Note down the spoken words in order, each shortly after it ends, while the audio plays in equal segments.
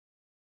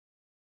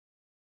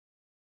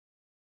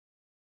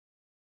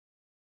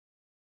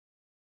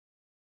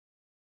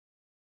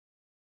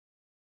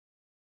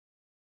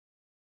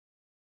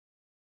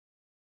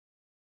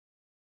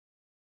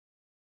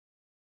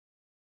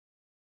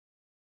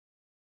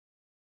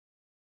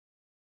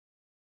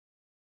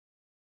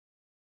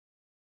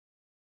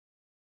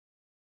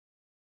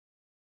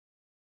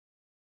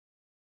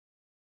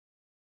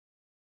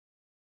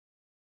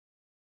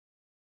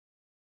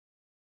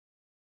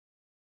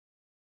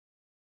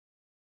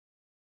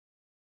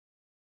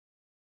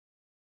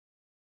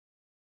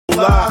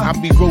fly. I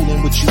be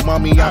rolling with you,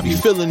 mommy, I be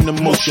feeling the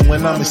motion.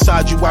 When I'm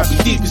inside you, I be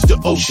deep as the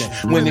ocean.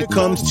 When it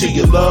comes to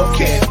your love,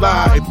 can't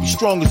lie, it be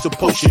strong as a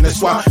potion.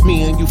 That's why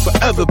me and you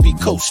forever be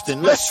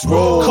coasting. Let's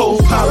roll.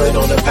 Co-pilot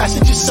on the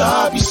passenger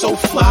side, be so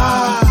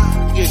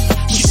fly.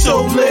 Yeah, she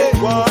so lit,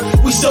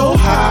 we so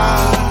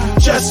high.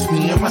 Just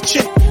me and my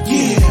chick,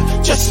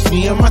 yeah. Just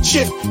me and my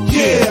chick,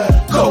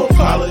 yeah.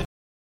 Co-pilot.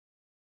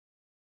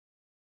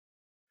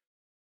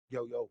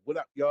 Yo, what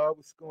up, y'all?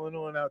 What's going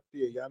on out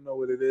there? Y'all know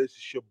what it is.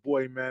 It's your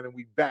boy, man, and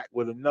we back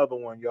with another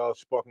one, y'all,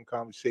 Sparking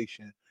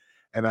Conversation.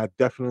 And I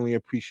definitely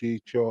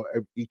appreciate y'all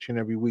each and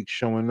every week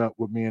showing up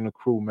with me and the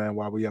crew, man,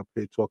 while we up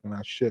here talking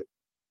our shit.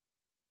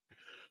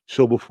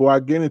 So before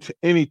I get into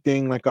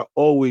anything, like I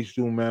always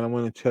do, man, I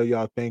want to tell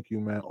y'all thank you,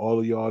 man. All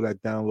of y'all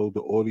that download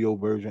the audio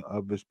version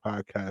of this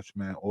podcast,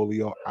 man. All of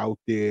y'all out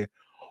there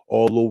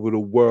all over the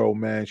world,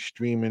 man,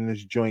 streaming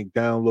this joint,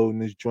 downloading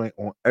this joint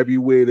on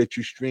everywhere that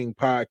you stream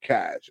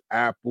podcasts,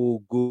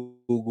 Apple,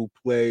 Google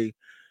Play,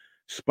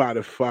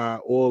 Spotify,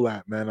 all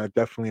that, man. I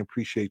definitely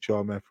appreciate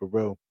y'all, man, for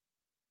real.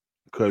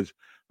 Because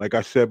like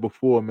I said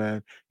before,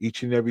 man,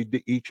 each and every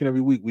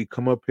week we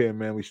come up here,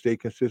 man, we stay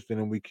consistent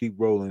and we keep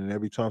rolling. And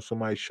every time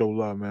somebody show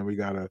love, man, we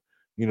gotta,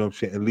 you know what I'm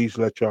saying, at least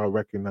let y'all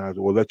recognize it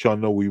or let y'all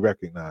know we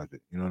recognize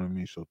it. You know what I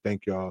mean? So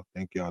thank y'all,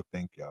 man.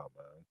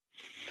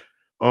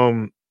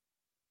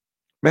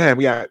 Man,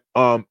 we got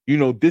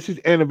this is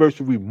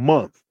anniversary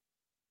month.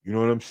 You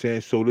know what I'm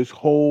saying? So this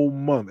whole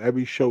month,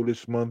 every show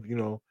this month,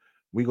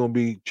 we're gonna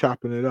be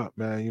chopping it up,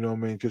 man. You know what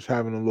I mean? Just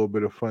having a little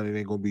bit of fun. It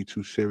ain't gonna be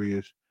too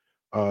serious.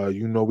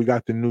 We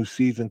got the new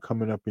season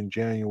coming up in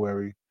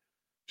January.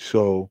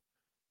 So,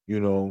 you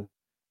know,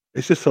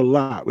 it's just a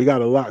lot. We got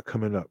a lot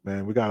coming up,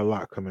 man. We got a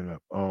lot coming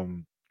up.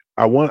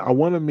 I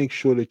want to make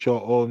sure that y'all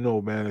all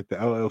know, man, that the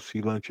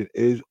LLC luncheon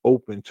is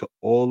open to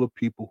all the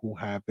people who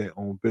have their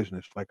own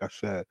business. Like I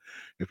said,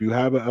 if you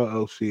have an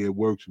LLC, it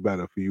works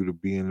better for you to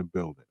be in the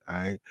building. All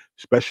right,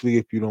 especially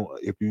if you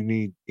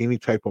need any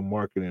type of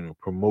marketing or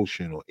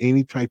promotion or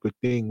any type of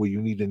thing where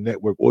you need to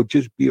network or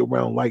just be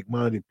around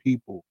like-minded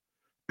people.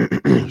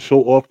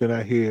 So often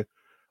I hear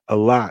a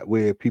lot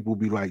where people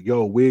be like,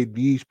 yo, where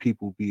these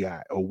people be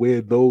at or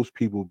where those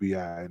people be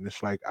at. And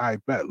it's like, I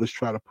bet, let's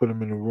try to put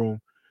them in the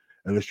room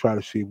and let's try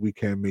to see if we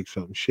can make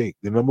something shake.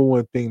 The number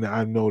one thing that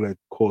I know that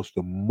costs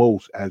the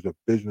most as a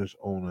business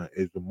owner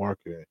is the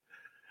marketing.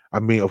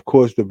 I mean, of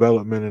course,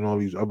 development and all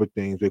these other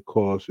things it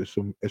costs.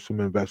 It's some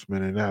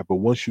investment in that. But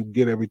once you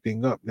get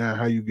everything up, now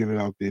how you get it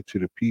out there to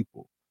the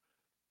people.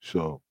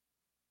 So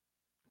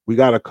we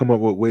got to come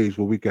up with ways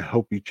where we can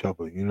help each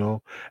other.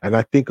 And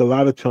I think a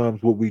lot of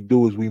times what we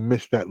do is we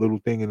miss that little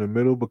thing in the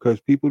middle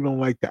because people don't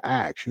like to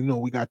ask.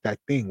 We got that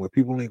thing where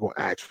people ain't gonna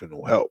ask for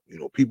no help.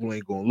 People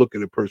ain't gonna look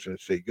at a person and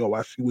say, yo,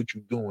 I see what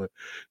you're doing.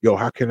 Yo,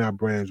 how can our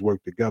brands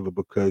work together?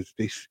 Because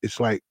it's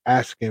like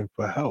asking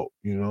for help.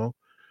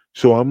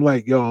 So I'm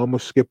like, yo, I'm gonna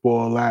skip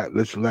all that.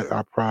 Let's let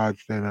our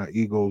prides and our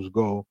egos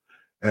go.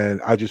 And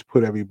I just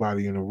put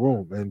everybody in a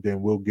room and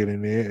then we'll get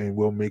in there and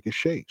we'll make it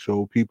shake.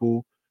 So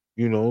people,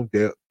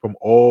 they're from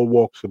all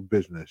walks of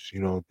business.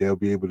 They'll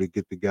be able to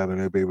get together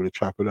and they'll be able to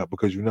chop it up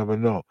because you never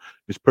know.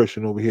 This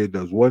person over here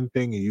does one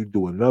thing and you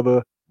do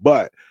another,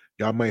 but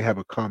y'all might have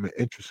a common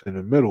interest in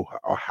the middle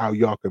or how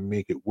y'all can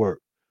make it work.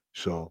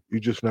 So you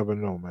just never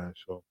know, man.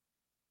 So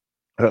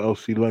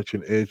LLC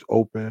Luncheon is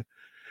open.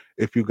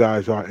 If you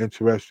guys are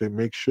interested,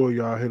 make sure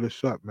y'all hit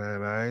us up,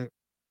 man. All right.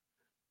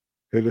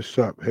 Hit us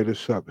up, hit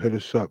us up, hit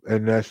us up.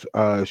 And that's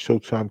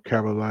Showtime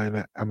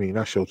Carolina. I mean,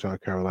 not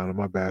Showtime Carolina,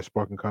 my bad.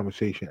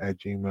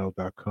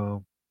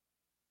 Sparkingconversation@gmail.com.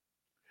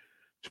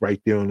 It's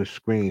right there on the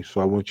screen. So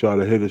I want y'all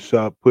to hit us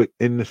up. Put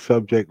in the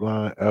subject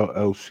line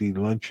LLC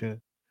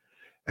Luncheon.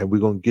 And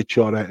we're going to get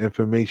y'all that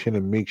information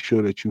and make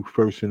sure that you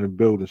first in the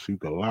building so you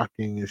can lock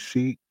in your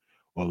seat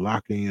or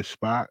lock in your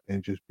spot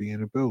and just be in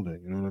the building.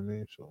 You know what I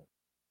mean? So,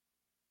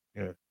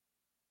 yeah.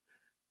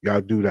 Y'all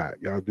do that.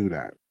 Y'all do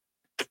that.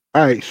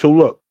 All right. So,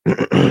 look.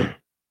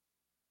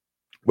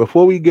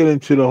 Before we get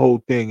into the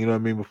whole thing, you know what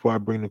I mean? Before I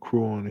bring the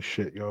crew on and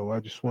shit, yo, I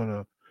just want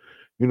to,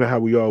 how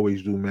we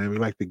always do, man. We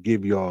like to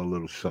give y'all a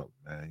little something,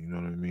 man. You know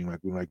what I mean? Like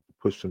we like to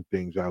put some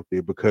things out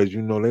there because,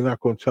 they're not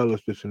going to tell us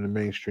this in the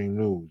mainstream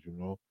news.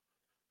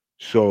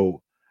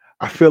 So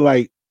I feel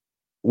like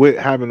with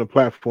having a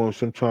platform,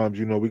 sometimes,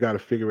 we got to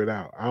figure it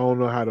out. I don't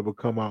know how to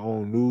become our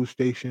own news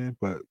station,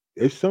 but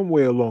it's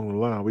somewhere along the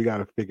line. We got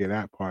to figure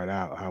that part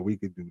out, how we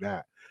could do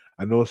that.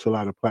 I know it's a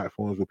lot of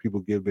platforms where people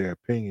give their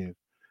opinions,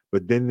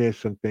 but then there's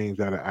some things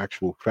that are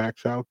actual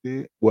facts out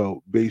there.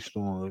 Well, based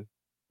on,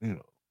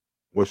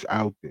 what's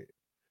out there.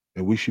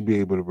 And we should be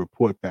able to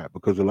report that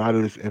because a lot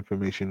of this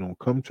information don't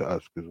come to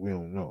us because we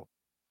don't know.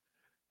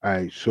 All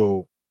right.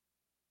 So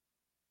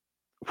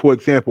for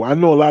example, I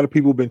know a lot of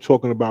people have been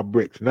talking about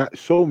BRICS. Not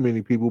so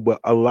many people, but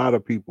a lot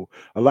of people.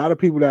 A lot of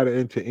people that are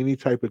into any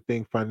type of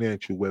thing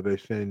financial, whether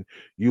it's in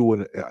you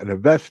an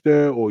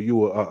investor or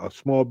you a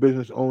small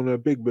business owner, a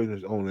big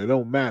business owner. It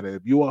don't matter.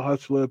 If you're a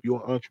hustler, if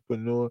you're an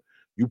entrepreneur,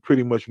 you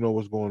pretty much know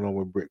what's going on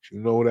with BRICS. You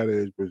know what that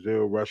is: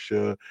 Brazil,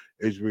 Russia,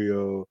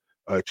 Israel,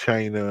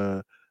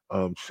 China,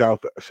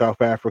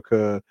 South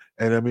Africa,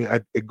 and I mean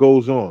it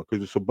goes on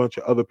because it's a bunch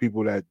of other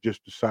people that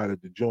just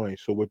decided to join.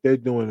 So what they're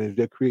doing is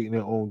they're creating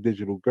their own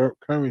digital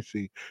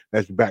currency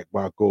that's backed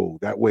by gold.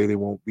 That way they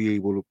won't be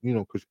able to,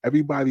 because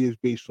everybody is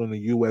based on the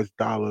U.S.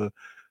 dollar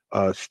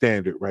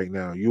standard right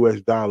now.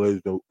 U.S. dollar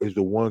is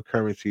the one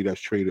currency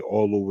that's traded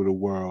all over the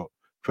world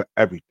for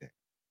everything.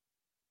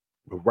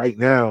 But right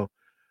now,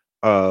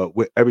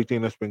 with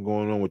everything that's been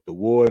going on with the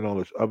war and all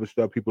this other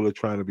stuff, people are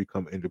trying to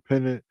become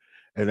independent,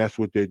 and that's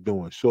what they're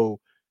doing. So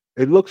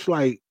it looks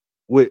like,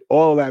 with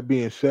all that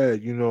being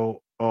said,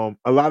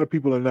 a lot of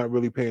people are not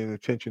really paying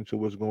attention to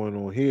what's going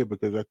on here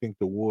because I think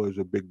the war is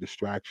a big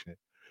distraction.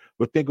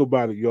 But think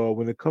about it, y'all.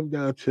 When it comes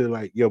down to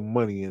like your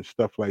money and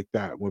stuff like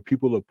that, when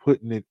people are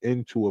putting it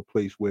into a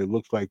place where it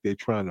looks like they're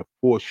trying to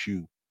force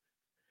you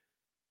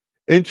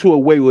into a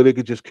way where they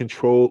could just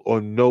control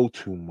or know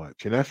too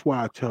much. And that's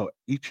why I tell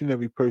each and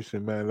every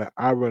person, man, that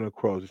I run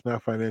across, it's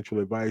not financial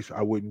advice.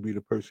 I wouldn't be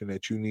the person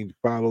that you need to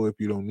follow if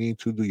you don't need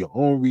to. Do your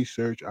own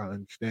research. I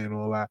understand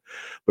all that.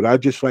 But I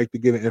just like to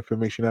get the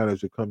information out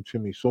as it comes to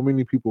me. So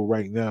many people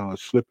right now are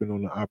slipping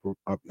on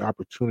the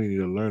opportunity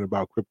to learn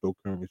about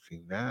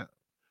cryptocurrency now.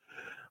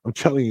 I'm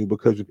telling you,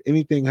 because if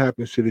anything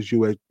happens to this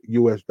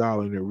US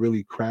dollar and it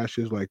really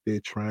crashes like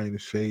they're trying to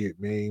say it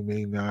may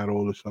not,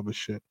 all this other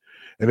shit.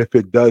 And if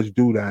it does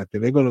do that,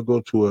 then they're gonna go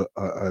to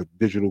a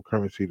digital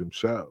currency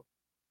themselves.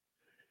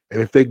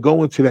 And if they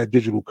go into that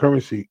digital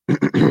currency,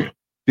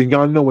 then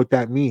y'all know what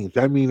that means.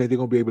 That means that they're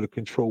gonna be able to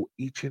control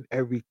each and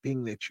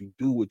everything that you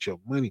do with your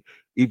money,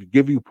 even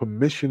give you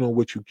permission on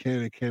what you can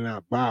and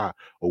cannot buy,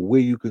 or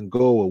where you can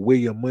go, or where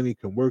your money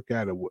can work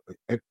at.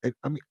 And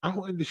I mean, I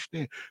don't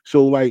understand.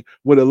 So, like,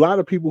 with a lot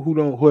of people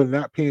who are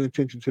not paying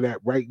attention to that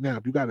right now,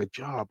 if you got a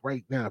job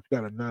right now, if you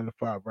got a 9 to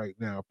 5 right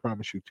now, I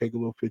promise you, take a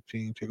little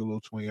 15, take a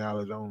little $20.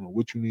 I don't know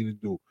what you need to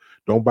do.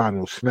 Don't buy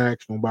no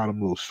snacks. Don't buy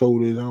them little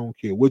sodas. I don't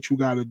care what you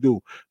got to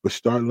do, but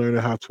start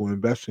learning how to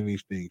invest in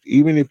these things.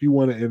 Even if you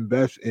want to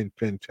invest in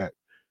fintech,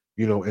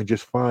 and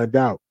just find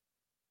out,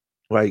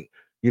 like,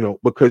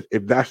 because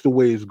if that's the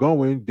way it's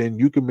going, then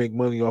you can make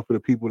money off of the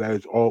people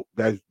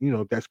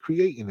that's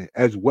creating it,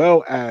 as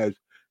well as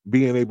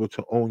being able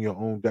to own your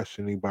own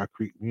destiny by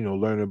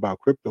learning about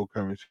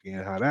cryptocurrency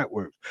and how that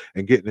works,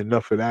 and getting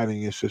enough of that in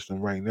your system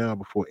right now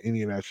before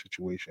any of that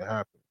situation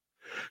happens.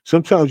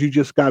 Sometimes you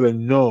just gotta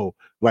know,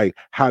 like,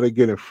 how to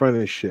get in front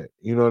of shit.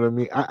 You know what I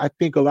mean? I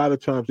think a lot of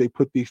times they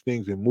put these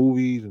things in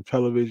movies and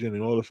television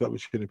and all this other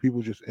shit, and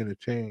people just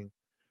entertain,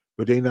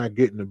 but they not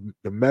getting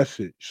the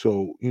message.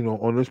 So,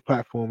 on this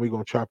platform, we're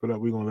gonna chop it up.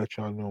 We're gonna let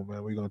y'all know,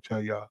 man. We're gonna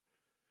tell y'all.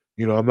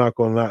 I'm not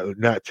gonna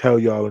not tell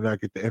y'all and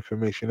not get the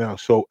information out.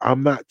 So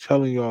I'm not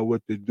telling y'all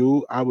what to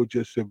do. I would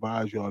just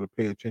advise y'all to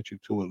pay attention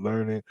to it,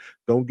 learn it.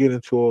 Don't get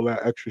into all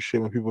that extra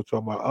shit when people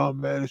talk about, oh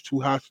man, it's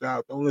too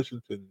hostile. Don't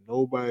listen to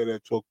nobody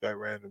that talk that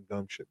random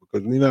dumb shit,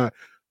 because we're not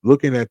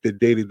looking at the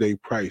day-to-day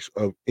price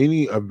of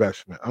any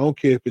investment. I don't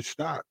care if it's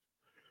stock.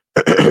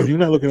 You're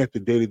not looking at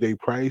the day-to-day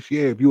price.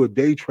 Yeah, if you're a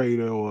day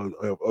trader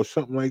or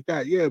something like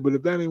that, yeah. But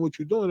if that ain't what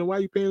you're doing, then why are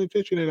you paying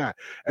attention to that?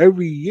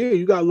 Every year,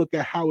 you gotta look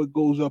at how it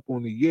goes up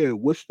on the year.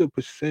 What's the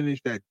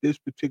percentage that this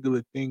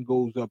particular thing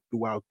goes up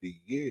throughout the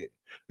year?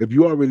 If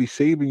you already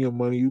saving your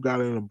money, you got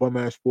it in a bum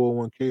ass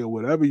 401k or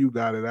whatever you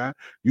got it at,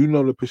 you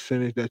know the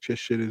percentage that your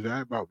shit is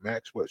at, about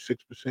max, what,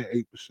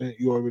 6%, 8%,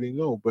 you already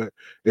know. But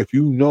if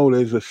you know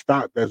there's a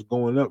stock that's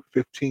going up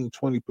 15,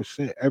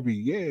 20% every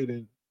year,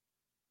 then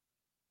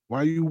why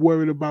are you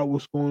worried about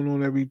what's going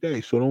on every day?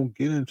 So don't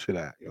get into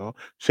that, y'all.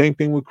 Same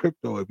thing with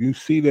crypto. If you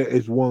see that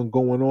it's one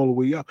going all the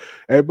way up,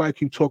 everybody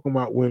keep talking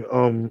about when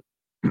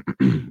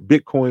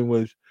Bitcoin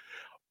was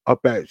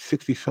up at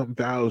 60 something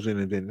thousand,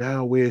 and then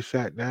now where it's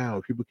at now.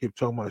 People keep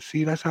talking about,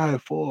 see, that's how it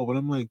fall. But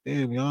I'm like,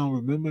 damn, y'all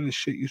remember the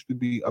shit used to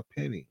be a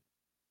penny.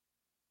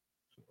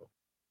 So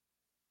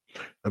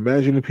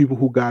imagine the people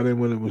who got in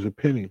when it was a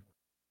penny.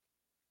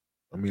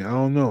 I mean, I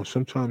don't know.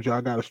 Sometimes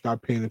y'all got to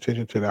stop paying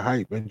attention to the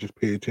hype and just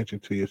pay attention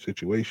to your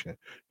situation.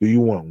 Do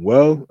you want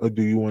wealth or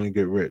do you want to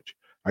get rich?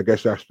 I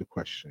guess that's the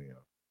question, y'all.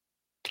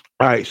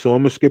 All right, so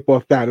I'm gonna skip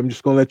off that. I'm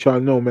just gonna let y'all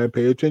know, man.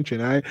 Pay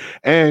attention, all right?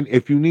 And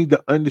if you need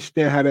to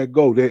understand how that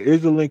go, there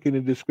is a link in the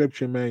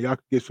description, man. Y'all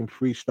can get some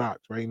free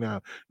stocks right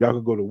now. Y'all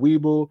can go to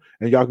Webull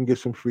and y'all can get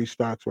some free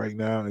stocks right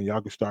now, and y'all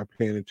can start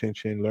paying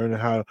attention, learning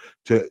how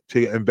to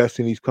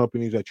invest in these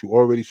companies that you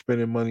already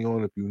spending money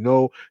on. If you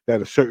know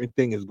that a certain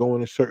thing is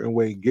going a certain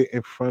way, get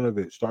in front of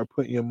it. Start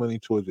putting your money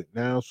towards it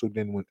now, so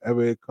then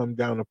whenever it come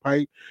down the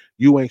pipe,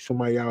 you ain't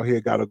somebody out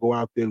here got to go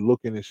out there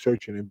looking and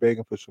searching and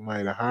begging for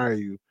somebody to hire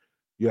you.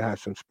 You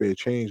have some spare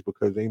change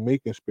because they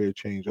making spare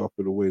change off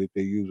of the way that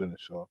they're using it.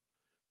 So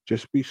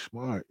just be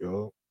smart,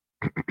 yo.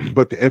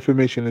 But the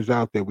information is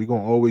out there. We're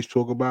gonna always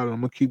talk about it. I'm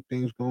gonna keep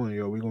things going,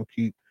 yo. We're gonna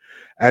keep,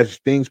 as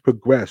things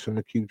progress, I'm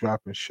gonna keep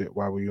dropping shit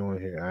while we on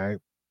here. All right.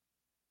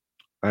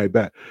 All right,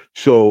 back.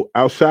 So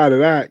outside of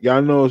that,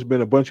 y'all know it's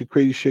been a bunch of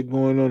crazy shit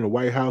going on. The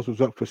White House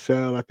was up for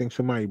sale. I think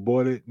somebody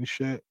bought it and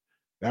shit.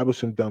 That was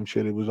some dumb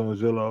shit. It was on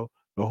Zillow.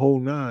 The whole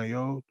nine,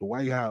 yo. The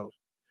White House.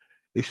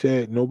 They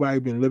said nobody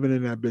been living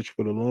in that bitch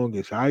for the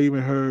longest. I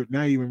even heard,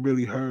 not even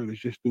really heard, it's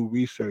just through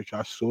research.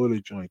 I saw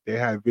the joint. They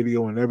had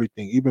video and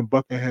everything. Even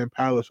Buckingham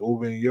Palace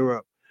over in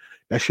Europe,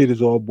 that shit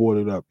is all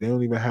boarded up. They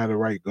don't even have the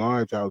right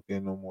guards out there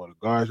no more. The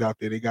guards out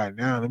there they got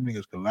now, them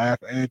niggas can laugh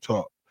and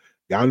talk.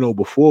 Y'all know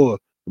before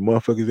the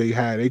motherfuckers they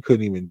had, they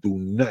couldn't even do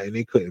nothing.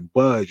 They couldn't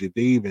budge. If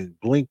they even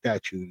blinked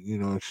at you, you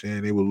know what I'm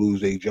saying, they would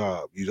lose their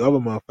job. These other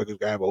motherfuckers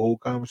can have a whole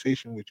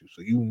conversation with you,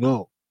 so you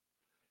know.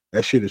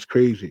 That shit is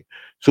crazy.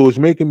 So it's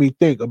making me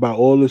think about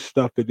all this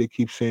stuff that they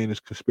keep saying is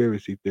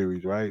conspiracy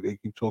theories, right? They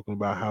keep talking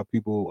about how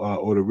people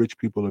or the rich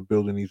people are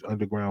building these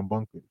underground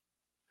bunkers.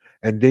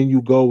 And then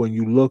you go and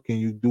you look and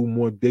you do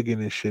more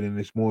digging and shit, and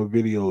there's more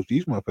videos.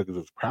 These motherfuckers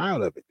is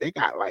proud of it. They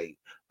got like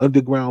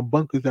underground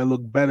bunkers that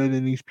look better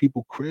than these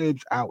people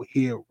cribs out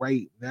here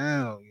right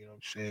now. You know what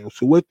I'm saying?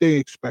 So what they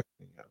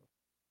expecting? Yo?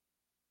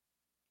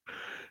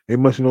 They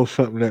must know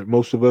something that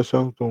most of us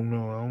else don't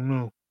know. I don't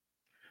know.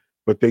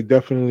 But they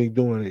definitely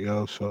doing it,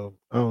 yo. So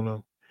I don't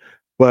know.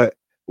 But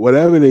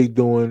whatever they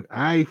doing,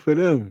 I for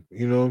them.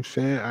 You know what I'm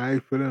saying? I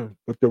for them.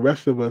 But the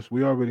rest of us,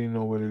 we already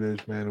know what it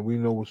is, man, and we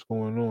know what's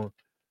going on.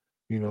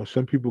 You know,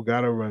 some people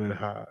gotta run it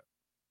hard.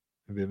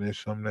 And then there's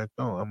some that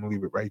don't. I'm gonna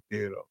leave it right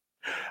there though.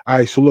 All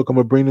right, so look, I'm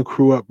gonna bring the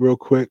crew up real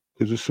quick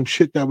because there's some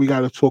shit that we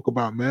gotta talk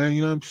about, man.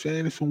 You know what I'm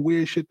saying? There's some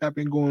weird shit that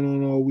been going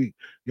on all week.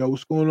 Yo,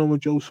 what's going on with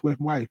Joe Swift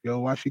wife? Yo,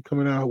 why she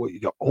coming out with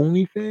your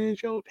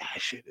OnlyFans, yo?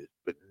 That shit is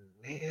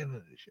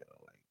bananas, yo.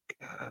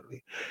 Like,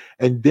 golly.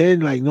 And then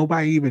like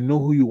nobody even know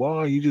who you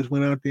are. You just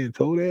went out there and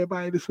told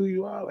everybody this who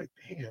you are. Like,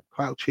 damn,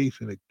 clout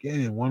chasing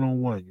again,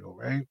 1-on-1, yo,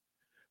 right?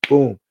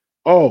 Boom.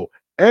 Oh,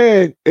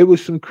 and it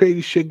was some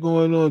crazy shit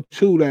going on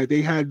too. That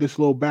they had this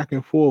little back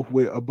and forth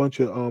with a bunch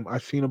of I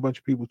seen a bunch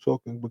of people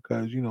talking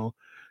because you know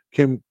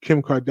Kim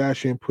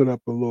Kardashian put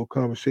up a little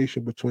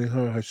conversation between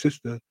her and her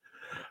sister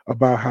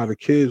about how the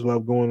kids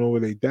love going over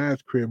their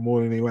dad's crib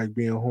more than they like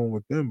being home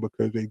with them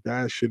because their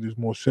dad's shit is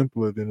more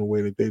simpler than the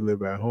way that they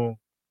live at home.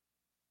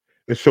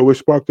 And so it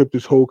sparked up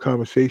this whole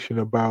conversation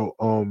about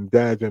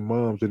dads and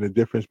moms and the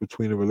difference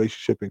between the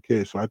relationship and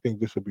kids. So I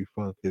think this will be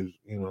fun because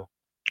you know.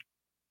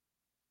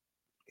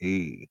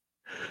 Hey,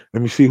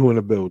 let me see who in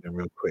the building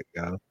real quick,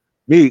 y'all.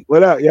 Meek,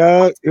 what up,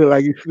 y'all? You look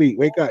like you sleep.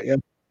 Wake up, y'all.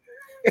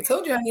 I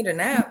told you I need a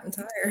nap. I'm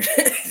tired.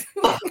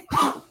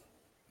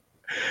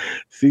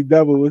 See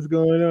double, what's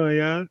going on,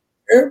 y'all?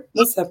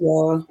 What's up,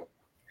 y'all?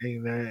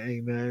 Ain't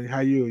nothing. How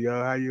you,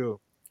 y'all? How you?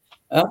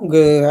 I'm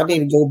good. I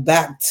need to go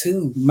back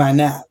to my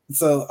nap.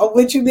 So,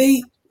 what you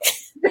mean?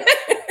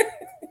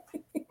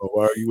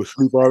 Oh, you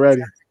asleep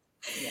already?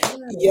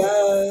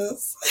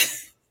 Yes.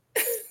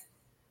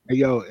 Hey,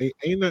 yo,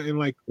 ain't nothing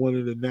like one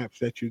of the naps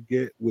that you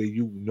get where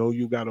you know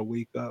you gotta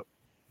wake up.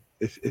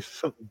 It's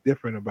something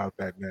different about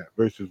that nap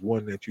versus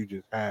one that you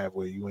just have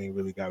where you ain't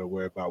really gotta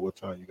worry about what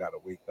time you gotta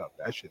wake up.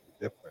 That shit is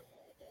different.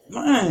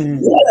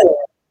 Man.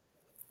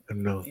 I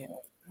know. Yeah.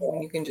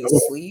 You can just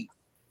sleep.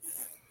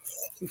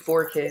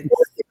 4 kids.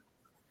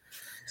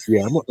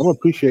 Yeah, I'm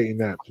appreciating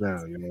naps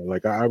now. You know,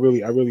 like I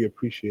really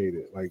appreciate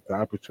it. Like the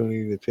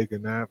opportunity to take a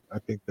nap. I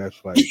think that's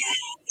like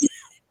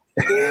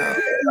a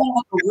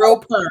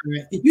real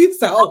parent. You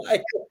sound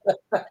like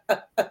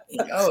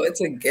yo,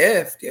 it's a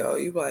gift, yo.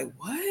 You be like,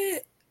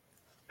 what?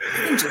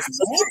 You can just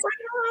nap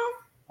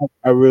right now?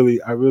 I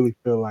really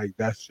feel like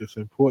that's just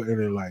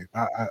important in life.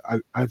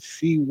 I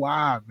see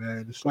why,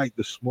 man. It's like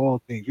the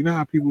small things. You know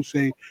how people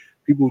say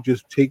people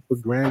just take for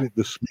granted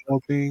the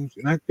small things,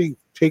 and I think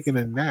taking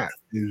a nap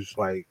is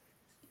like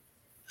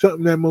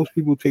something that most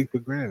people take for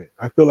granted.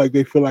 I feel like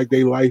they feel like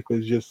their life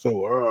is just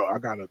so. I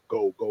gotta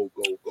go.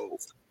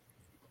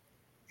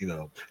 You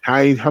know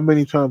how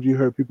many times you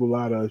heard people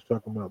lie to us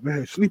talking about,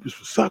 man, sleep is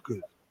for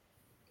suckers.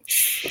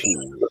 Shit.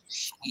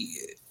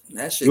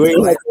 That shit. You ain't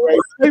like the right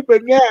type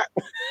of nap.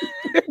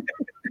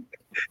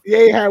 You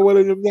ain't had one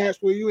of them naps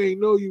where you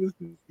ain't know you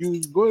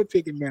was going to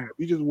take a nap.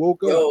 You just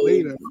woke up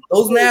later.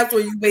 Those naps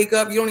where you wake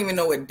up, you don't even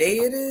know what day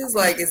it is.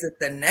 Like, is it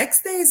the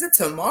next day? Is it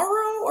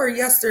tomorrow or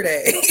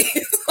yesterday?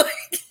 It's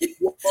like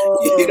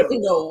you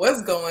don't know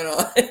what's going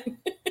on.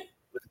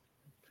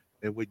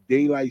 And with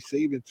daylight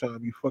saving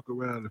time, you fuck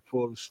around and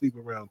fall asleep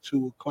around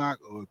 2 o'clock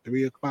or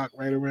 3 o'clock,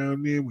 right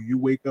around there. When you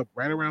wake up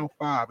right around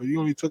 5, and you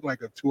only took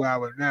like a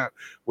 2-hour nap.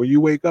 When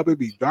you wake up, it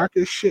be dark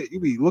as shit. You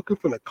be looking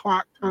for the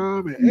clock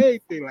time and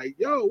everything. Like,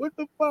 yo, what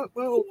the fuck,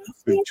 bro?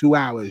 It's been 2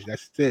 hours.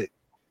 That's it.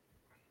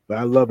 But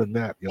I love a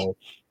nap, yo.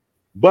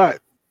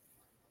 But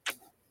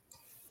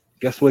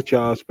guess what,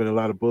 y'all? It's been a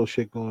lot of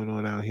bullshit going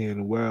on out here in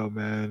the world,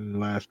 man, in the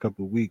last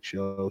couple of weeks,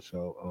 yo.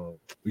 So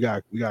we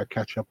got to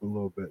catch up a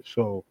little bit.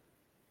 So.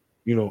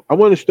 You know, I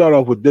want to start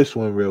off with this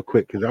one real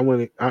quick because I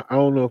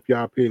don't know if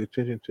y'all paid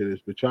attention to this,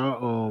 but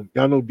y'all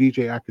know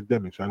DJ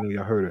Academics. I know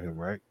y'all heard of him,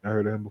 right? I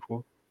heard of him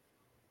before.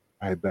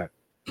 I bet.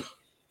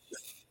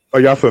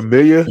 Are y'all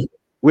familiar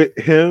with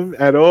him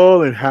at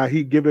all and how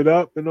he give it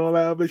up and all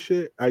that other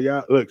shit? Are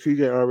y'all look?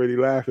 CJ already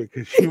laughing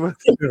because she must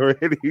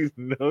already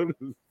know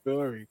the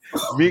story.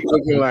 Me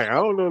looking like I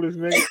don't know this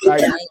nigga.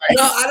 Like,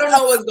 no, I don't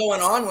know what's going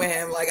on with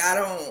him. Like I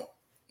don't.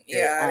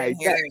 Yeah, I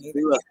didn't hear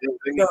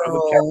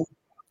anything.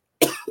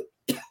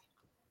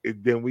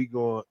 and then we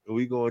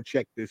gonna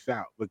check this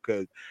out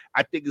because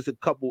I think it's a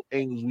couple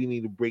angles we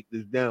need to break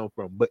this down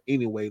from. But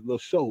anyway,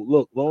 look,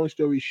 long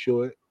story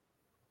short,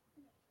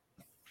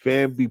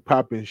 fam be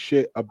popping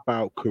shit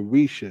about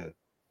Carisha,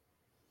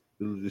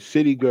 the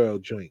city girl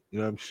joint. You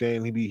know what I'm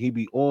saying? He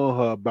be on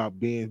her about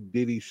being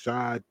Diddy's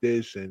side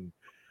this and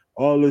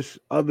all this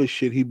other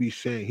shit he be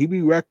saying. He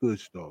be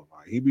reckless though.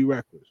 Like he be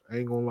reckless. I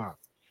ain't gonna lie.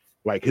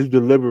 Like his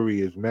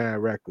delivery is mad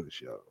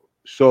reckless, yo.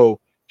 So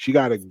she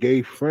got a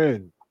gay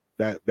friend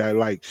that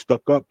like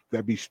stuck up,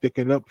 that be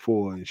sticking up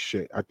for her and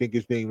shit. I think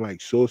his name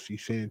like Saucy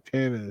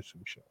Santana or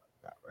some shit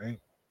like that, right?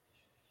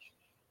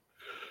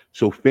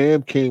 So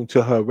fam came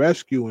to her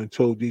rescue and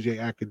told DJ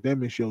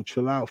Academics, yo,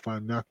 chill out, if I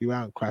knock you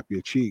out and clap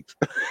your cheeks.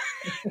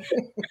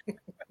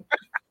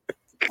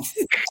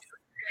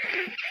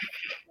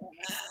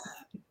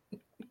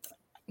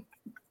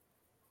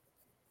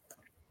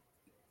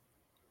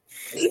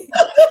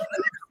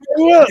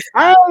 Look,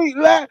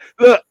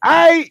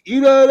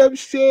 you know what I'm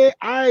saying?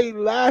 I ain't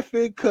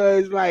laughing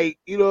because, like,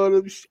 you know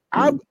what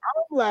I'm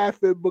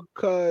laughing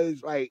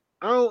because, like,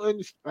 I don't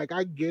understand. Like,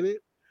 I get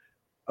it.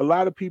 A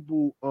lot of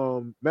people,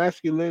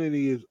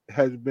 masculinity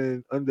has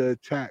been under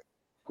attack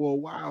for a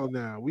while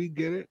now. We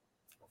get it.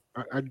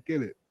 I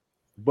get it.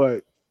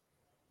 But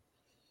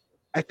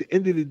at the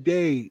end of the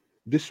day,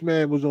 this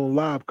man was on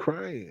live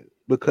crying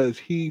because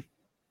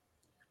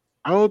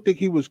I don't think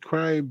he was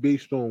crying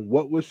based on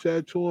what was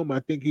said to him.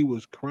 I think he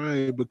was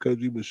crying because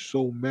he was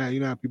so mad.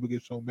 You know how people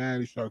get so mad,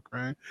 they start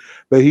crying.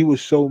 But he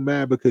was so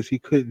mad because he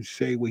couldn't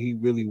say what he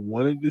really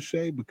wanted to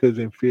say because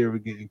in fear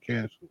of getting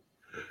canceled.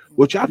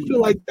 Which I feel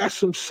like that's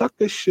some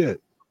sucker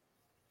shit.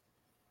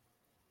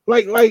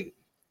 Like,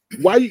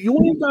 why you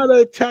ain't gotta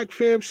attack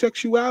fam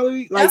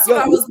sexuality? Like, that's what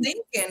I was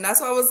thinking.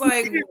 That's why I was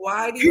like,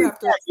 why do you have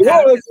to attack?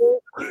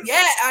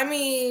 Yeah, I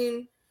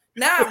mean,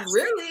 not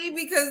really,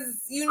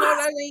 because you know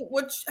that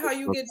ain't how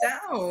you get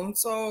down.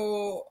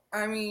 So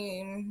I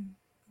mean,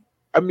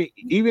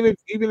 even if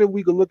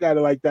we could look at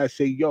it like that,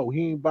 say, yo,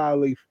 he ain't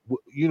violate.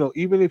 You know,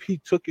 even if he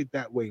took it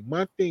that way,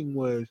 my thing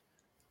was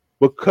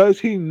because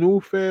he knew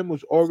fam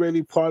was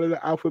already part of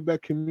the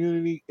alphabet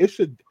community.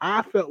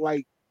 I felt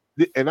like,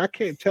 and I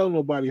can't tell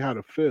nobody how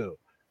to feel,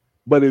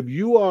 but if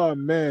you are a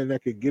man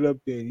that could get up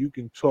there and you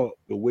can talk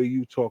the way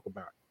you talk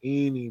about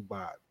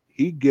anybody,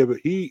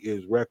 he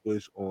is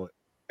reckless on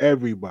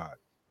everybody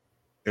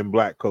in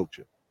black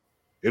culture.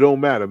 It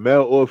don't matter,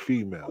 male or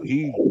female.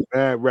 He's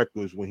mad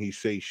reckless when he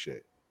say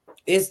shit.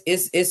 It's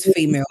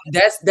female.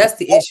 That's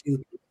the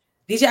issue.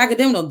 DJ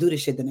Academic don't do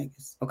this shit to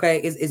niggas. Okay,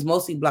 it's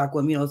mostly black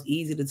women. You know, it's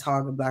easy to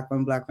talk to black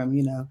women.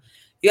 You know,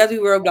 you have to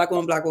be real black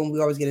woman. We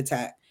always get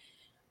attacked.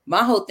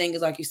 My whole thing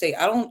is like you say,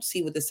 I don't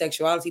see what the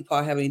sexuality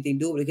part have anything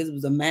to do with it because it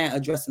was a man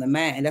addressing a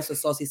man, and that's what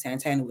Saucy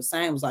Santana was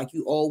saying. Was like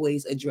you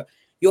always address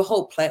your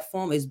whole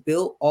platform is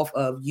built off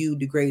of you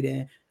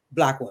degrading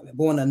black women.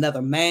 But when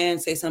another man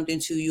say something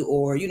to you,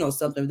 or you know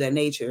something of that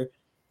nature,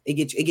 it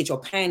get your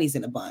panties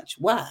in a bunch.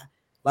 Why?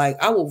 Like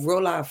I will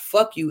real life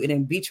fuck you and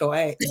then beat your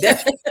ass.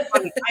 That's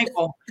funny.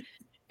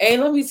 Hey,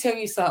 let me tell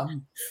you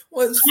something.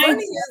 What's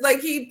funny is like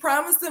he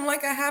promised him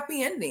like a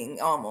happy ending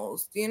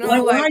almost. You know,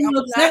 like you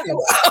met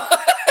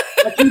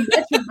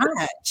your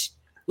match.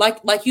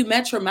 Like you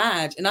met your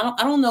match, and I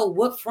don't know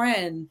what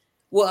friend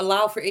will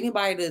allow for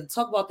anybody to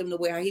talk about them the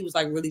way how he was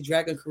like really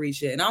dragging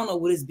Carisha. And I don't know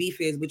what his beef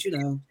is, but you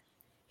know,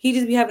 he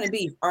just be having a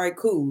beef. All right,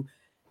 cool.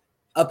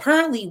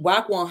 Apparently,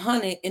 Wack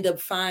 100 ended up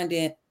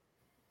finding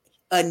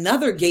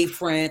another gay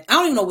friend. I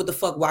don't even know what the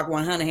fuck Wack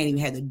 100 ain't even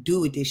had to do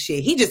with this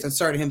shit. He just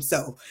asserted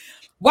himself.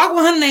 Wack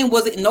 100 name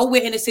wasn't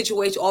nowhere in this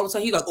situation. All of a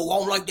sudden, he's like, oh, I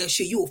don't like that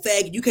shit. You a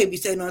faggot. You can't be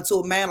saying nothing to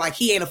a man like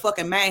he ain't a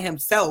fucking man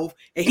himself.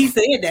 And he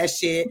said that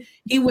shit.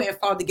 He went and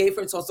found the gay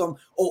friend on some,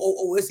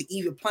 it's an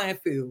even playing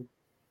field.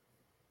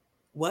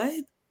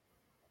 What?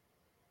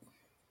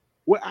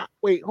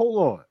 Wait,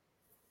 hold on.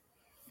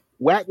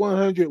 Wack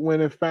 100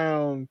 went and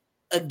found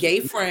a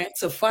gay friend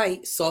to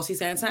fight Saucy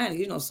Santana.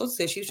 You know,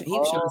 Saucy said he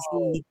was trying to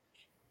see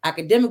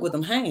Academic with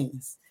them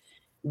hands.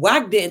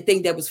 Wack didn't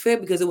think that was fair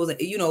because it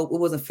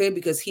wasn't fair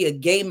because he a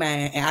gay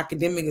man and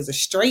Academic is a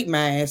straight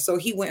man. So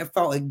he went and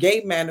fought a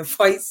gay man to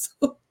fight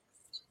Saucy.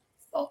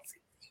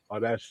 Oh,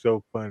 that's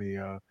so funny,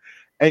 y'all.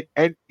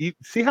 And you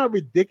see how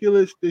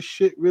ridiculous this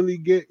shit really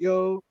get,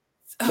 yo?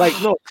 Like,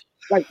 no,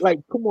 like,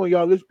 come on,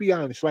 y'all. Let's be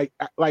honest. Like,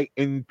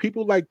 and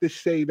people like to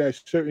say that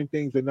certain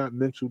things are not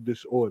mental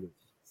disorders.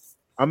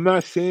 I'm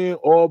not saying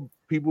all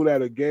people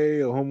that are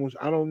gay or homos.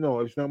 I don't know.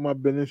 It's not my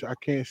business. I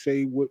can't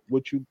say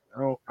what you.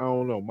 I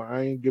don't know.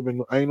 I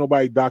ain't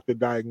nobody doctor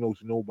diagnose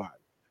nobody.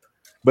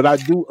 But I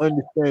do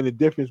understand the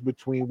difference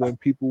between when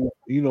people,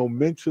 you know,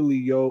 mentally,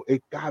 yo,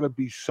 it gotta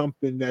be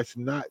something that's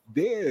not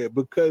there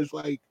because,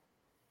 like,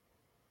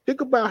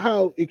 think about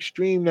how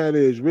extreme that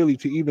is, really,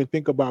 to even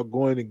think about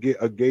going to get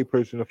a gay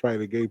person to fight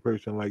a gay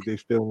person like they're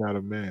still not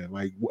a man.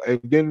 Like, and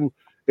then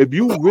if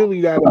you really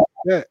that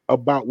upset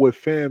about what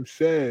fam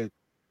said,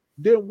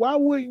 then why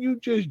wouldn't you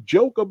just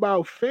joke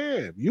about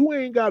fam? You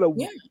ain't gotta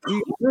be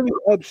really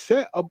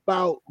upset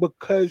about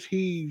because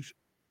he's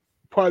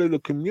part of the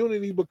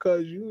community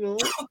because, you know,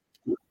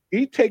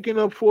 he taking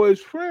up for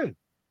his friend.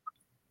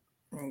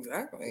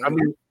 Exactly. I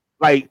mean,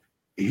 like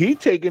he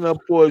taking up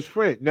for his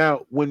friend.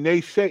 Now, when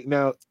they say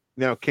now,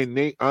 can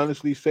they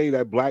honestly say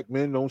that black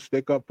men don't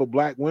stick up for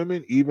black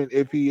women, even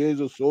if he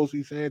is a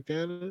Saucy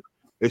Santana?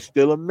 It's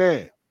still a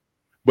man.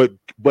 But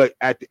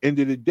at the end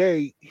of the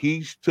day,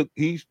 he's took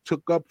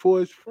up for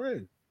his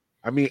friend.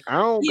 I mean, I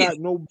don't got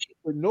no beef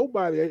with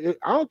nobody.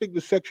 I don't think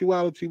the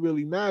sexuality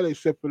really matters,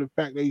 except for the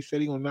fact that he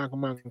said he gonna knock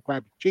him out and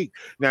clap his cheek.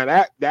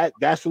 Now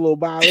that's a little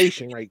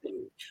violation right there.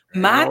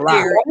 My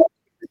theory.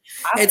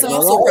 It's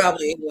also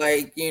probably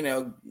like,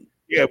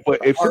 yeah,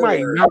 but if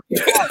somebody knock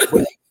you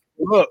out,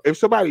 look, if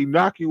somebody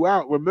knock you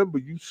out, remember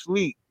you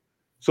sleep.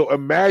 So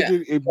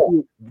imagine if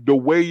the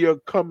way you're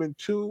coming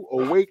to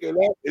or waking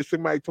up is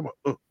somebody talking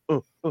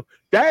about,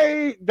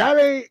 that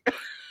ain't.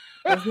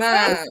 It's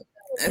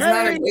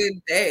not a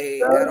good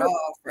day at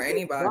all for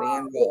anybody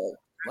involved.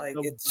 Like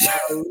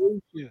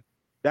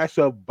that's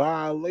a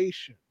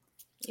violation.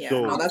 Yeah,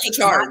 so, no, that's a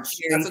charge.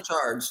 That's a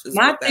charge.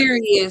 My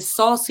theory is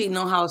Saucy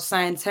know how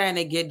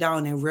Santana get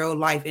down in real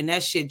life, and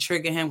that shit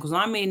triggered him. Because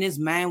I mean, this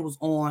man was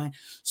on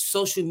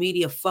social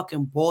media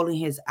fucking bawling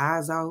his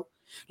eyes out.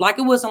 Like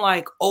it wasn't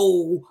like,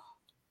 oh,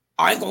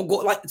 I ain't gonna go.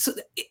 Like,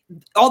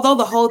 although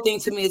the whole thing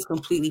to me is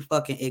completely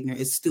fucking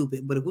ignorant, it's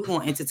stupid. But if we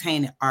want to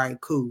entertain it, all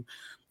right, cool.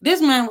 This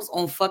man was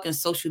on fucking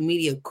social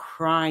media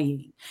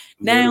crying.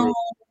 Now,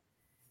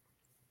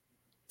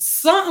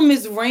 something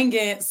is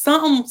ringing.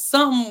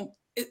 Something.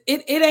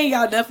 It ain't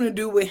got nothing to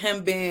do with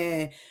him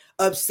being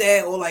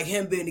upset or like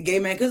him being a gay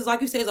man. Because like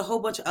you said, there's a whole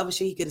bunch of other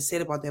shit he could have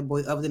said about that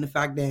boy other than the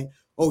fact that,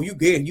 oh, you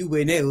gay and you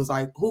win it. It was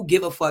like, who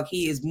give a fuck?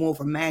 He is more of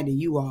a man than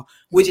you are,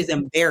 which is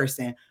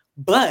embarrassing.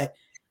 But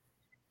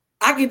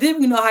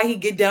academic, know how he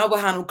get down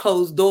behind them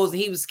closed doors and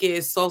he was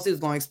scared Saucy was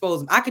going to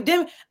expose him.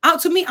 Academic,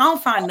 to me, I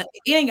don't find it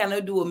ain't got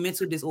nothing to do with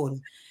mental disorder.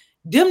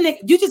 Them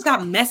niggas, you just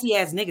got messy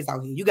ass niggas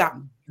out here. You got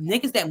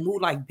niggas that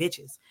move like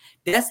bitches.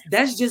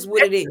 That's just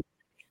what it is.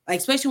 Like,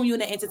 especially when you're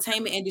in the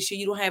entertainment industry,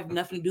 you don't have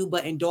nothing to do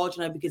but indulge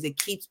in it because it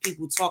keeps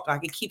people talking.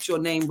 Like, it keeps your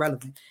name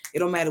relevant. It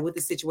don't matter what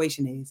the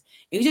situation is.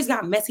 And you just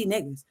got messy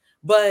niggas.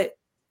 But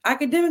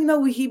academic know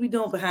what he be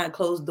doing behind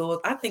closed doors.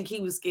 I think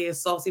he was scared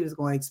Saucy was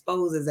going to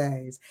expose his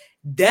ass.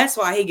 That's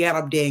why he got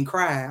up there and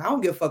cried. I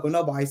don't give a fuck what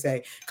nobody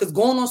say. Because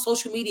going on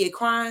social media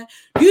crying,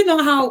 you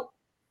know how...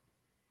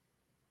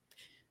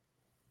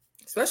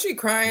 Especially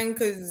crying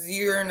because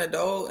you're an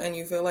adult and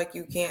you feel like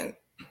you can't...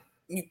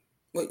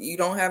 You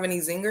don't have any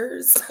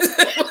zingers?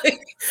 Like,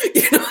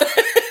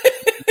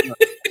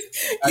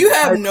 you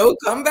have no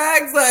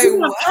comebacks? Like,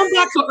 what?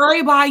 Comeback for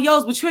everybody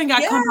else, but you ain't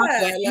got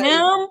comeback for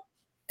him.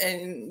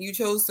 And you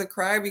chose to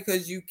cry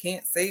because you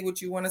can't say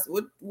what you want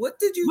to. What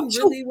did you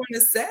really want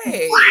to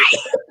say?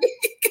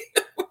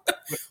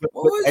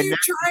 What was you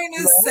trying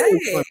to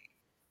say?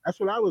 That's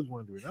what I was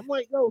wondering. I'm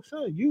like, yo,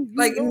 son, you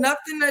like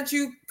nothing that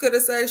you could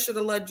have said should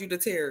have led you to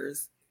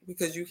tears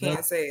because you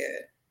can't say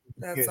it.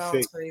 That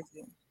sounds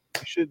crazy.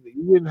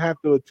 You wouldn't have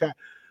to attack.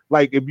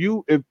 Like if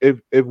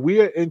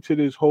we are into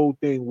this whole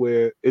thing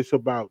where it's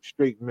about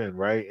straight men,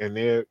 right? And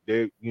they're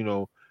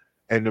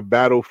and the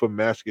battle for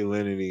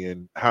masculinity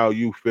and how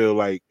you feel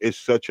like it's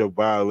such a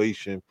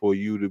violation for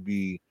you to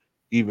be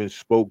even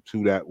spoke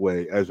to that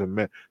way as a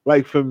man.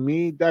 Like for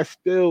me, that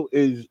still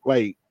is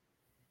like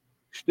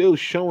still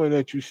showing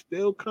that you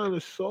still kind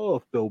of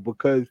soft though,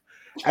 because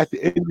at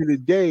the end of the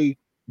day,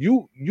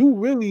 you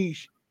really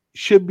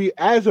should be,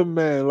 as a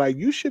man, like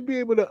you should be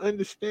able to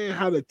understand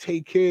how to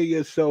take care of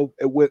yourself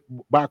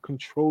by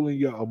controlling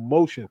your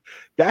emotions.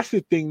 That's the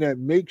thing that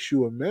makes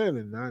you a man,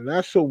 and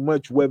not so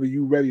much whether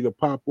you ready to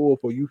pop off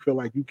or you feel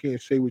like you can't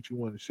say what you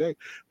want to say,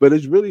 but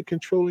it's really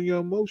controlling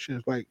your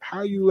emotions. Like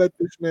how you let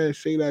this man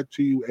say that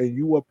to you and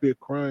you up here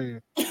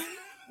crying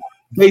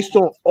based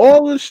on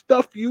all the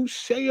stuff you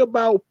say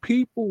about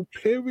people,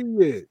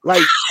 period.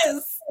 Like,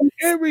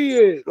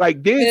 period.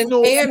 Like, there's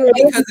no...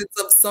 because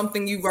it's of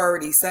something you've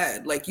already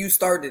said. Like, you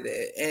started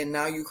it, and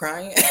now you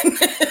crying.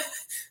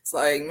 It's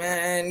like,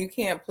 man, you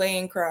can't play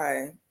and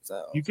cry.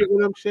 So you get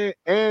what I'm saying?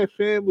 And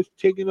Fam was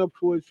taking up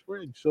for his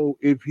friend. So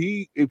if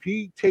he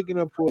taking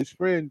up for his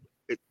friend,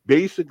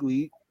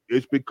 basically,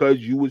 it's because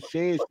you were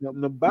saying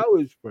something about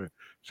his friend.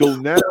 So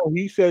now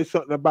he said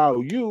something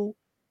about you,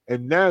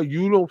 and now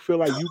you don't feel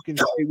like you can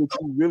say what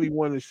you really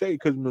want to say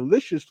because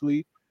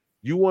maliciously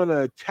you want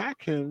to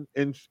attack him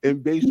and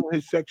based on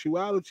his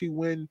sexuality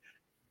when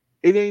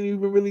it ain't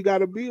even really got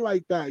to be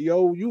like that,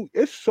 yo.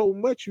 It's so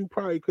much you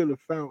probably could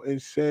have found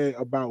and said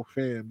about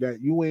Fam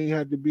that you ain't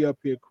had to be up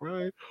here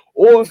crying,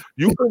 or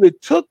you could have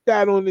took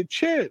that on the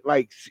chin.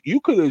 Like you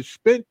could have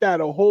spent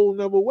that a whole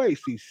nother way.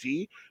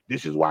 See,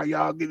 this is why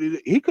y'all get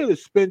it. He could have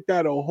spent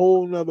that a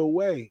whole nother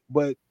way,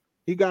 but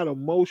he got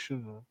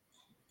emotional.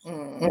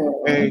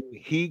 And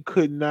he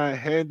could not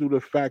handle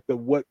the fact of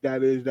what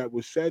that is that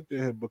was said to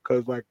him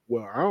because, like,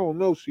 well, I don't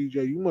know,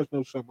 CJ, you must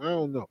know something. I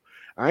don't know.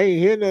 I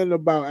ain't hear nothing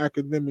about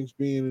academics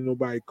being in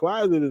nobody's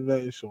closet or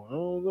nothing, so I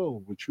don't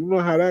know. But you know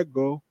how that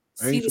go.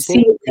 I ain't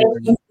supposed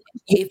to.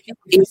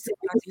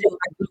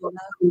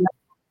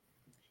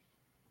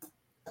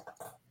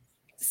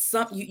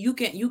 you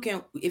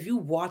can if you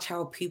watch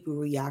how people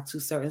react to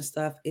certain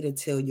stuff, it'll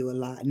tell you a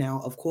lot.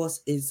 Now, of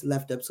course, it's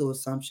left up to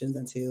assumptions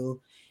until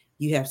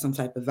you have some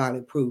type of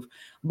valid proof.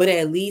 But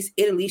at least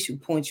you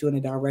point you in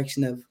a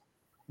direction of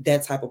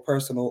that type of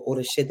person or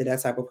the shit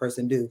that type of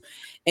person do.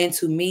 And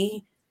to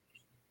me,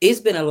 it's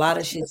been a lot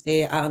of shit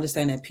there. I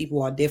understand that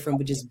people are different,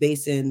 but just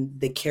based on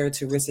the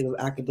characteristic of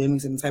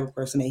academics and the type of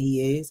person that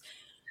he is,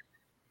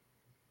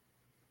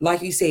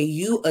 like you say,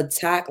 you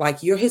attack,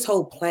 like you're his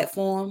whole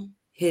platform,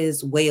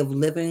 his way of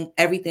living,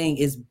 everything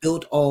is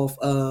built off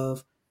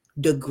of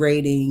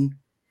degrading.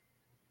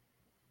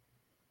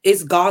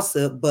 It's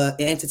gossip, but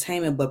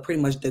entertainment, but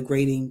pretty much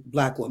degrading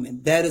Black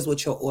women. That is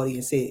what your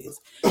audience is.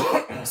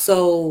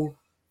 So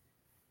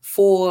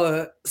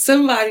for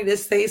somebody to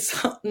say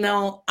something,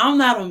 no, I'm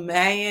not a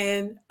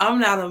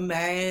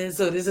man.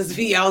 So this is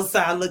me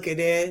outside looking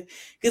in.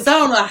 Because I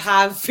don't know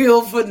how I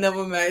feel for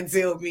never man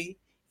tell me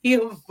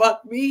he'll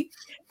fuck me.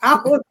 I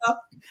don't know.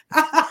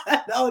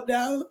 I don't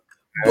know.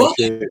 That's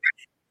it.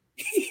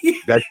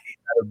 That's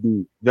gotta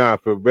be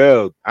for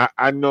real.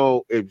 I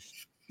know it's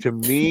to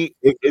me,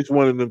 it's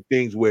one of them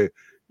things where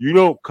you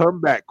don't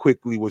come back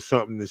quickly with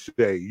something to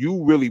say.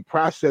 You really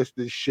process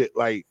this shit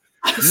like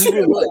you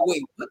really,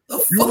 wait, what the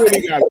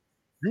fuck?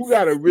 You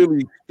gotta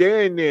really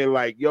stand there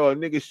like, yo, a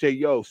nigga say,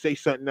 yo, say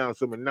something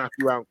else, I'm gonna knock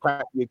you out and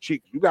clap your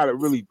cheeks. You gotta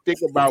really think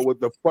about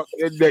what the fuck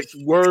that next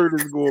word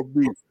is gonna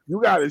be.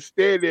 You gotta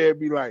stand there and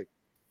be like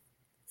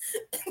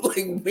wait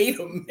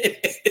a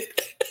minute.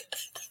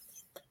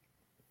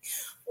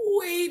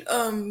 Wait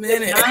a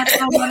minute.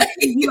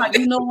 You like,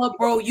 you know what,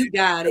 bro? You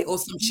got it, or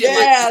some shit.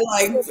 Yeah,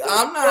 like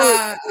I'm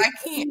not. I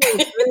can't.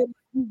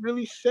 You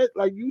really said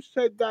like you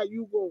said that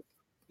you go,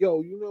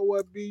 yo, you know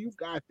what, B, you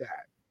got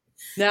that.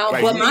 Now,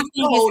 like, but my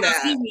thing is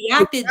how he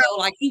reacted though.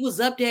 Like he was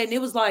up there and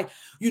it was like,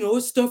 you know,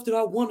 it's stuff that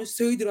I want to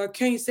say that I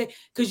can't say.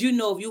 Cause you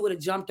know, if you would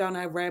have jumped down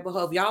that rabbit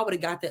hole, if y'all would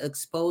have got to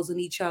exposing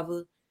each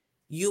other,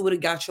 you would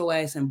have got your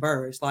ass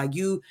embarrassed. Like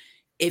you,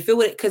 if it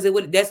would, because it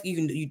would, that's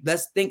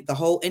let's think the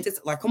whole entity.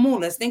 Like, come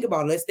on, let's think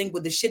about it. Let's think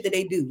with the shit that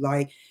they do.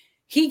 Like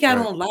he got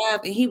on live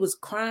and he was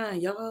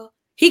crying, y'all.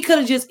 He could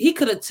have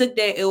took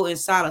that ill in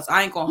silence.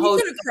 I ain't gonna hold.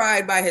 He could have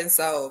cried by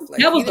himself.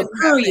 Like, that was the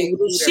period.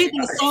 The shit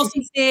that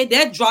Saucy said,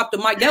 that dropped the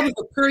mic. That was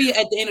the period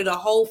at the end of the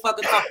whole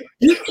fucking talk.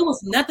 There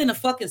was nothing to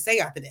fucking say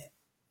after that.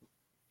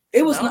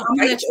 It was not.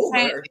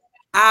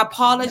 I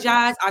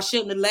apologize. I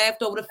shouldn't have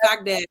laughed over the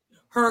fact that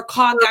her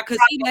car got,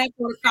 because he laughed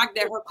over the fact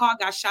that her car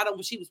got shot up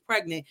when she was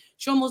pregnant.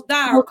 She almost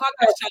died. Her car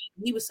got shot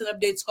up. He was sitting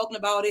up there talking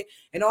about it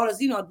and all this,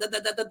 you know,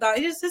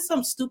 It's just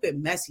some stupid,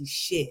 messy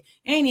shit.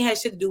 Ain't even had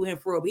shit to do with him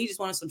for real, but he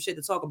just wanted some shit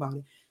to talk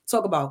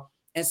about.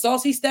 And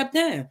Saucy stepped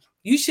in.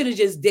 You should have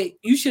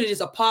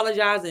just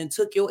apologized and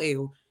took your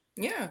L.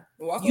 Yeah,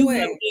 walk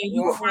away.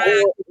 You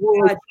cried.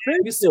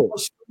 You so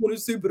much want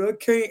to say, but I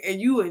can't.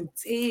 And you in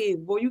tears,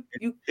 boy.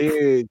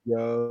 You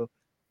yo.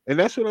 And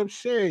that's what I'm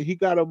saying. He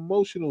got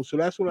emotional. So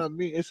that's what I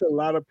mean. It's a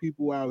lot of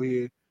people out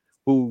here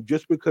who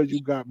just because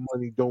you got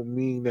money don't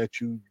mean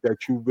that you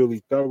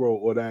really thorough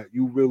or that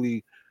you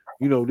really,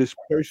 you know, this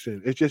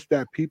person. It's just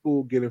that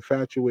people get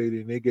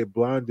infatuated and they get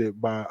blinded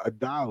by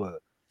 $1.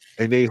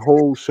 And they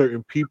hold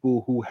certain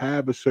people who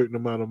have a certain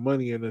amount of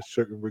money in a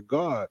certain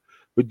regard.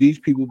 But these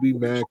people be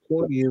mad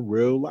corny in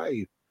real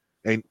life.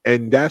 And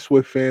that's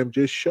what fam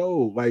just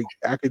showed. Like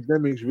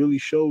academics really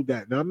showed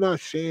that. Now I'm not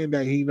saying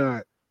that he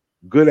not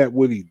good at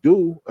what he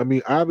do. I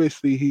mean,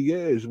 obviously he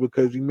is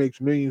because he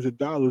makes millions of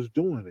dollars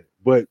doing it.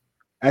 But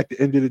at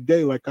the end of the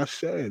day, like I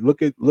said,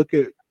 look at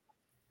the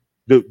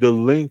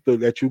length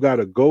that you got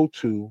to go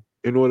to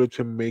in order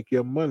to make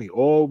your money.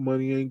 All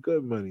money ain't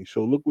good money.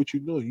 So look what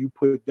you're doing. You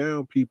put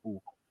down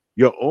people,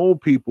 your own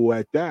people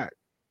at that.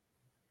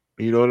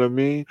 You know what I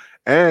mean?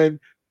 And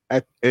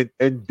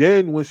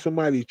then when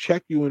somebody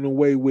check you in a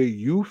way where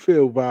you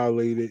feel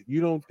violated, you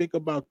don't think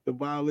about the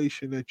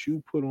violation that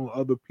you put on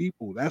other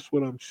people. That's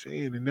what I'm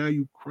saying. And now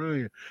you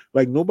crying.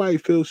 Like nobody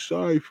feels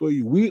sorry for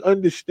you. We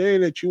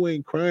understand that you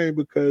ain't crying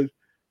because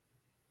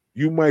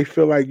you might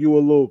feel like you a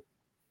little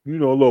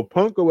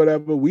punk or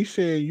whatever. We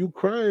saying you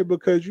crying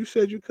because you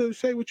said you couldn't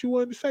say what you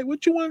wanted to say.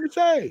 What you wanted to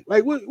say?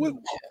 Like what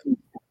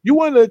you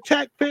want to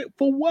attack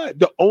for what?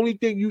 The only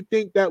thing you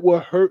think that will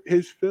hurt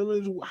his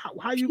feelings?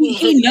 How you gonna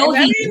he know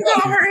that ain't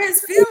gonna hurt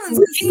his feelings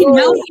because he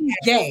knows he's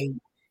gay.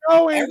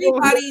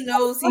 Everybody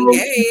knows he's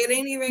gay. It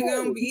ain't even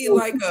gonna be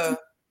like a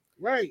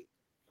right.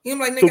 He's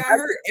like, nigga, I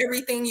heard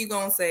everything you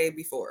gonna say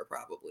before,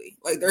 probably.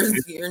 Like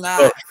you're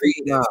not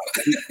creative.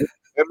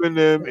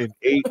 Eminem and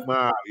 8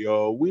 Mile,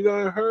 yo. We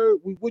done heard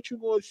what you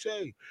gonna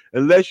say.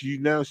 Unless you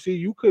now see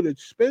you could have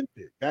spent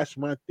it. That's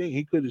my thing.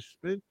 He could have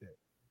spent it.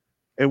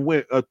 And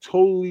went a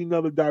totally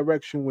another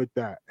direction with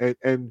that,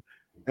 and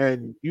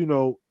you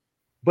know,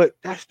 but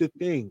that's the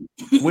thing.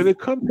 When it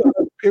comes to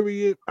a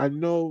period, I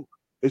know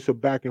it's a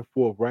back and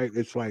forth, right?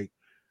 It's like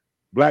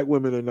black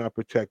women are not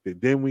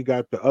protected. Then we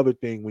got the other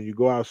thing when you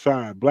go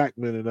outside, black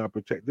men are not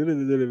protected.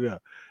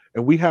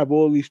 And we have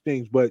all these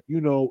things, but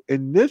you know,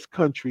 in this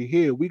country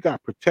here, we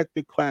got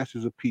protected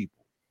classes of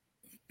people.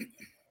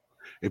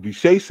 If you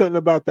say something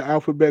about the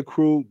Alphabet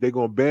Crew, they're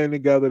gonna band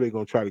together. They're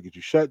gonna try to get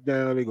you shut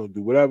down. They're gonna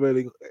do whatever,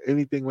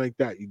 anything like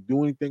that. You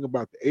do anything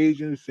about the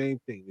Asians, same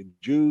thing. The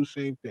Jews,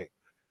 same thing.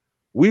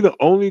 We the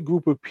only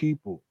group of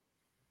people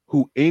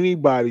who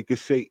anybody could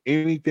say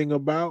anything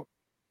about,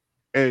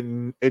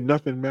 and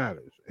nothing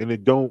matters, and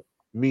it don't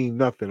mean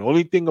nothing.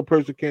 Only thing a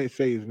person can't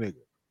say is nigga.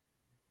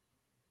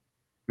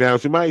 Now,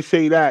 if somebody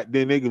say that,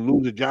 then they can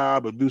lose a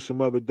job or do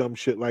some other dumb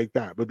shit like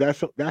that. But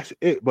that's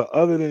it. But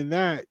other than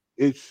that,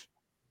 it's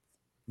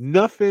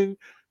nothing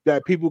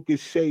that people can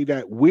say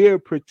that we're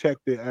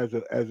protected as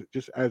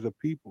a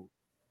people.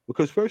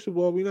 Because first of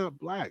all, we're not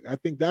black. I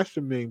think that's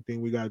the main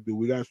thing we gotta do.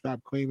 We gotta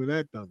stop claiming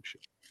that dumb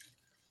shit.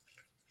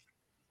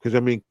 Because I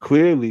mean,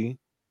 clearly,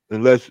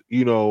 unless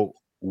we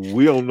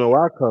don't know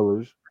our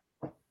colors.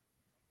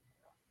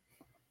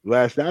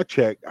 Last I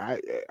checked, I'm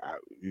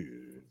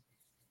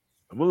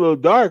a little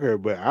darker,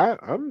 but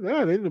I'm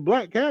not in the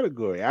black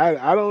category.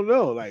 I don't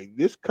know. Like,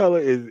 this color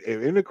is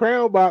in the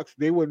crown box,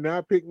 they would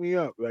not pick me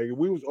up. Like, if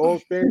we was all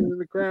standing in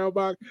the crown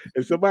box,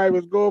 if somebody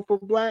was going for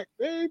black,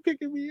 they ain't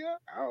picking me up.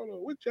 I don't know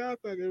what y'all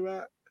talking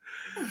about.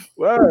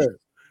 Word.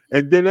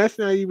 And then that's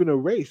not even a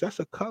race, that's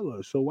a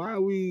color. So why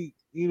are we,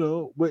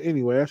 but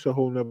anyway, that's a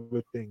whole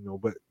nother thing though.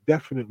 But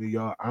definitely,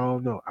 y'all, I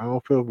don't know. I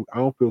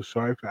don't feel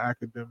sorry for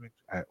academics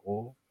at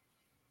all.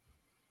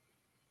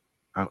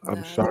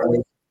 I'm sorry.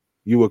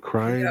 You were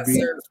crying, you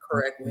served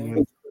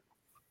correctly.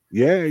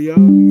 Yeah, yo,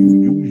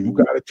 you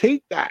gotta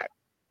take that.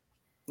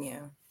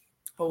 Yeah,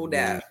 hold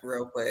that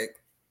real quick.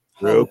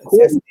 Real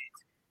quick.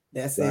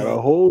 That's got it. a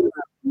whole lot.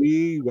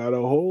 We got a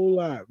whole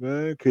lot,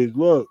 man. Cause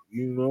look,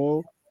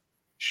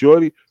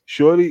 Shorty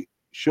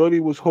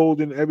was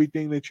holding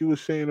everything that you were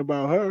saying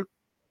about her.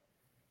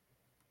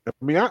 I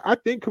mean, I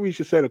think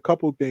Carisha said a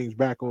couple things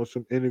back on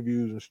some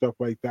interviews and stuff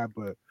like that,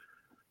 but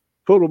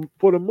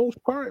for the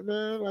most part,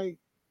 man, like,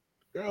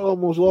 girl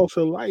almost lost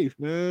her life,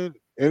 man.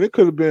 And it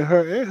could have been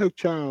her and her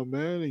child,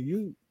 man.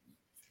 And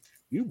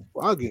you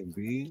bugging,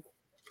 B.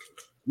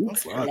 You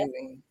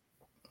bugging.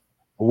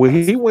 When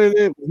he went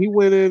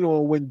in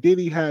on when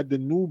Diddy had the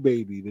new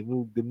baby, the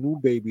new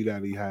baby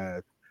that he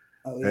had.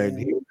 Oh, yeah. And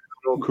he was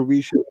on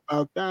Carisha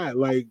about that.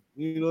 Like,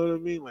 you know what I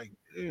mean? Like,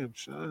 damn,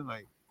 son.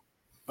 Like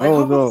I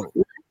don't know.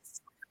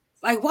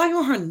 Like, why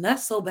on her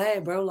nuts so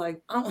bad, bro? Like,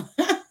 oh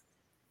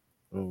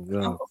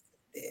no.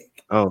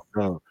 Oh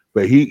no.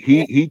 But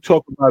he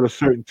talked about a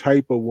certain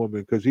type of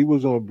woman because he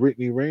was on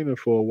Brittany Renner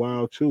for a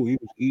while too. He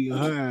was eating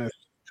her ass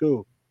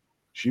too.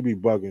 She be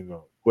bugging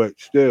though. But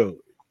still,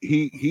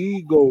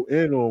 he go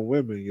in on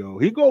women, yo.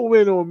 He go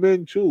in on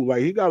men too.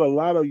 Like, he got a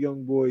lot of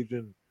young boys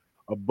in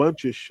a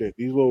bunch of shit.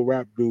 These little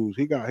rap dudes,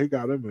 he got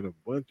them in a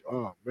bunch.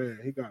 Oh man,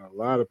 he got a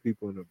lot of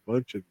people in a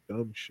bunch of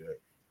dumb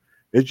shit.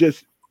 It's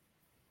just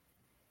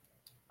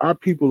our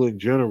people in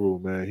general,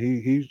 man.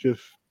 He's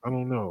just, I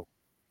don't know.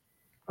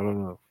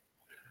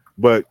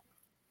 But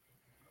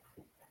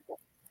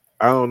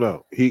I don't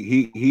know.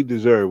 He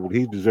deserved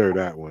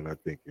that one, I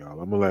think,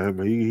 y'all. I'm gonna let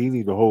him. He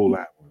need to hold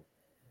that one.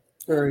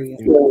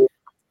 Go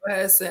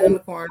ahead, sit in the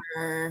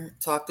corner,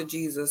 talk to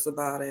Jesus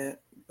about it.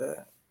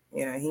 But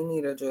yeah, he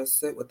need to just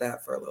sit with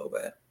that for a little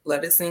bit,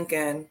 let it sink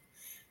in,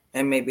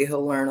 and maybe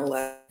he'll learn a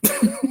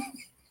lesson.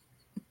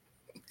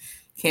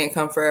 Can't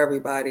come for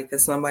everybody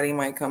because somebody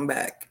might come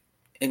back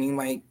and you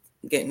might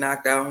get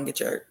knocked out and get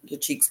your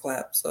cheeks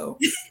clapped. So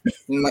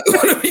you might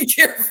want to be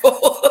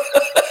careful.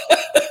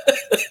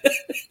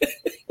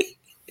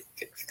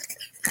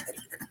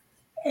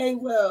 Hey,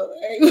 well.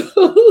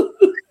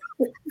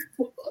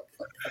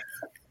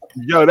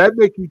 Yo, that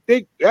make you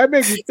think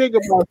about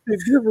shit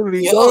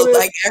differently. Yo,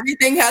 like,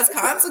 everything has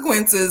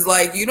consequences.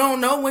 Like, you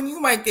don't know when you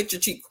might get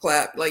your cheeks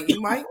clapped. Like,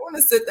 you might want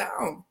to sit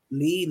down.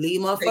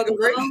 Leave motherfuckers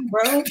alone,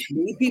 bro.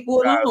 Leave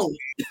people alone.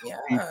 Yeah.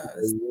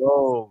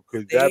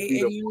 Because that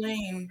be the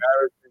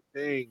embarrassing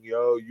thing,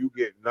 yo. You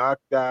get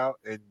knocked out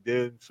and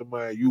then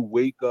you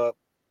wake up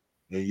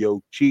and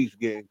your cheeks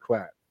getting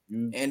clapped.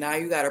 And now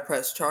you gotta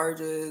press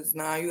charges.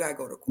 Now you gotta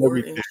go to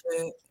court and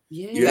shit.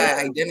 Yeah. You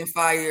gotta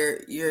identify your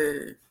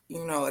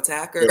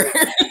attacker.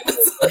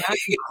 Now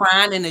you're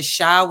crying in the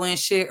shower and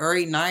shit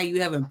every night.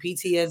 You having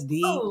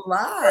PTSD. A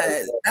lot.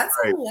 That's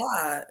a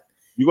lot.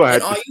 You gonna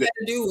have all you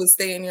gotta do is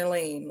stay in your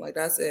lane. Like,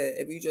 that's it.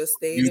 If you just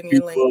stayed in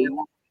your lane.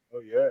 Oh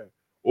yeah.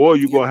 Or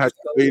you're gonna have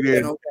to lay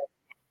there. You're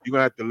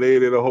gonna have to lay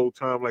there the whole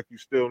time like you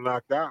still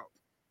knocked out.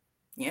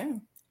 Yeah.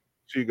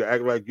 So you can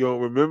act like you don't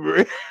remember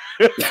it.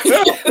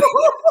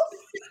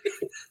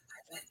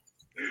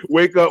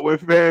 Wake up when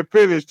fan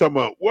finished, talking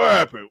about what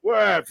happened? Where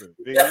am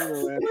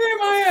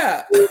I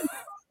at?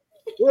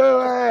 Where am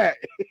I at?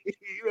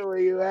 You know where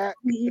you at?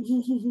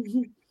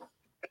 You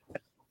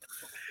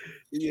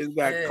just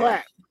got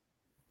clapped.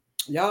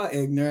 Y'all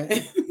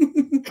ignorant.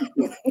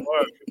 You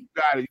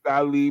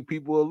gotta leave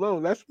people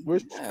alone. That's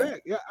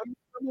respect. Yeah,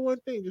 number one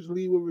thing, just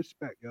leave with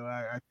respect. Yo,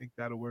 I think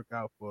that'll work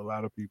out for a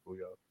lot of people,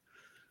 yo.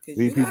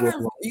 You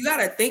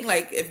gotta think,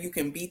 like, if you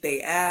can beat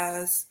their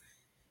ass,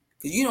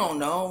 because you don't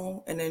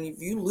know, and then if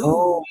you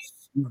lose,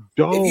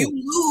 Don't. If you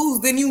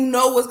lose, then you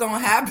know what's gonna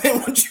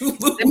happen when you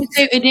lose. Let me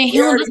tell you, and then he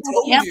don't look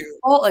like he ever you.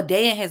 fought a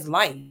day in his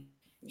life.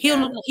 He don't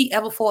Yeah. look like he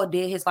ever fought a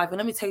day in his life. And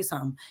let me tell you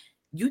something.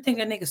 You think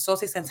that nigga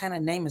Saucy Santana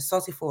name is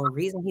Saucy for a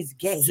reason? He's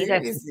gay. He got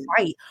to Seriously.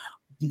 fight.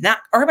 Not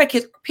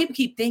everybody. People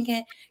keep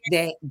thinking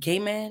that gay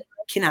men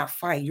cannot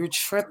fight. You're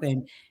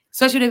tripping.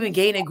 Especially if they've been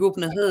gay in a group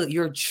in the hood.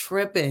 You're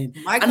tripping.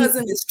 My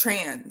cousin is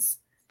trans.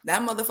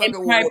 That motherfucker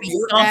will probably whoop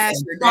your something.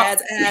 ass, your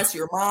dad's ass,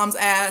 your mom's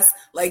ass.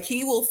 Like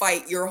he will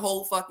fight your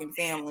whole fucking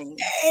family.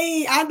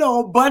 Hey, I know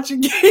a bunch of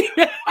gay.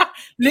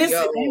 Listen,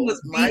 Yo, he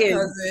was my beating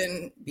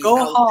cousin be go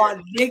out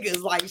hard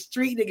niggas, like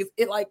street niggas.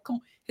 It like, come,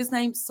 his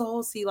name's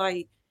Saucy.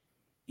 Like,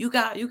 you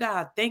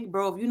gotta think,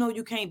 bro. If you know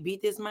you can't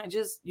beat this man,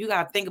 just you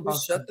gotta think there. about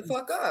Just shut the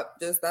fuck up.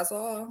 Just that's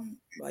all.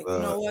 Like, you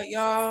know Uh, what,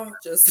 y'all?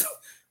 Just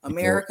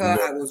America,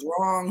 I was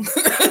wrong.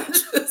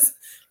 Just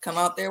come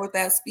out there with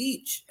that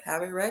speech.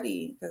 Have it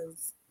ready,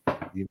 because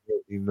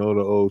you know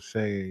the old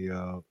saying,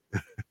 y'all.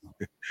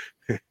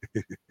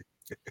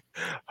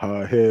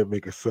 Hard head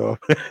make a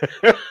soft.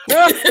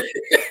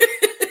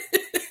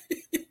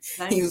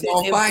 he was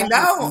gonna find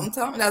out. I'm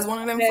telling you, that's one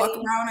of them fuck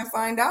around and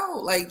find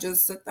out. Like,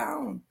 just sit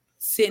down.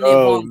 sitting there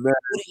Oh on man,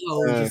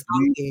 video, just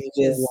out there,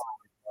 just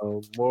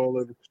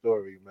moral of the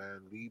story,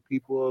 man. Leave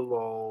people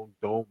alone.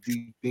 Don't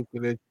be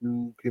thinking that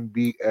you can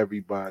beat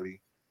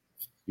everybody.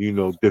 You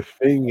know,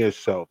 defend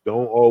yourself.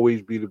 Don't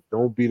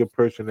be the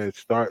person that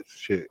starts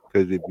shit.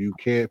 Because if you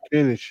can't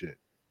finish it,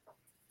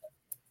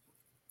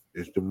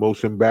 it's the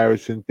most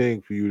embarrassing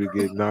thing for you to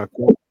get knocked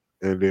out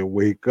and then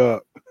wake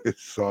up.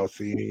 It's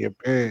saucy in your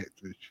pants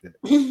and shit.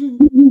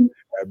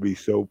 That'd be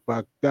so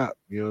fucked up.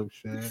 You know what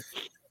I'm saying?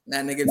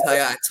 That nigga tell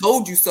you, I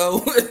told you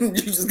so. You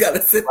just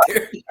gotta sit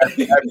there.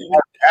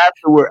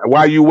 Afterward,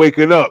 while you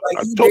waking up,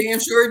 Like, he damn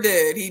sure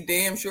did. He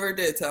damn sure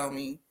did tell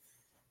me.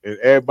 And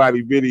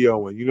everybody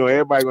videoing. You know,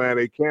 everybody gonna have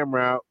their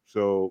camera out.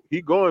 So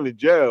he going to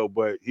jail,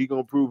 but he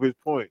gonna prove his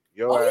point.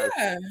 Yeah.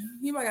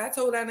 He like, I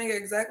told that nigga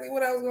exactly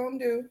what I was gonna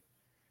do.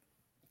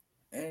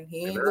 And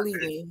he ain't believe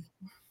me.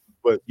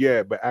 But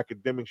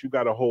academics, you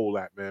got a whole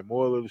lot, man.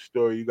 Moral of the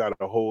story, you got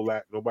a whole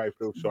lot. Nobody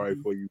feels sorry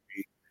for you.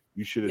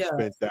 You should have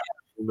spent that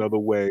another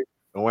way.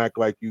 Don't act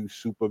like you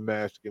super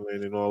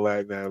masculine and all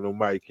that. Now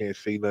nobody can't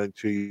say nothing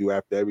to you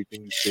after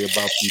everything you say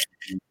about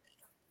people.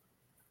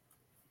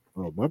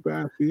 Oh, my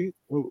bad, see?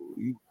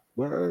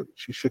 Word.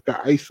 She shook the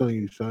ice on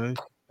you, son.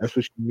 That's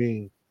what she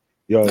mean.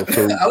 Yo,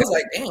 so I was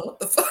like, damn, what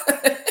the fuck?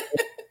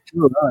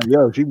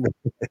 Yo, she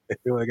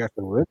I got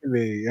some lip in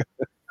there.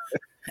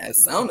 Had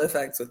sound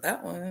effects with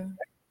that one.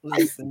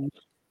 Listen.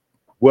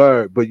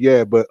 Word, but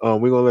we're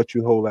gonna let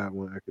you hold that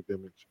one,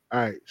 academics.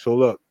 All right, so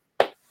look,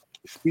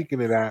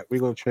 speaking of that, we're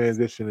gonna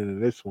transition into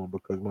this one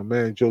because my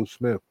man Joe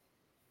Smith.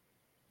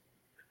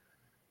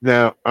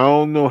 Now, I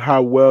don't know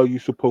how well you're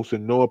supposed to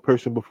know a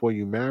person before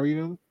you marry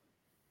them.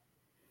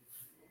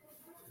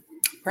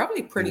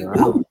 Probably pretty well,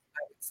 I would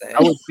say.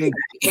 I would think.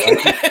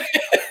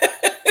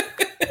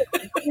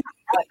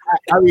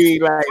 I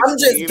mean, like, I'm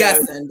just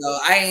guessing, though.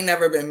 I ain't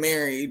never been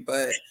married,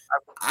 but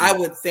I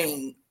would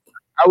think.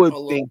 I would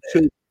think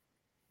too.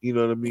 You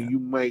know what I mean? You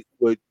might,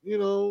 but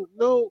know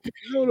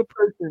the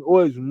person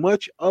or as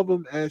much of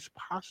them as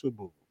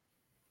possible.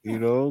 You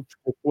know,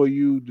 before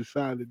you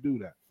decide to do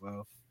that.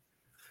 Well,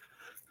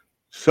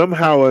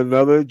 somehow or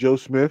another, Joe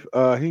Smith,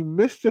 he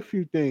missed a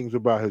few things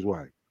about his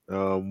wife.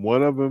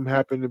 One of them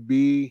happened to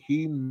be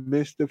he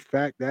missed the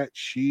fact that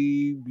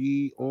she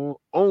be on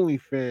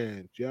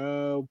OnlyFans,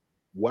 yo.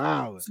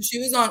 Wow. So she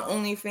was on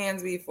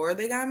OnlyFans before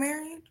they got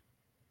married?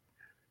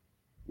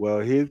 Well,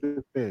 here's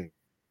the thing.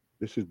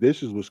 This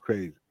is what's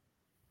crazy.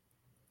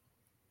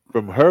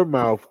 From her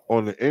mouth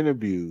on the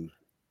interviews,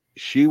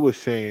 she was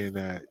saying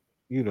that,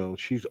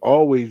 she's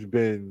always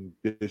been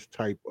this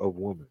type of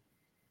woman.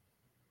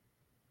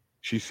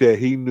 She said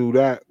he knew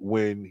that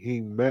when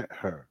he met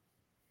her.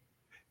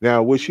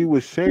 Now, what she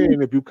was saying,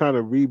 if you kind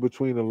of read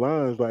between the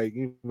lines, like,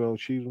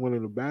 she's one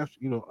of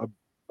the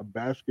a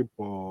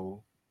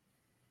basketball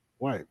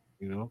wife,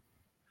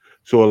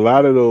 So a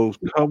lot of those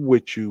come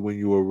with you when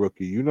you're a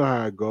rookie. You know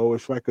how it go.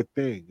 It's like a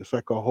thing. It's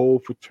like a whole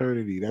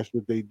fraternity. That's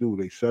what they do.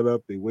 They set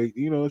up, they wait.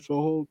 It's a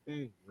whole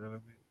thing. You know what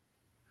I mean?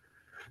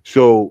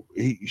 So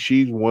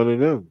she's one of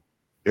them.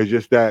 It's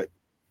just that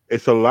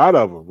it's a lot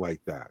of them like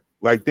that.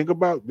 Like, think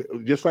about,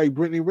 just like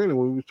Brittany Renner,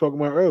 when we were talking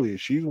about earlier,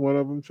 she's one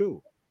of them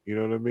too. You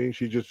know what I mean?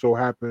 She just so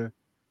happened,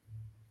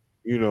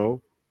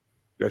 that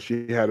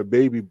she had a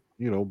baby,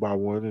 by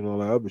one and all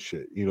that other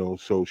shit,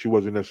 so she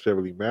wasn't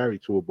necessarily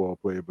married to a ball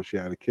player, but she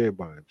had a kid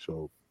by him.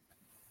 So,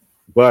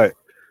 but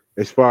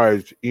as far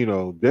as,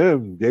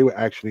 them, they were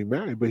actually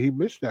married, but he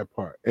missed that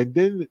part. And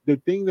then the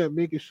thing that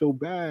make it so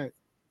bad,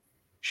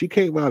 she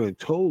came out and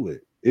told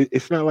it.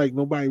 It's not like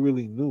nobody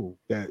really knew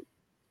that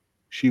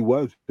she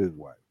was his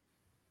wife.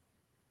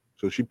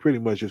 So she pretty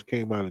much just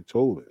came out and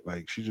told it.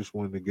 Like, she just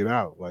wanted to get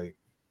out. Like,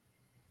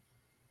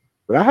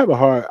 but I have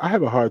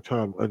a hard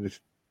time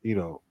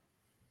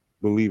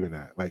believing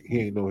that. Like,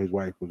 he ain't know his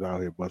wife was out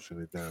here busting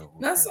it down.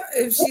 That's why,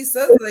 if she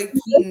said like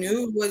he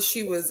knew what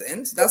she was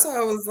into. That's why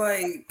I was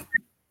like,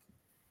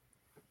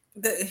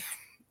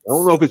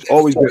 don't know if it's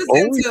always been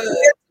only.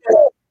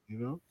 You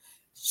know,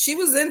 she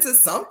was into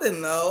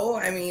something though.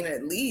 I mean,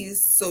 at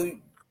least so.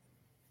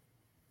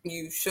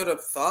 You should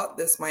have thought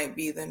this might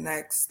be the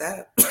next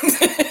step.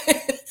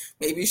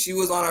 Maybe she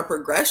was on a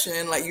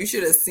progression. Like you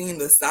should have seen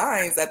the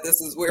signs that this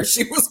is where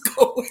she was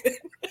going.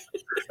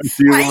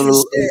 I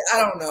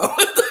don't know.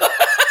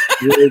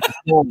 She's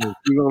on the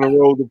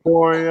road to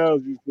pouring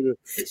out.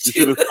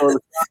 She was,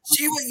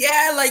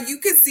 yeah, like you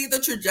could see the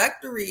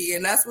trajectory,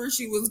 and that's where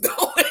she was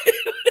going.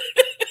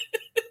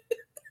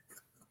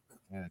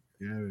 God damn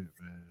it,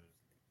 man.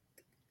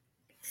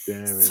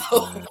 Damn it,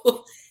 man.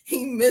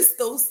 He missed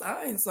those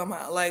signs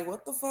somehow. Like,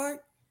 what the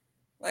fuck?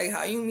 Like,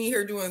 how you meet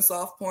her doing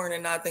soft porn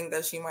and not think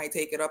that she might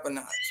take it up a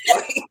notch?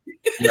 Like,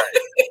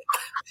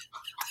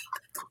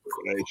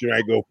 she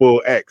might go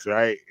full X,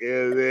 right?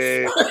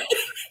 Yeah,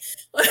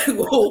 like,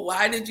 well,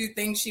 why did you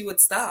think she would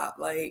stop?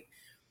 Like,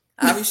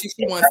 obviously,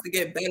 she wants to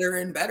get better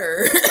and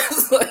better.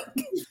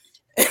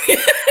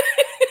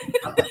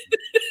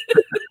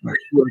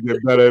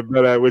 Get better and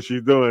better at what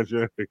she's doing.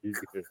 She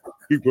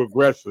keep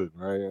progressing,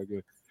 right? I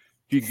guess.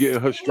 Keep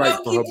getting her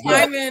strike for her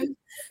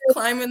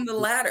climbing the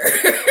ladder.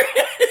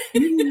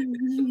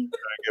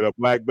 Get a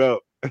black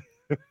belt.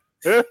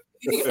 You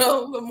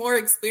know, the more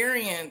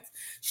experience.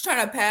 She's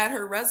trying to pad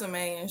her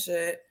resume and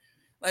shit.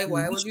 Like,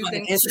 why would you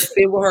think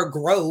interfere with her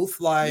growth?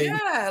 Like,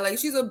 yeah, like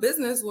she's a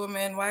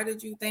businesswoman. Why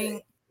did you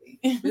think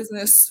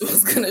business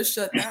was gonna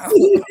shut down?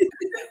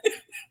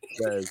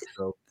 That is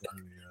so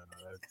funny.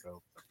 That's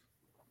so funny.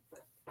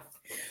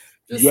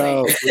 Just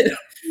saying.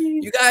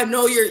 You gotta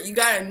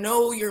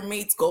know your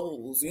mate's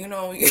goals. You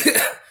know,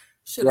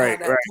 should I have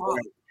that talk?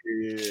 Right.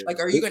 Yeah. Like,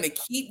 are you gonna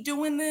keep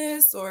doing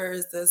this, or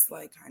is this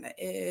like kind of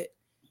it?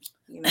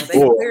 You know, they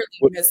clearly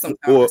missed some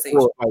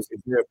conversations. Like,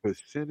 is there a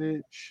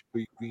percentage for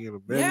you being a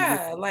man?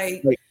 Yeah,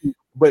 like,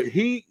 but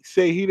he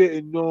say he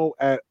didn't know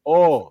at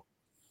all.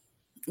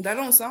 That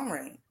don't sound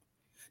right.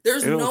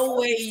 There's no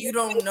way you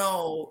don't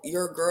know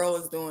your girl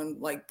is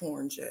doing like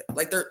porn shit.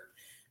 Like,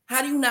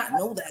 how do you not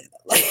know that?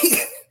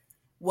 Like.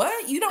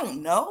 What? You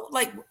don't know?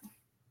 Like,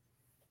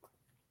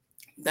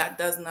 that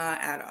does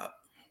not add up.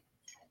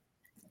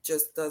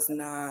 Just does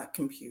not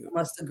compute.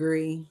 Must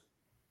agree.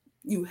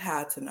 You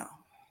had to know.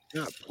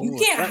 You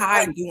can't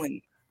hide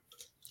doing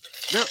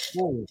it. Not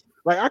porn.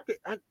 Like,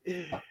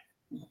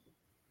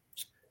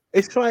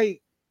 it's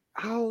like,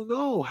 I don't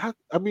know.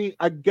 I mean,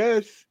 I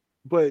guess,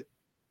 but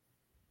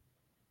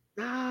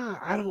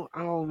I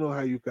don't know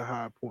how you can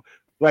hide porn.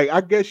 Like,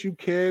 I guess you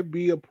can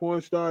be a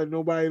porn star and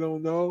nobody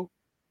don't know.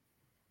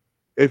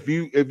 If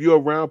you're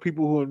around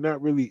people who are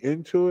not really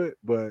into it,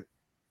 but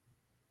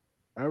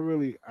I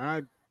mean,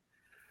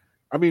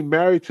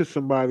 married to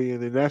somebody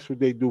and then that's what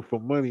they do for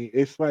money.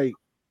 It's like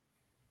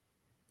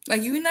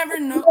you never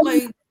know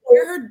like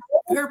where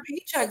her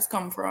paychecks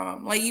come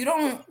from. Like you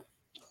don't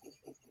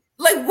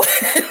like what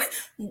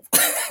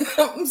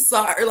I'm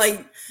sorry.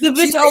 Like the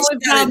bitch always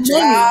got a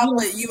job,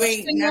 but you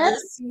ain't never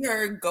see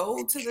her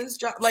go to this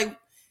job. Like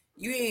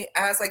you ain't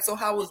ask like, so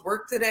how was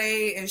work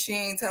today? And she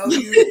ain't tell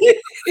you.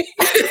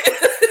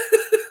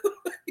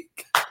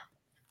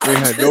 They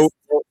had no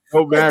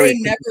marriage. They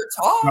never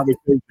talk.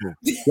 Conversation.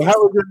 Well,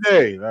 how was your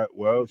day?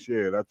 Well,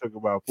 shit, I took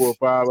about 4 or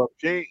 5 up.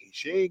 She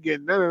ain't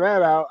getting none of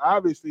that out.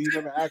 Obviously, he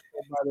never asked her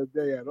about her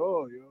day at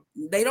all. Yo.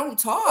 They don't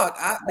talk.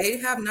 They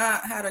have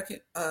not had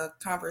a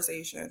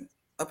conversation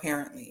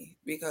apparently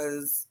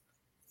because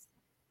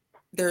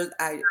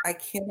I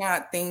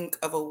cannot think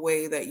of a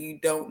way that you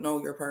don't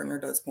know your partner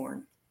does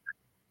porn.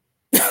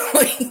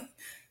 Like,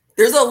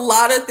 there's a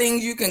lot of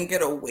things you can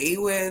get away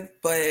with,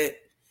 but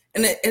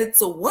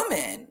it's a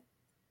woman.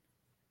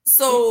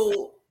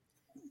 So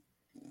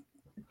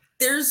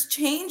there's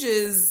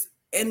changes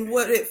in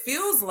what it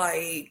feels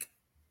like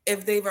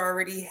if they've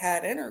already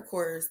had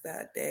intercourse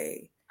that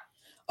day.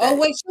 Oh,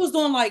 wait, she was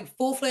doing like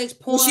full-fledged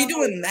porn. Was she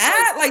doing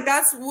that? Like,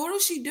 what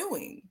was she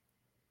doing?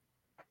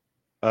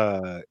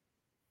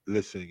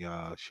 Listen,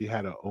 y'all, she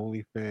had an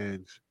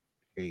OnlyFans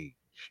page.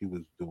 She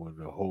was doing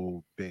the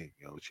whole thing,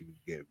 yo. She was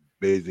getting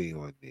busy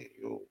on it,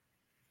 yo.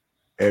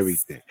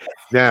 Everything.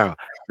 Now,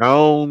 I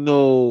don't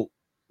know,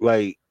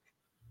 like,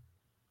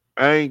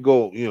 I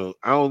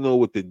don't know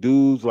what the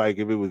dudes, like,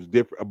 if it was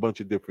a bunch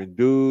of different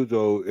dudes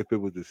or if it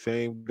was the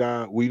same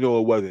guy. We know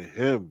it wasn't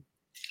him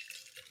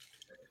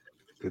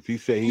because he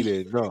said he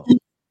didn't know.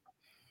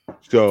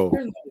 So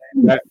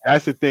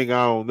that's the thing.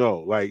 I don't know.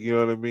 Like, you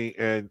know what I mean?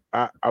 And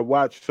I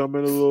watched some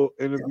of the little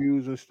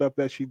interviews and stuff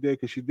that she did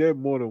because she did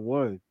more than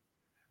one.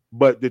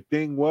 But the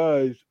thing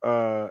was,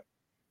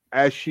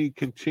 as she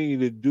continued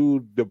to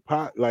do the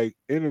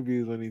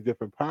interviews on these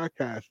different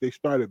podcasts, they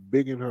started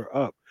bigging her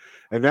up,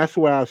 and that's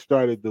why I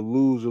started to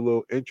lose a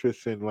little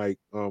interest in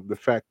the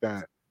fact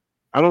that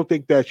I don't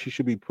think that she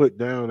should be put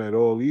down at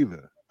all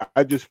either.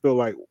 I just feel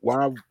like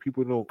why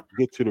people don't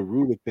get to the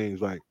root of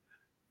things. Like,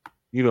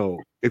 you know,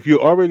 if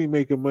you're already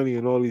making money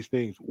and all these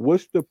things,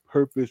 what's the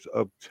purpose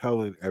of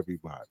telling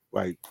everybody?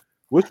 Like,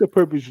 what's the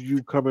purpose of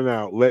you coming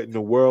out, letting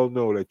the world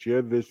know that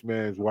you're this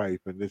man's wife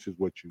and this is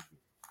what you do?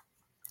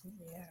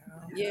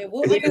 Yeah,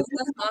 well, that's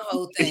my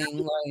whole thing.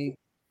 Like,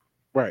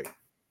 Right.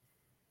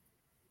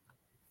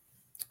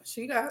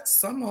 She got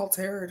some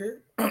alternative,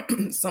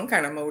 some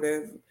kind of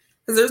motive,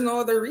 because there's no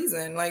other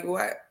reason. Like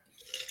what?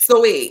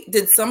 So wait,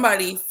 did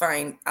somebody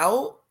find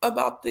out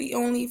about the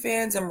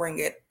OnlyFans and bring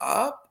it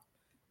up,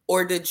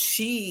 or did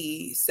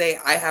she say,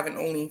 "I have an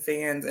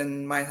OnlyFans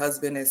and my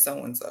husband is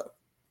so and so"?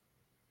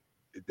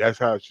 That's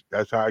how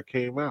it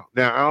came out.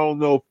 Now I don't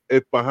know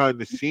if behind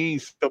the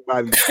scenes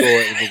somebody saw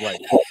it and was like,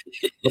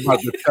 "I'm about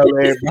to tell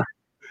everybody.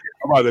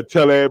 I'm about to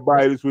tell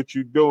everybody this what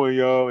you doing,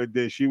 yo." And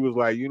then she was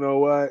like, "You know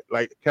what?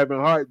 Like Kevin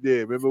Hart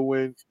did. Remember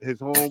when his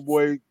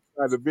homeboy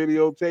tried to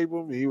videotape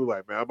him? And he was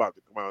like, man, I'm about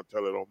to come out and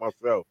tell it on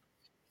myself."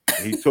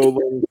 And he told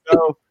on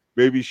himself.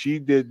 Maybe she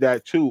did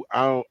that too.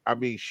 I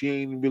mean, she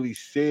ain't really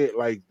said it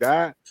like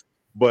that,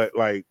 but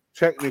like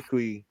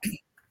technically,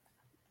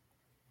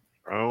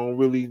 I don't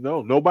really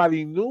know.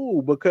 Nobody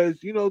knew because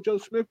Joe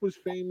Smith was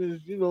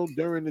famous,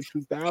 during the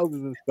 2000s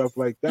and stuff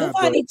like that.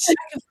 But Nobody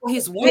checking for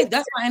his wife.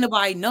 That's why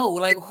anybody know.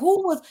 Like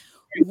ain't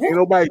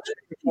nobody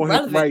checking for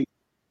him right.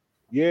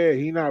 Yeah,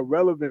 he not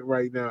relevant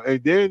right now.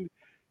 And then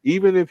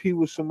even if he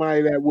was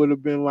somebody that would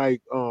have been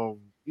like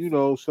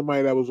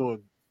somebody that was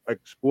on like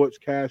sports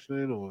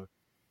casting or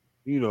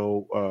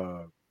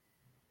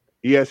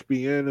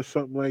ESPN or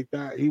something like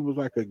that, he was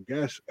like a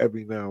guest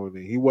every now and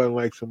then. He wasn't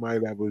like somebody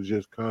that was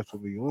just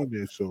constantly on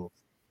there. So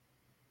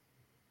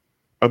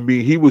I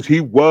mean, he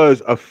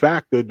was a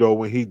factor though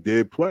when he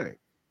did play.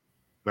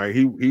 Like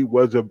he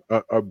was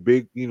a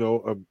big,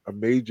 a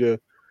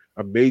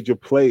major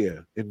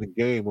player in the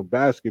game of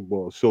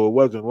basketball. So it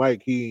wasn't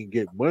like he didn't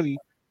get money.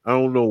 I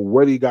don't know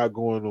what he got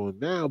going on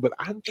now, but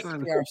I'm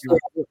trying to figure out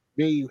what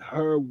made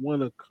her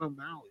want to come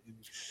out and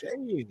say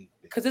anything.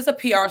 Because it's a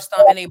PR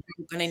stunt and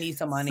they need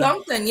some money.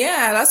 Something,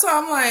 yeah. That's why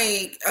I'm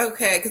like,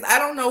 okay, because I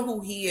don't know who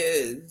he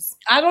is.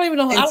 I don't even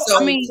know.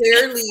 I mean,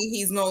 clearly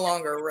he's no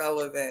longer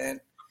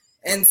relevant,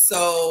 and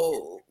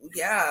so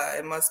yeah,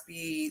 it must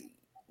be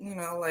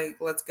like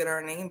let's get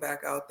our name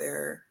back out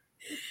there.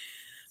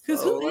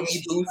 So let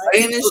me boost,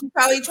 and then she's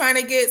probably trying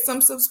to get some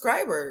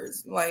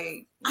subscribers.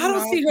 Like I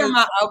don't see her in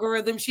my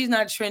algorithm. She's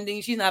not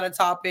trending. She's not a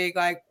topic.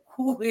 Like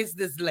who is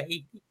this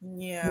lady?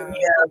 Yeah.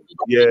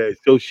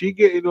 So she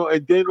getting on,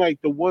 and then like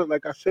the one,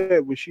 like I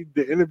said, when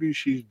the interview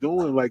she's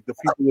doing, like the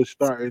people are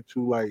starting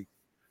to like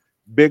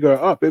big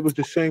her up. It was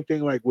the same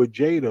thing like with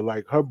Jada.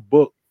 Like her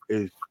book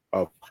is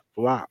a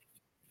flop.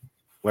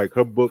 Like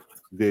her book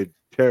did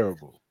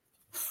terrible.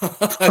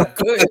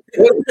 Good.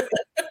 You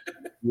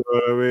know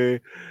what I mean?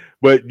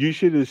 But you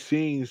should have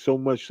seen so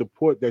much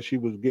support that she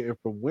was getting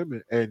from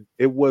women, and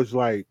it was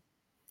like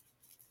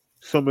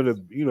some of the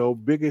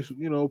biggest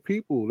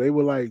people. They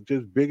were like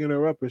just bigging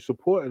her up and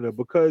supporting her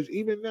because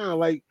even now,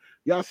 like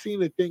y'all seen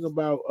the thing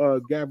about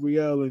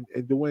Gabrielle and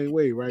Dwayne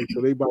Wade, right?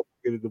 So they about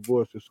to get a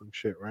divorce or some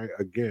shit, right?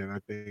 Again, I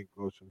think,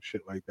 or some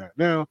shit like that.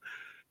 Now,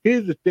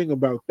 here's the thing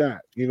about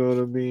that, you know what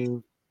I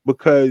mean?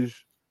 Because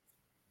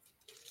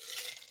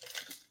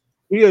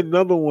he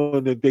another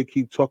one that they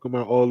keep talking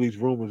about all these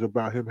rumors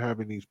about him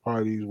having these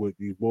parties with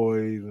these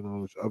boys and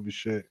all this other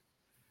shit.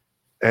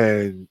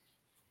 And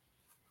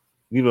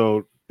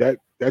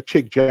that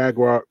chick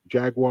Jaguar,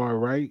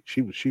 right?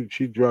 She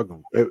drug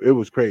him. It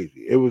was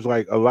crazy. It was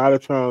like a lot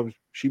of times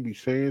she be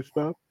saying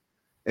stuff,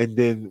 and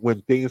then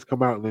when things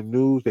come out in the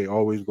news, they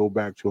always go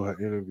back to her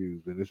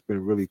interviews, and it's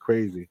been really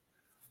crazy.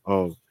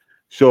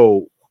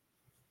 So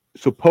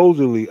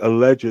supposedly,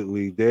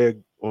 allegedly, they're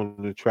on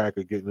the track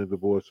of getting a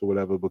divorce or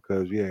whatever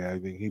because I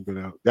think he been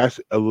out. That's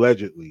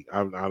allegedly. I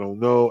don't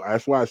know.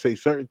 That's why I say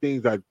certain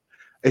things.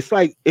 It's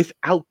like it's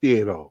out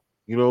there though,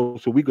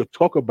 so we could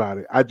talk about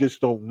it. I just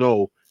don't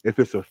know if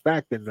it's a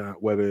fact or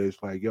not. Whether it's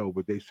like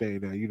but they saying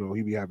that he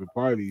be having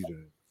parties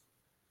and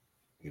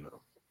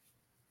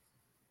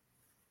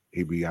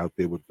he be out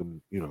there with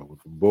them,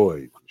 with them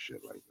boys and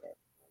shit like that.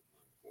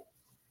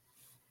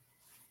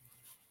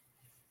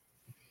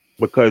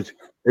 Because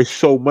there's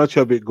so much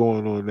of it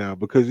going on now.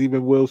 Because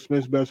even Will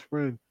Smith's best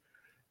friend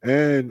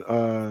and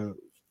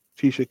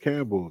Tisha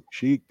Campbell,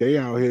 they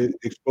out here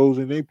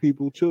exposing their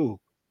people too.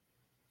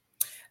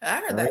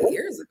 I heard that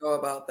years ago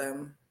about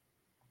them.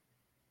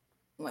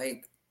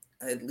 Like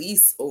at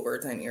least over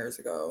 10 years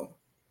ago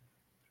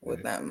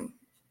with them.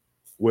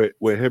 With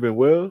him and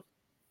Will?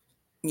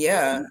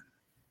 Yeah.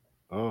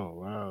 Oh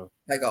wow.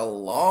 Like a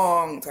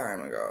long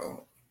time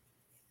ago.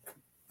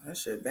 That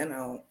should have been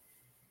out.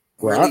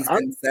 Well, or at least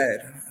been said,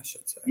 I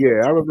should say.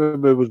 Yeah, I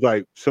remember it was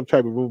like some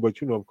type of rumor,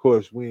 but of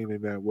course we ain't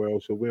in that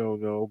world, so we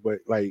don't know. But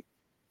like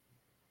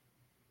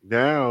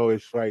now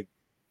it's like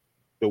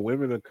the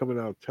women are coming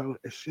out telling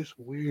it's just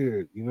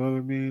weird, you know what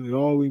I mean? It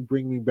always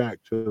bring me back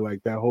to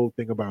like that whole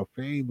thing about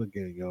fame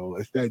again, yo.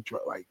 It's that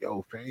like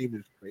fame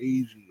is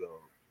crazy,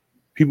 yo.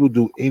 People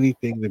do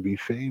anything to be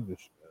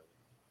famous, man.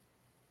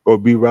 Or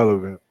be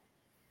relevant,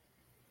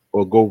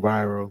 or go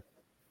viral.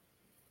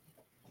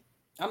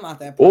 I'm not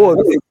that.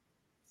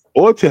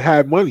 Or to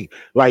have money.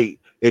 Like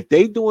if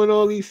they doing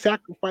all these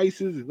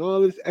sacrifices and all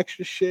this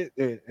extra shit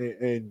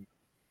and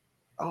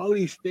all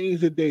these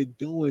things that they're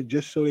doing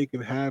just so they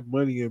can have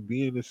money and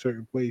be in a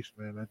certain place,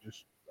 man. I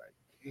just like,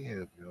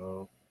 damn,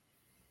 yo.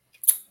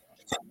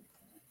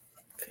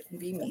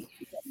 Be me.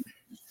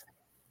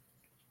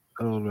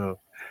 I don't know.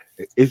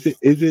 Is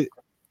it?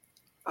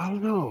 I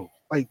don't know.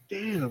 Like,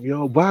 damn,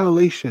 yo,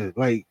 violation.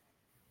 Like,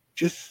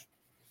 just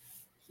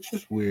it's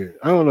just weird.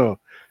 I don't know.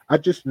 I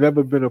just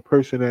never been a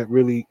person that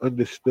really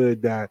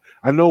understood that.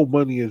 I know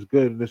money is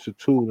good and it's a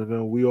tool,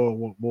 and we all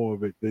want more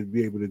of it to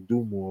be able to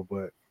do more.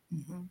 But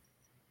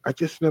I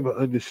just never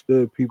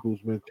understood people's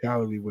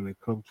mentality when it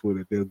comes to it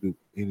that they'll do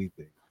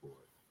anything for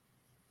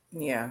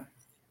it. Yeah.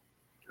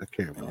 I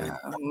can't believe it.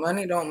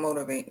 Money don't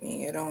motivate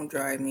me. It don't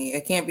drive me.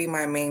 It can't be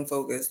my main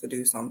focus to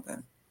do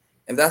something.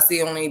 If that's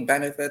the only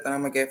benefit that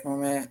I'm gonna get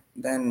from it,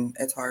 then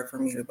it's hard for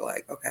me to be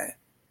like, okay,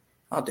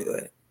 I'll do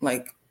it.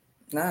 Like,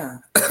 nah.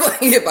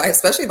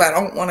 Especially if I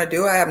don't want to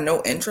do it, I have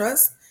no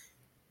interest.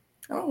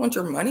 I don't want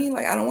your money.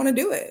 Like, I don't want to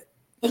do it.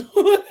 I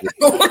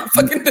don't want to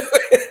fucking do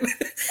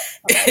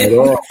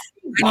it.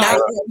 Not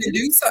want to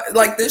do something.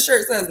 Like this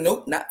shirt says,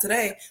 nope, not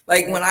today.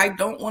 Like when I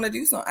don't want to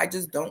do something, I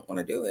just don't want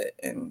to do it,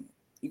 and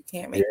you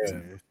can't make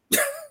me.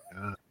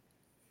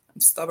 I'm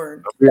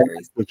stubborn.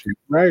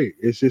 Right.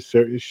 It's just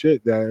certain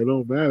shit that it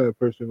don't matter. A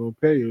person gonna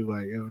pay you.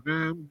 Like,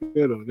 nah, I'm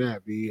good on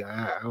that, B.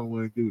 I don't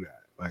want to do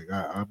that. Like,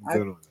 I'm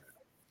good on that.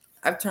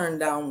 I've turned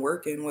down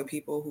working with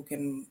people who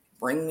can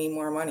bring me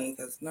more money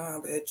because, nah,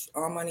 bitch,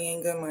 all money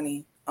ain't good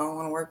money. I don't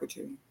want to work with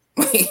you.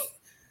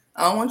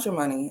 I don't want your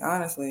money,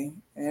 honestly.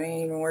 It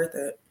ain't even worth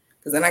it.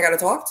 Because then I got to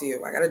talk to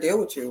you. I got to deal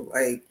with you.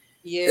 Like,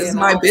 this is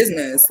my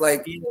business.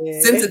 Like,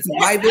 since it's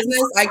my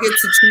business, I get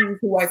to choose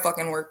who I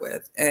fucking work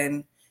with.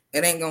 And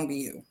it ain't going to be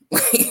you.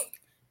 Like,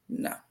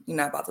 no, you're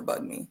not about to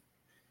bug me.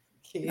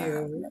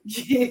 Cute.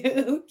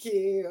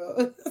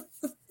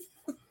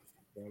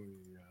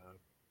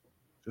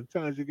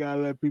 Sometimes you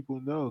gotta let people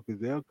know because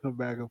they'll come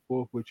back and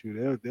forth with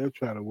you. They'll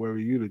try to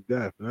worry you to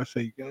death. And I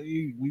say,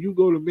 when you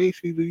go to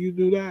Macy's, do you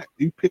do that?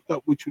 You pick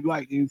up what you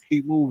like and you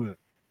keep moving.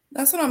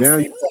 That's what I'm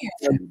saying.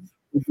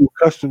 You do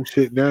custom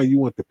shit. Now you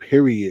want the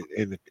period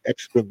and the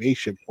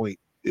exclamation point.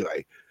 You're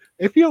like,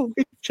 if you don't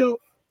get your,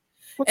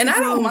 and I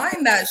don't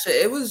mind that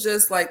shit. It was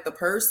just like the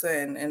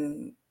person,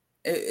 and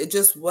it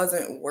just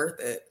wasn't worth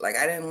it. Like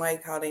I didn't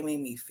like how they made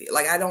me feel.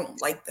 Like I don't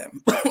like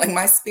them. Like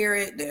my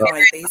spirit didn't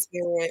like their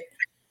spirit.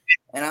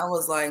 And I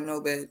was like, no,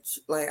 bitch,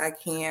 like I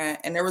can't.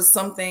 And there was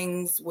some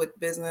things with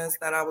business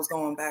that I was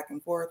going back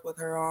and forth with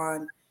her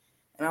on.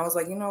 And I was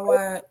like, you know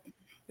what,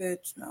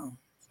 bitch, no,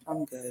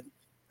 I'm good.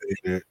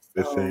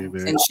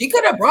 And she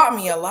could have brought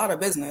me a lot of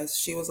business.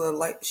 She's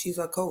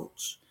a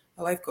coach,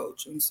 a life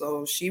coach. And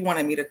so she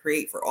wanted me to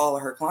create for all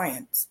of her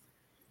clients.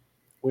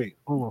 Wait,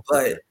 hold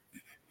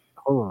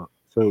on.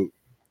 So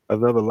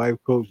another life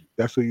coach,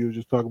 that's what you were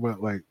just talking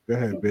about? Like, go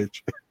ahead,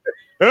 bitch.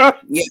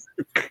 Yeah.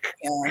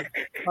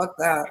 Fuck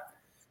that.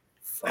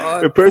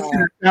 The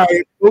person out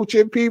here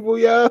coaching people,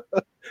 yo.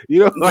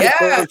 You know, like,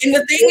 and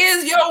the thing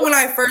is, when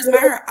I first met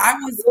her, I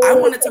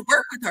wanted to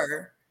work with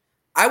her.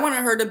 I wanted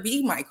her to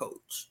be my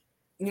coach,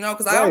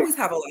 because I always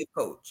have a life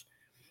coach.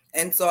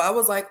 And so I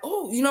was like,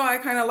 oh, I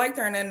kind of liked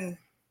her. And then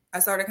I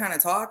started kind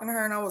of talking to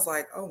her and I was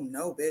like, oh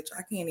no, bitch,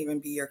 I can't even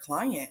be your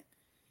client.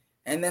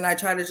 And then I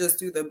tried to just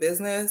do the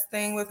business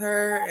thing with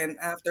her. And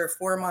after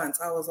 4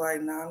 months, I was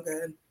like, nah, I'm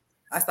good.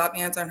 I stopped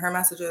answering her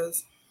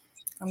messages.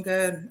 I'm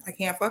good. I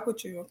can't fuck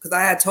with you. Because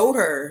I had told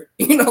her,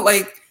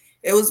 like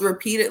it was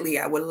repeatedly,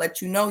 I would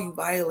let you know you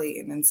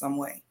violated in some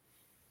way.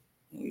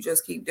 And you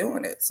just keep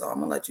doing it. So I'm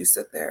going to let you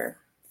sit there,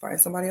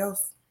 find somebody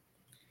else.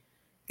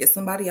 Get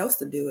somebody else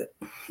to do it.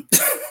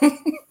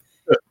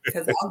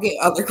 Because I'll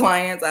get other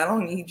clients. I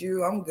don't need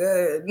you. I'm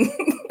good.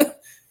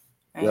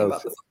 Hey,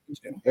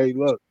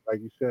 look, like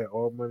you said,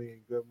 all money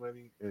ain't good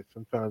money. And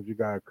sometimes you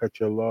got to cut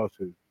your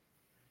losses.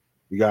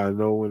 You gotta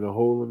know when to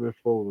hold them and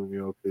fold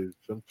them, because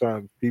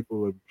sometimes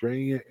people are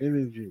draining your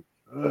energy.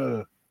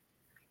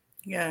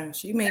 Yeah,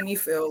 she made me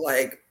feel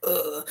like,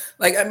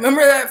 like I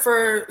remember that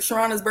for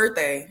Sharana's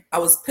birthday. I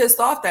was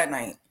pissed off that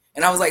night,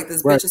 and I was like,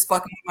 "This bitch is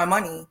fucking my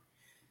money."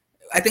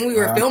 I think we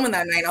were filming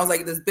that night. I was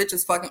like, "This bitch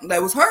is fucking."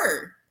 That was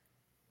her,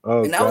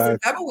 and that was in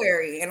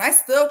February. And I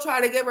still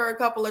try to give her a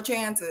couple of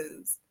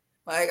chances.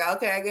 Like,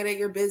 okay, I get it.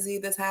 You're busy.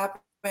 This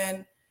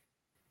happened.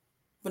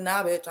 But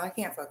nah, bitch, I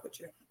can't fuck with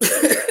you.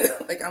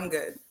 Like, I'm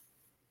good.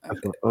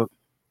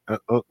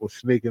 Uncle was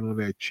snaking on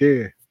that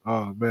chair.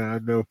 Oh, man, I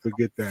never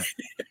forget that.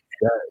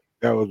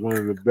 That was one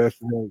of the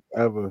best moments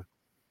ever.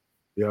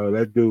 Yo,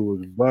 that dude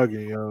was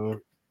bugging, yo.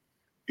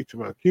 It's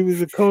my Cuban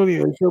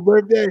zirconia. It's your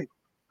birthday.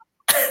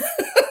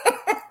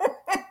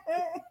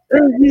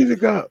 Turn the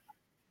music up.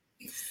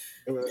 He's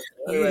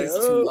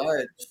too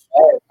much.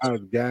 I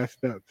was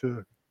gassed up,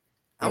 too.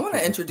 I want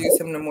to introduce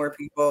him to more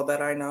people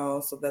that I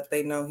know so that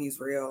they know he's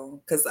real.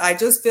 Because I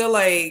just feel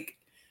like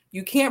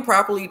you can't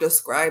properly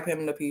describe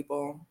him to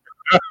people.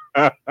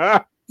 Like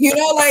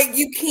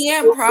you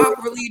can't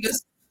properly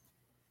just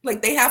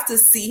like they have to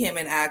see him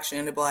in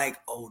action to be like,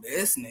 oh,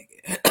 this nigga.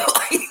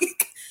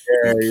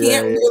 You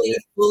can't really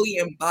fully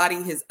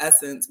embody his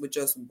essence with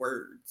just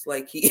words.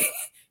 Like he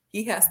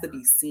has to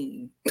be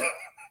seen.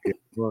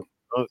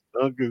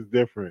 Unc is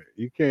different.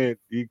 You can't.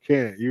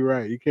 You're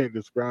right. You can't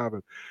describe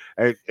him.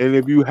 And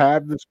if you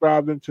have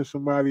described him to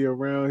somebody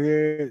around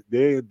here,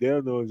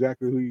 they'll know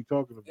exactly who you're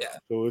talking about. Yeah.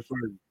 So it's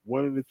like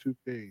one of the two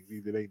things: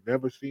 either they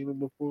never seen him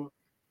before,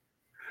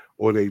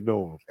 or they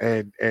know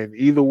him. And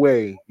either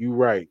way, you're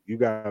right. You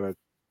gotta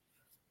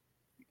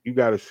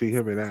see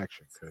him in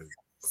action because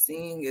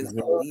seeing is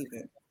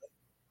believing.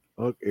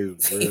 Unc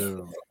is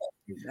real.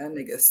 That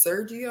nigga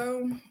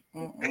Sergio.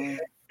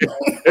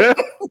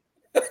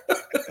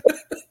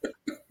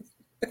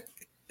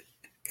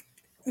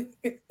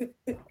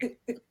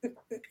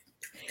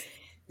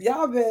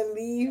 Y'all better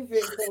leave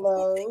it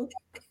alone.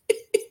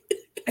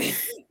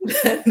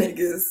 That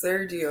nigga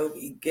Sergio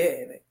be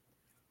getting it.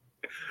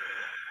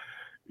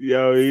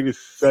 Yo, he is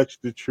such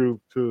the truth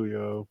too,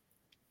 yo.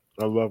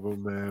 I love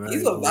him, man.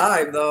 He's a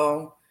vibe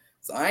though.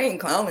 So I ain't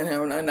clowning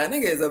him. That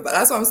nigga is a.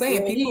 That's what I'm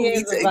saying. Yeah, people he need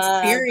is to a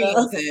vibe,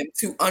 experience though. him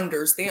to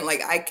understand.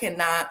 Like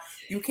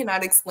you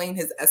cannot explain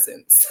his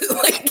essence.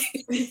 Like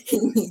he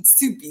needs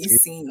to be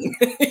seen.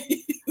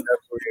 He's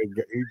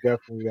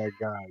definitely that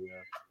guy,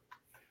 yeah.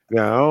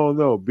 Now I don't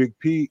know. Big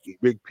P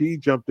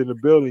jumped in the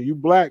building. You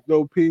black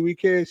though, P. We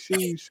can't see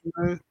you,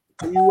 man.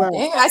 Where you at?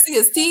 Yeah, I see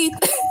his teeth.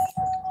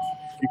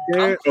 You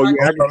can't? Oh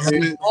yeah, I can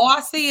see. All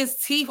I see is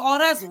teeth. Oh,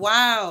 that's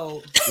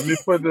wild. Let me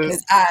put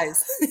His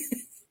eyes.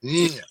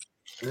 Yeah.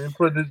 Let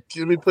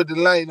me put the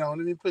light on.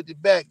 Let me put the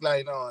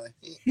backlight on.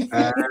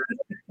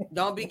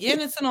 Don't be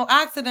getting into no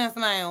accidents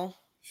now.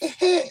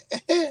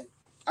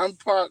 I'm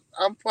parked.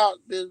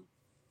 Dude.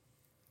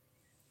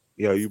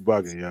 Yo, you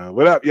bugging, y'all.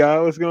 What up,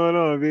 y'all? What's going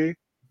on, V?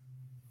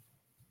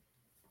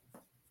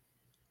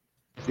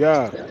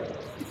 Yeah.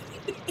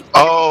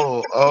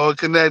 Oh,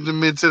 connected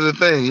me to the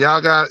thing. Y'all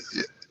got,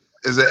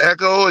 is it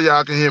echo or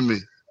y'all can hear me?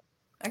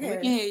 I We can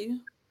can hear hear you.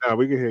 Nah,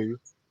 we can hear you.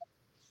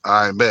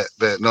 All right,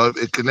 bet. No,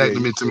 it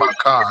connected me to my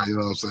car. You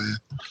know what I'm saying?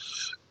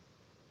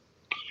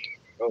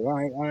 Oh,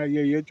 all right,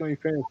 yeah, you're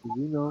joint fancy.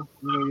 You know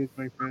you're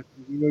joint fancy.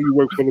 You know you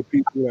work for the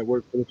people that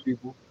work for the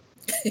people.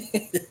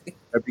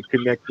 That be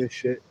connecting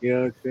shit. You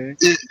know what I'm saying?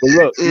 But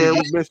look,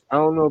 you missed. I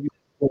don't know if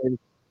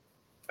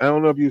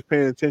you was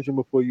paying attention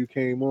before you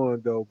came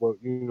on though. But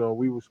you know,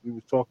 we was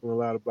talking a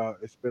lot about.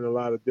 It's been a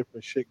lot of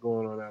different shit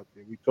going on out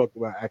there. We talked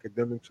about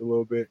academics a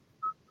little bit,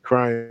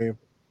 crime.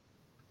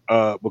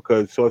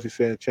 Because Saucy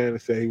Santana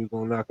said he was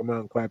gonna knock him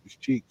out and clap his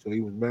cheek, so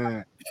he was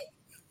mad.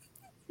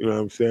 You know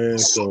what I'm saying?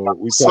 So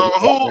who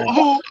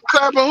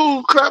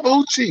clapping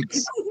who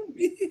cheeks?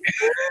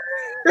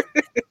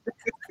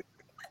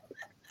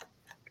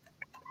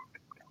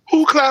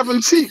 Who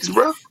clapping cheeks,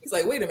 bro? He's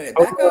like, wait a minute,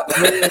 back up.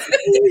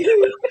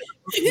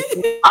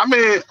 I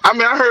mean,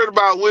 I heard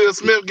about Will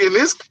Smith getting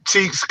his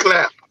cheeks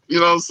clapped. You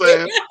know what I'm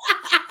saying?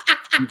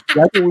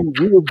 That's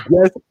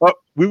what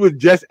we were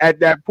just at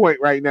that point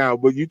right now.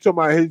 But you talking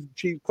about his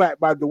cheeks clapped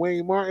by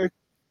Dwayne Martin?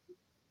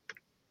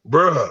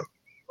 Bruh.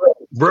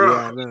 Yeah,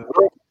 I know.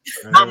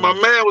 My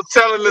man was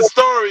telling the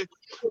story,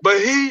 but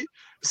when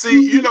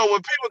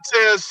people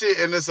tell shit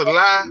and it's a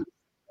lie,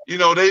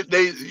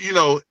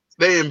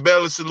 they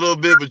embellish a little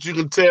bit, but you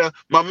can tell.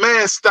 My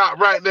man stopped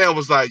right there and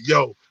was like,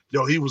 yo,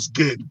 he was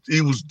getting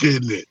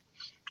it.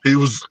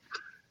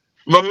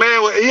 My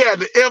man, he had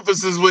the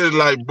emphasis with it,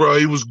 like, bro,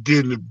 he was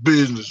getting the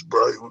business,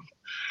 bro.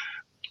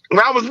 And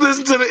I was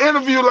listening to the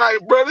interview,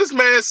 like, bro, this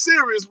man's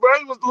serious, bro.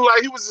 He was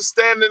like, he was just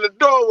standing in the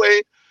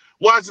doorway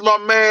watching my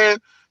man,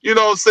 you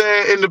know what I'm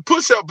saying, in the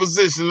push-up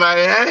position, like,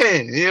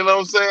 hey, you know what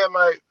I'm saying,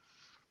 like,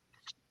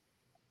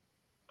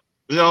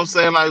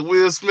 like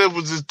Will Smith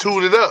was just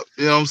tooted up,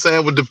 you know what I'm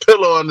saying, with the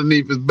pillow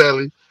underneath his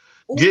belly,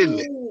 getting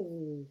it.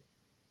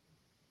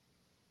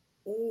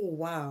 Oh,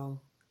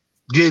 wow.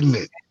 Getting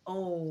it.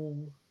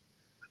 Oh.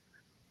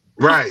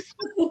 Right.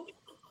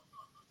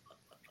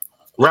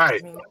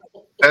 Right.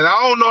 And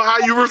I don't know how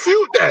you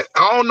refute that.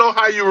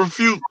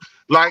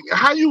 Like,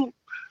 how you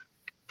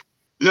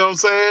know what I'm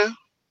saying?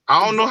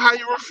 I don't know how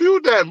you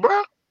refute that,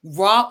 bro.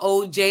 Raw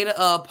old Jada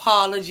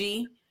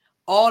apology.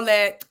 All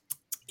that.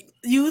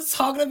 You was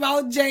talking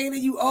about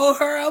Jada. You owe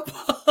her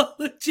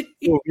apology.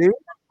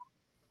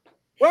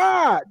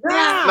 What?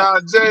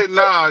 Jada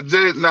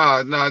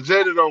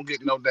don't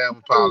get no damn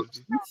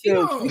apology.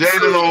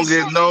 Jada don't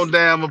get no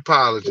damn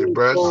apology,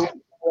 bro.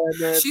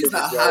 She's the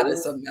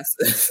hottest of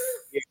messes.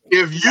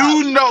 If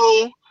you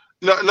know,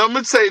 let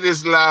me say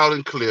this loud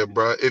and clear,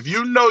 bro. If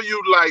you know you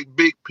like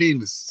big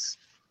penises,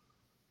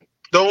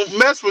 don't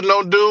mess with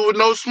no dude with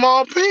no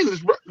small penis,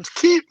 bro.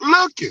 Keep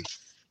looking.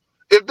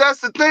 If that's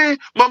the thing,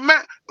 my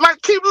man,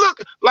 like, keep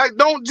looking. Like,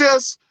 don't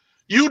just,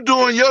 you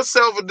doing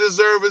yourself a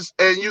disservice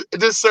and you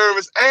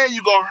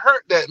gonna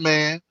hurt that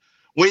man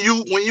when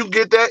you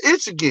get that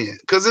itch again,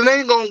 because it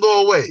ain't gonna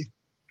go away.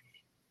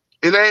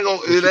 It ain't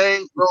gonna.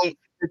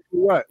 Itch for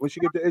what? When she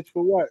get the itch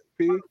for what,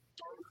 P?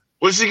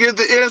 When she get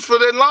the itch for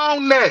the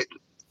long neck,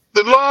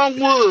 the long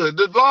wood,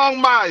 the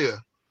long Maya.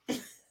 You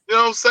know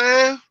what I'm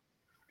saying?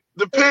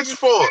 The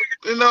pitchfork.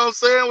 You know what I'm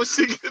saying? When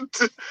she get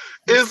to,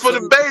 it's for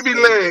the baby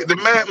leg.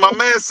 My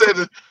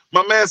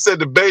man said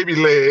the baby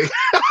leg.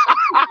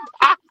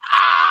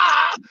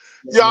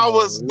 Y'all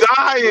was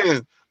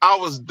dying. I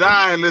was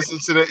dying listening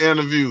to the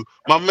interview.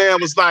 My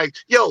man was like,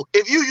 "Yo,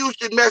 if you used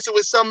to messing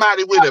with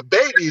somebody with a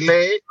baby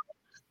leg,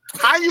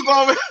 how you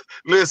gonna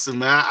listen,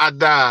 man?" I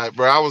died,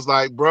 bro. I was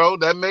like, "Bro,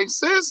 that makes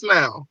sense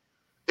now.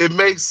 It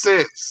makes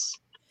sense."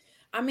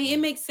 I mean, it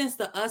makes sense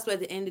to us, but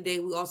at the end of the day,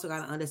 we also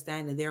got to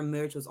understand that their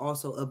marriage was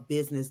also a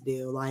business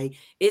deal. Like,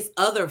 it's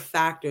other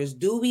factors.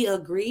 Do we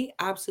agree?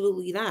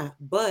 Absolutely not.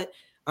 But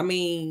I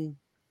mean,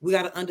 we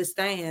got to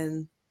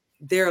understand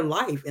their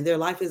life, and their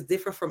life is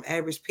different from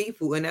average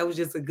people, and that was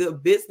just a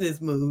good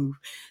business move.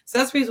 So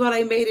that's the reason why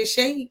they made it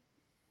shake.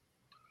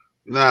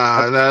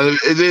 Nah,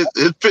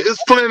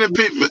 it's plenty of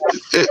people.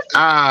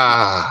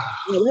 That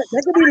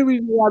could be the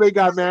reason why they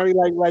got married.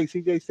 Like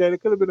CJ said,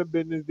 it could have been a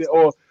business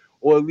deal,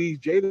 or at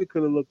least Jada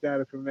could have looked at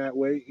it from that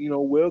way. You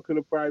know, Will could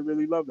have probably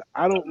really loved it.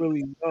 I don't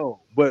really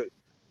know, but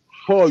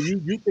Paul, you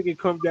think it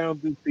comes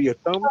down to your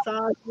thumb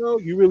size?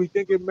 You really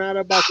think it matter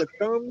about the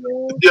thumb?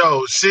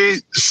 Yo,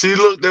 she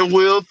looked at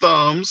Will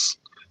thumbs.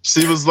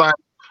 She was like,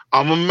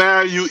 "I'm gonna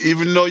marry you,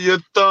 even though your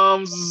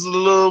thumbs is a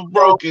little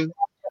broken."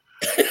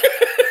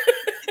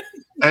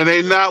 And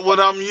they not what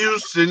I'm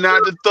used to,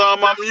 not the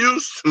thumb I'm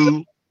used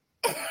to.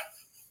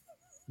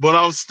 But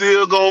I'm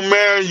still gonna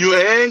marry you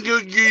and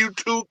give you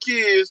 2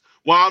 kids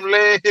while I'm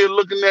laying here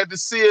looking at the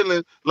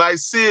ceiling like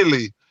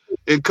silly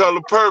in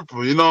Color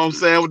Purple. You know what I'm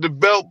saying? With the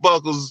belt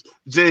buckles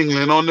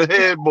jingling on the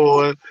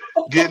headboard,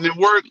 getting it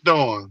worked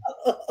on.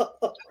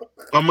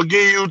 I'm gonna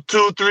give you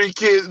 2, 3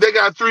 kids. They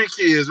got 3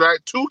 kids, right?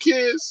 2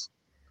 kids?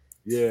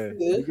 Yeah.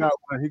 He got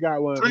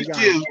one. 3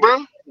 kids,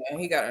 bro. Yeah,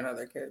 he got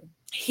another kid.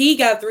 He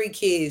got 3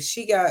 kids.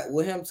 She got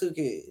with him 2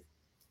 kids.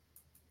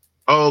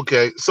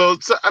 Okay. So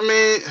I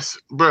mean,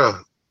 bro,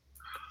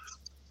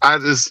 I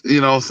just,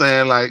 you know what I'm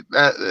saying, like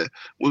that.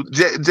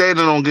 Jada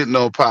don't get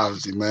no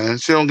apology, man.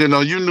 She don't get no.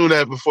 You knew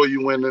that before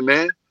you went in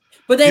there.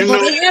 But they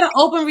had an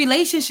open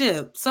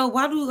relationship. So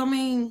why do I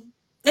mean?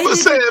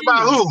 Say it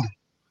about who?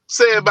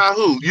 Say it about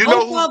who? You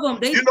both know who?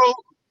 Of them.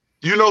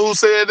 You know who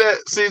said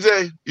that?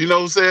 CJ. You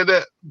know who said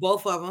that?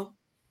 Both of them.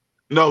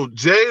 No,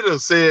 Jada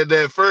said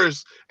that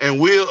first, and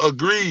Will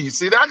agreed.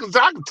 See, I can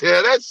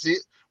tell that shit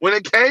when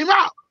it came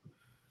out.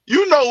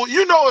 You know,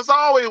 it's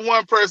always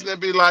one person that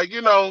be like,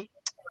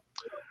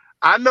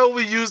 I know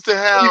we used to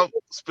have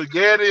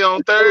spaghetti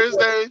on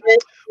Thursday,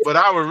 but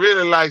I would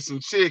really like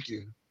some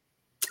chicken.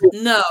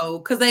 No,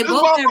 because they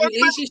both have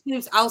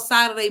relationships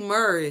outside of their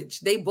marriage.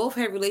 They both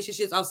have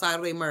relationships outside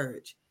of their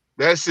marriage.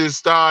 That shit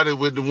started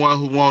with the one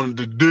who wanted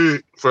the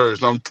dick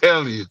first. I'm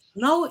telling you.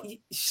 No,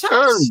 shut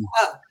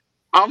up.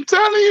 I'm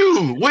telling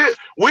you.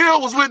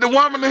 Will was with the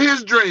woman of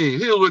his dream.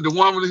 He was with the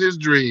woman of his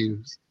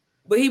dreams.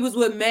 But he was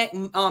with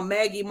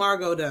Maggie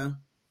Margot though.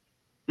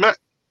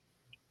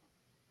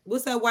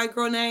 What's that white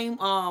girl name?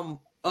 The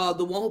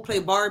one who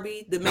played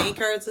Barbie, the main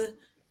character.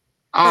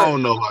 I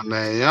don't know her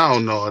name.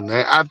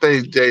 I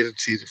think Jada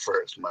cheated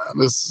first,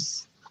 man.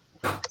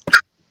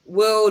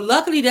 Well,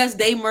 luckily that's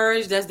they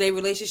merged. That's their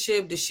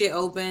relationship. The shit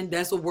opened.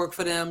 That's what worked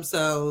for them.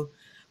 So,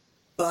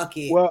 fuck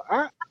it. Well,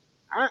 I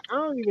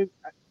don't even.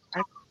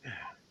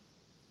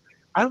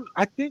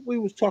 I think we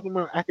was talking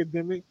about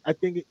academic. I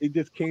think it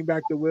just came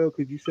back to Will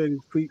because you said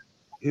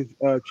his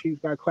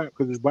Chiefs got clapped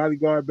because his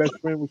bodyguard best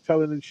friend was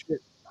telling him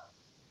shit.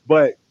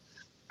 But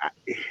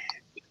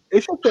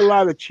it's just a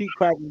lot of cheek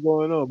clapping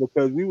going on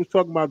because we was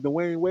talking about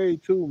Dwayne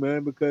Wade too,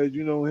 man. Because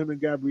him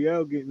and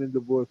Gabrielle getting a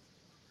divorce,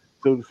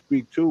 so to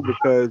speak, too,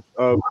 because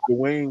of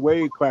Dwayne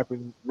Wade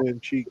clapping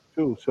Lynn cheek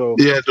too. So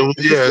yeah.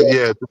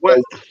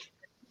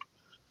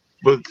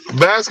 But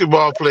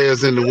basketball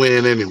players in the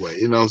win anyway.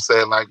 You know what I'm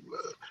saying? Like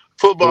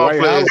football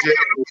players.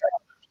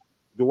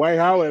 Dwight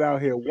Howard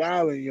out here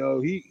wilding,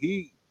 yo.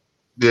 He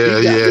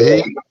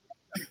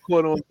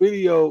caught on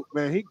video,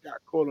 man. He got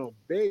caught on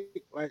big.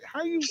 Like,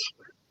 how you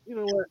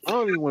know what? I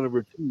don't even want to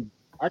repeat.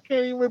 I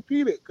can't even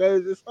repeat it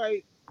because it's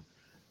like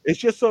it's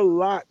just a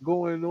lot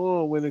going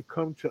on when it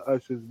comes to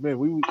us as men. That's what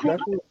we were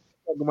talking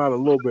about a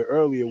little bit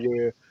earlier,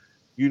 where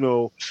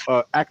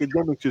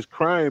academics is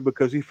crying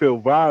because he feel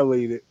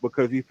violated,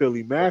 because he feel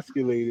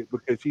emasculated,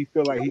 because he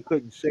feel like he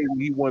couldn't say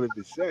what he wanted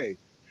to say,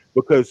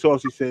 because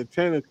Saucy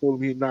Santana told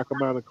him he'd knock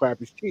him out and clap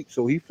his cheek.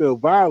 So he feel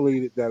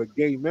violated that a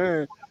gay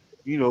man,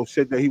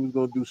 said that he was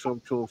going to do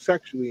something to him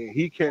sexually, and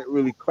he can't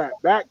really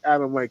clap back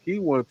at him like he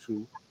wants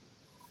to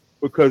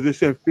because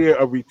it's in fear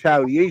of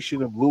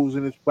retaliation of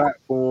losing his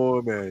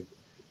platform and,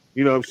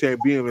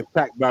 being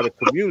attacked by the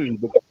community.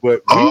 But we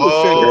were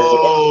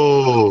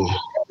saying,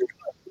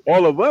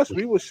 all of us,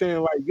 we were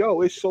saying like,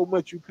 yo, it's so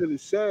much you could have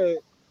said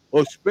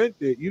or spent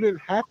it. You didn't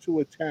have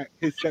to attack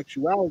his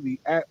sexuality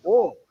at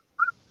all.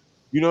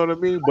 You know what I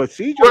mean? But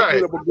CJ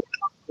put up a good,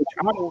 which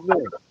I don't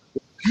know.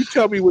 You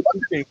tell me what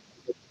you think,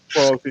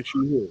 Paul, since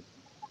you're here.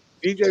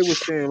 CJ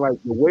was saying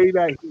like the way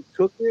that he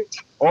took it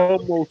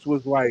almost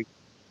was like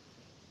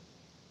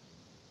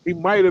he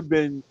might have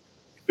been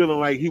feeling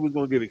like he was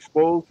going to get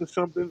exposed to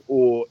something,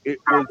 or it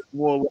was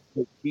more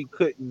like he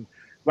couldn't.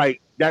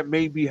 Like that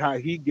may be how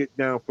he get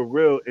down for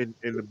real in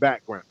the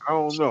background. I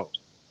don't know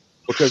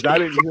because I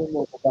didn't hear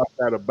about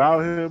that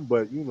about him,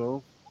 but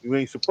you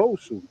ain't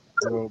supposed to,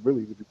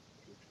 really.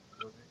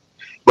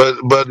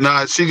 But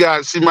nah, she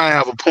might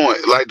have a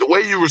point. Like the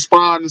way you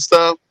respond and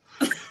stuff,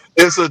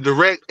 it's a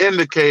direct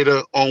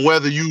indicator on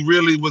whether you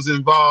really was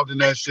involved in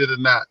that shit or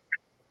not.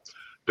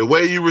 The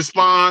way you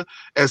respond,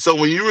 and so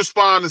when you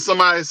respond to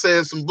somebody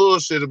saying some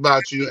bullshit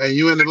about you, and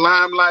you in the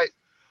limelight,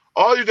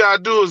 all you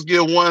gotta do is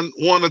give one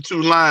or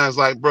two lines,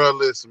 like, bro,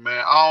 listen,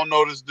 man, I don't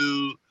know this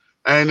dude.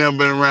 I ain't never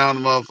been around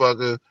the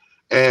motherfucker,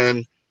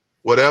 and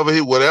whatever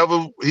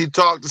he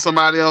talked to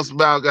somebody else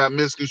about got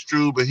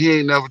misconstrued, but he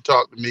ain't never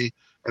talked to me,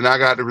 and I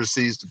got the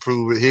receipts to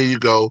prove it. Here you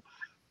go,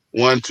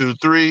 1, 2,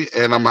 3,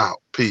 and I'm out.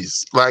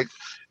 Peace. Like,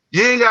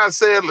 you ain't gotta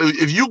say it.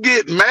 If you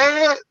get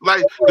mad,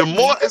 like the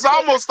more, it's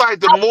almost like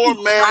the more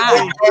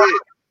mad you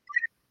get,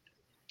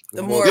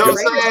 the more, you know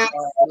what I'm saying?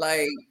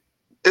 Like,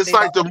 it's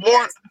like the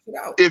more,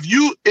 if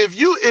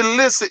you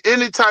elicit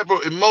any type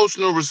of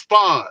emotional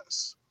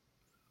response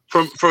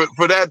for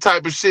that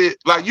type of shit,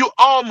 like you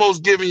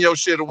almost giving your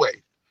shit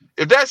away.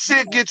 If that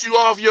shit gets you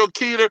off your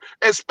keter,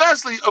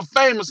 especially a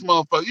famous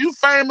motherfucker, you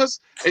famous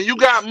and you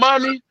got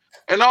money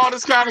and all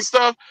this kind of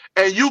stuff,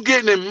 and you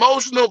getting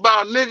emotional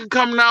about nigga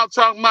coming out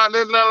talking about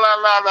la la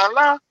la la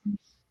la.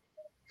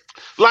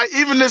 Like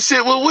even this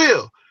shit with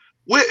Will.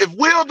 If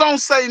Will don't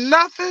say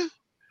nothing,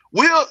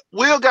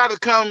 Will gotta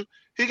come,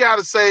 he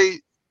gotta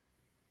say,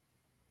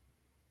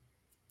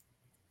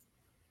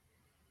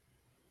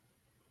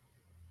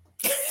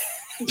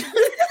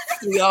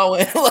 we all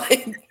went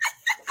like,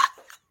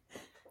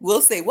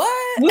 Will say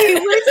what? What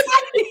did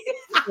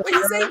What do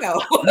you say now?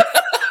 What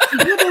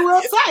did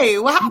Will say?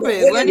 What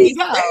happened? Where did he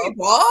go?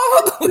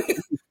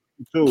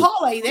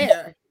 Paul ain't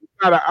there. He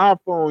got an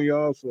iPhone,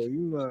 y'all, so you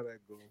know how that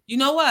goes. You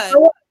know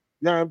what?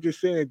 Yeah, I'm just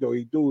saying though,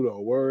 he do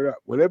though. Word up.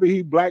 Whatever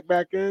he black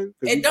back in,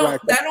 that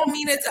don't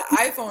mean it's an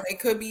iPhone.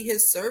 It could be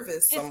his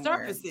service somewhere.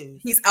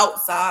 Services. He's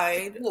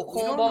outside. We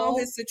don't know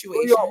his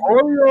situation.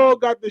 All y'all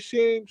got the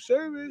same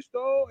service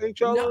though. Ain't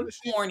y'all on the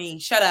same? Corny.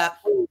 Shut up.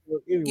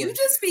 Anyway. You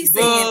just be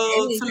saying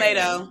anything.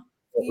 Tomato.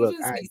 You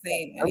just be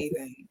saying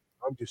anything.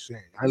 I'm just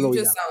saying. I know you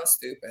just sound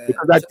stupid.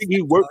 Because I think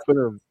he worked for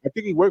them. I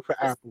think he worked for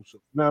Apple. So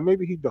now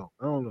maybe he don't.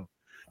 I don't know.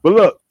 But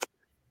look,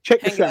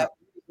 check this out.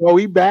 Oh,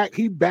 he back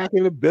in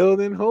the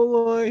building.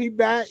 Hold on. He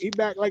back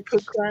like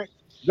cook crack.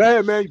 Go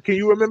ahead, man. Can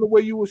you remember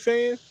what you were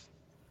saying?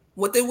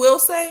 What did Will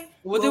say?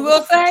 What did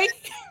Will say?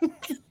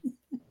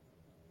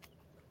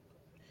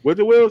 What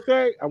did Will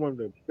say? I wanted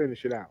to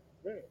finish it out.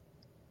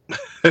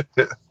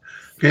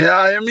 Can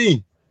y'all hear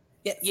me?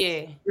 Yeah.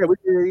 Yeah, we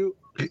can hear you.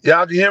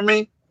 Y'all can hear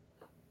me?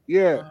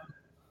 Yeah.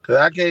 Cause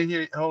I can't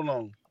hear. Hold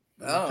on.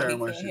 Oh, he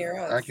can't hear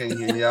us. I can't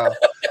hear y'all.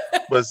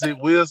 But see,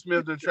 Will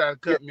Smith to try to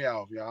cut me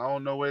off, y'all. I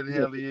don't know where the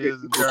hell he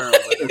is in Durham,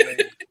 but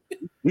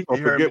he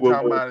heard me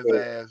talking about his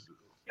ass.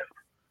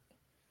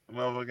 The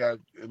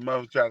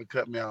mother tried to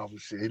cut me off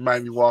and shit. He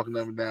might be walking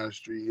up and down the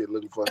street here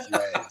looking for some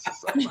ass or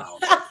something.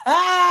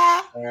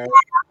 I don't know.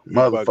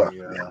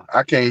 Motherfucker, yeah.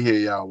 I can't hear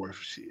y'all worth of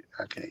shit.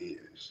 I can't hear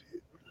this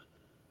shit.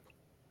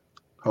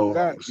 Hold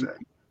on a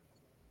second.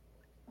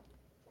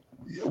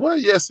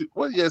 What yes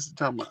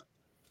talking about?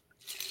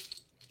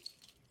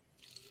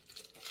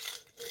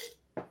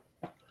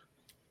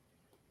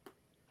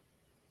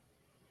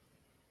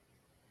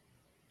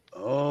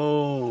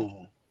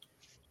 Oh,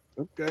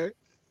 okay.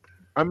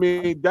 I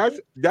mean, that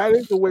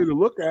is the way to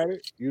look at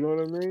it. You know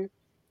what I mean?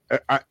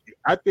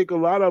 I think a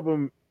lot of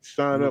them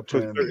sign up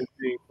for certain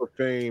things for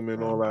fame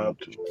and all that.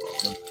 You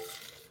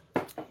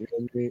know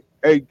what I mean?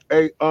 Hey,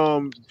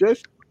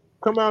 just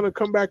come out and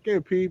come back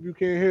in, P. If you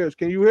can't hear us,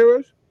 can you hear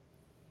us?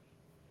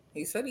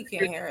 He said he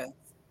can't hear us.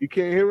 You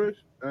can't hear us?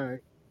 All right.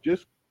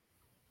 Just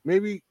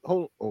maybe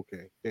hold.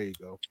 Okay, there you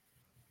go.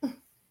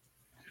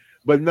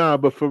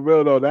 But for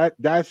real though,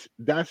 that's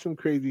some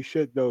crazy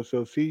shit though.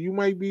 So see, you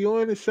might be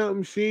on to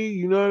something. See,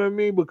 you know what I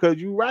mean? Because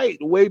you're right.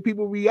 The way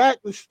people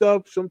react to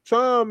stuff,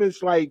 sometimes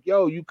it's like,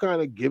 yo, you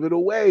kind of give it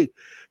away.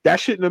 That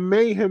shouldn't have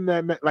made him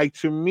that mad. Like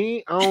to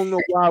me, I don't know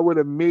why I would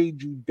have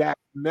made you that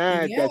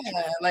mad. Yeah,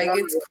 like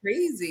it's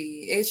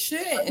crazy. It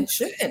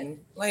shouldn't.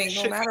 Like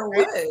no matter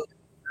what.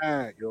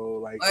 Mad, yo,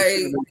 like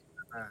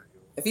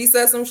if he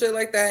says some shit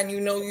like that and you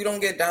know you don't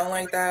get down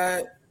like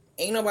that,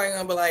 ain't nobody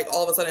gonna be like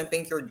all of a sudden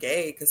think you're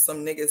gay because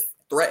some niggas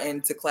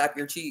threatened to clap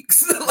your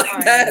cheeks.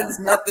 Like that has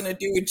nothing to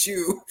do with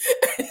you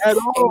at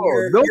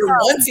all. You're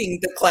wanting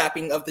the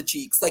clapping of the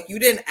cheeks. Like you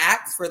didn't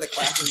ask for the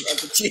clapping of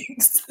the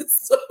cheeks.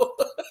 So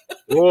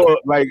or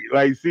like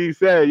C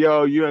said,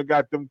 yo, you ain't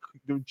got them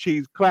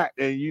cheeks clapped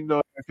and you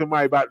know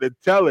somebody about to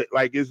tell it.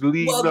 Like it's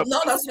leading up.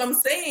 No, that's what I'm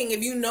saying.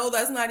 If you know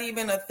that's not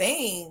even a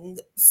thing,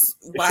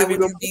 why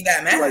would you be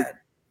that mad? Like,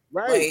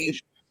 right.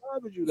 Like,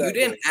 you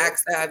didn't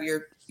ask to have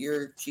your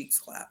cheeks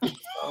clapped.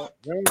 So.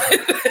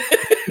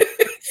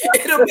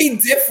 It'll be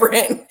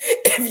different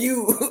if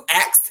you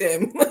asked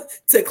him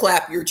to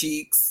clap your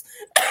cheeks.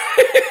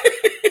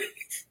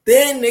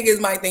 Then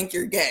niggas might think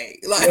you're gay.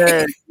 Like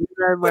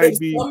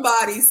if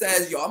somebody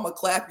says, yo, I'm gonna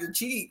clap your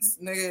cheeks,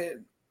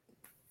 nigga,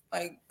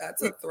 like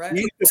that's a threat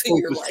to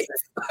your life.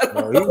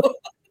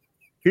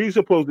 He's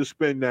supposed to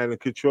spend that and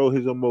control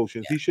his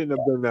emotions. He shouldn't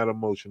have been that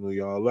emotional,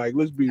 y'all. Like,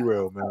 let's be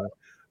real, man.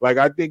 Like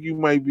I think you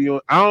might be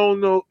on. I don't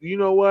know. You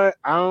know what?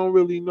 I don't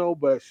really know,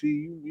 but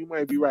see, you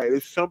might be right.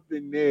 There's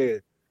something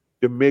there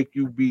to make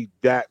you be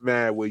that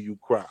mad where you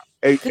cry.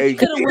 Hey, Because he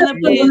could have went up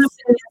there and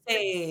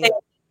said,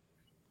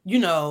 you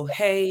know,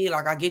 hey,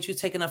 like I get you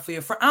taking up for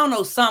your friend. I don't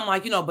know, something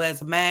like, you know, but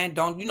as a man,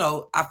 don't, you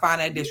know, I find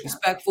that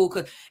disrespectful.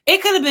 Because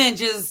it could have been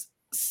just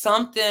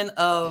something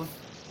of.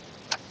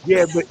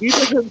 Yeah, but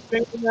even him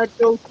saying that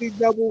though, C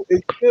double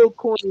is still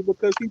corny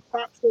because he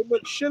pops so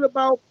much shit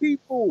about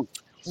people.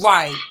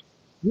 Right.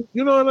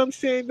 You know what I'm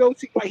saying though?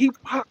 See, like he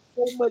pops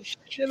so much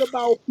shit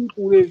about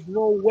people. There's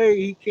no way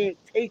he can't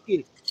take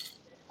it.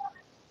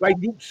 Like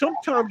you,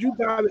 sometimes you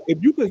gotta. If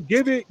you can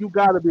give it, you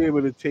gotta be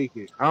able to take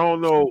it. I don't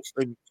know,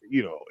 and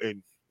you know,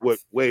 in what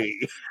way.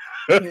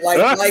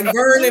 like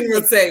Vernon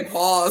would say,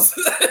 pause.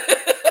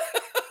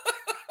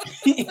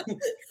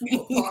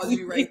 We'll pause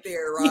you right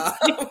there, Rob.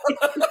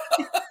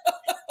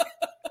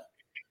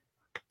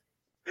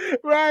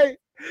 Right.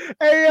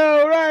 Hey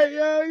yo, right,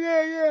 yo,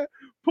 yeah.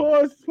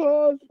 Pause.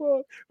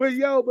 But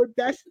yo, but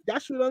that's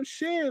what I'm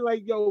saying.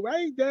 Like, yo,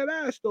 right? That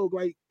ass though.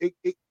 Like it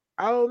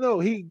I don't know.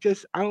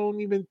 I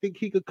don't even think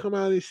he could come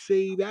out and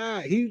say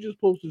that. He's just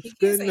supposed to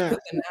spin that.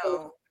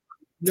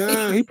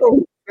 Nah, he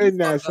supposed to spin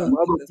that some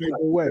other type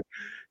of way.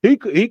 He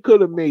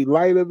could have made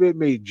light of it,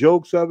 made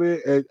jokes of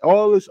it, and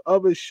all this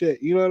other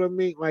shit. You know what I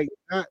mean? Like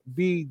not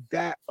be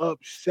that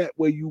upset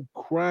where you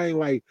crying,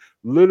 like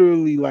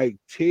literally, like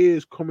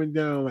tears coming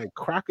down, like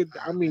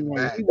crocodile. I mean,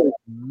 like he was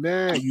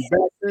mad. You back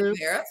there?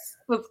 Yes,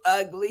 was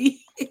ugly.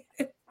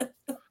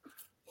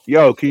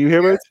 Yo, can you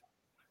hear us?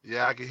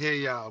 Yeah, I can hear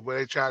y'all, but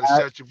they try to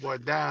shut your boy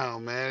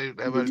down, man.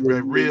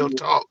 That real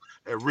talk.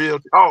 That real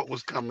talk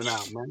was coming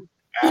out,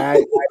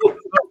 man.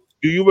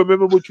 Do you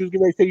remember what you was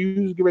going to say?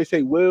 You was going to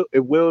say, Will,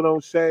 if Will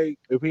don't say,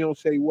 if he don't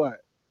say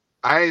what?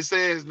 I ain't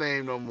saying his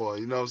name no more.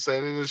 You know what I'm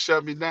saying? They just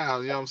shut me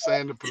down. You know what I'm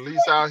saying? The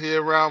police out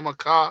here around my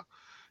car.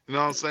 You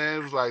know what I'm saying?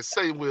 It was like,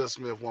 say Will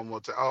Smith one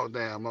more time. Oh,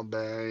 damn, my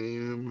bad. I ain't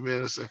even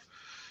innocent.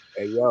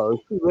 Hey, yo,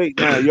 it's too late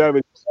now. You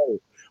already said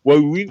it. Well,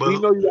 we know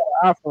you got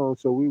an iPhone,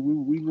 so we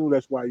knew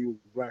that's why you was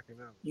blacking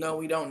out. No,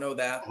 we don't know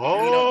that.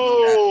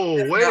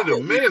 Oh, wait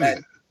a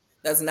minute.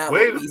 That's not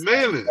wait what we a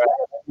minute.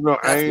 No,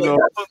 I ain't know.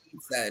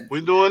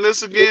 We doing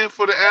this again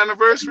for the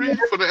anniversary?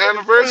 For the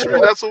anniversary?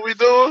 That's what we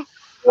doing?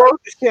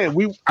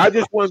 I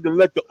just wanted to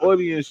let the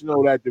audience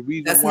know that the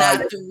reason that's why. That's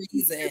not the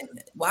reason.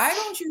 Why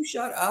don't you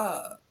shut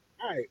up?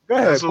 All right, go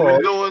ahead. That's what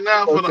we're doing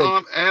now for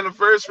the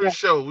anniversary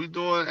show. We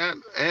doing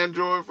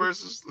Android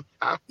versus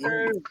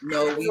iPhone.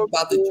 No, we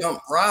about to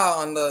jump raw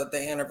on the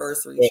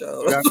anniversary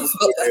show. That's what's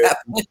supposed to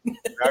happen.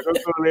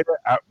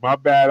 My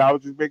bad. I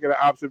was just making an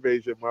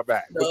observation. My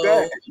bad. No.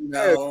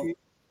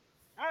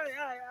 All right.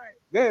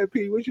 Go ahead,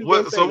 P. What you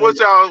what? So what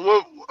y'all?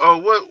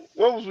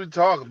 What was we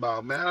talking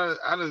about, man?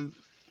 I didn't.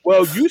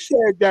 Well, you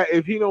said that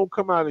if he don't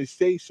come out and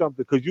say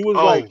something, because you was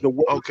like the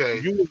way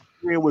you was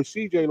agreeing with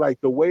CJ, like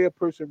the way a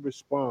person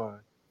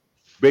responds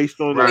based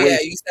on the way.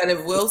 Yeah, you said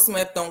if Will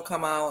Smith don't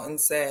come out and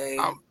say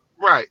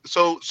right.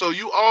 So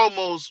you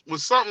almost when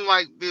something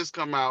like this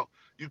come out,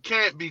 you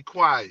can't be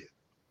quiet,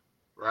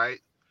 right?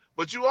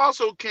 But you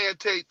also can't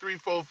take 3,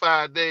 4,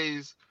 5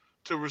 days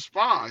to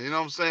respond. You know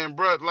what I'm saying,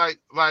 bro? Like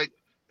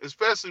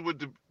especially with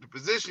the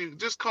position,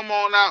 just come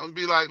on out and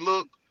be like,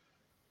 look,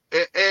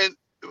 and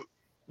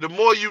the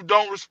more you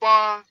don't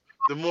respond,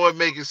 the more it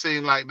make it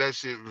seem like that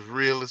shit was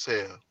real as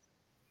hell.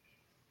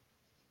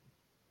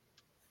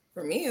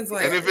 For me, it's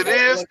like, and if it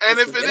is, I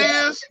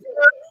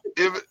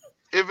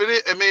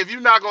mean, if you're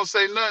not gonna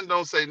say nothing,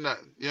 don't say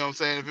nothing. You know what I'm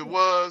saying? If it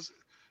was,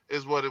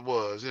 is what it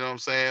was. You know what I'm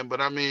saying?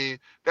 But I mean,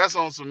 that's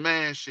on some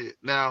man shit.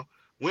 Now,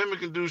 women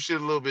can do shit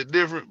a little bit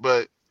different,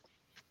 but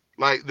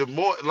like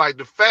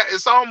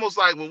it's almost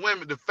like when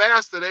women, the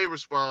faster they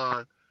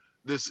respond,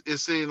 it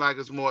seems like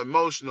it's more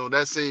emotional.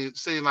 That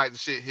seems like the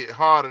shit hit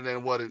harder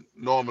than what it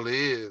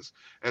normally is.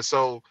 And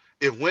so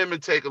if women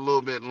take a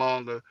little bit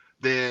longer,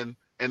 and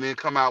then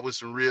come out with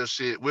some real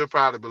shit, we'll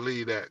probably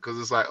believe that, because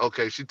it's like,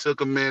 okay, she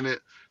took a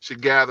minute, she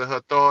gathered her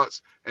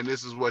thoughts, and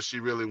this is what she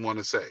really want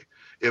to say.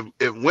 If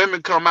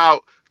women come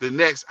out the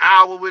next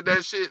hour with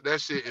that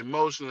shit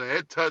emotional,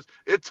 it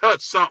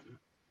touched something.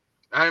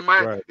 It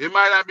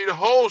might not be the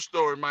whole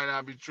story, might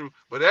not be true,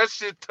 but that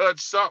shit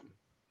touched something.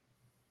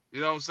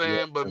 You know what I'm saying?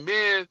 Yeah. But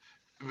men,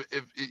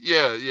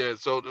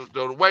 So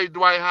the way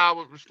Dwight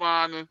Howard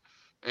responding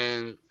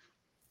and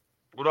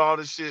with all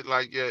this shit,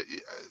 like,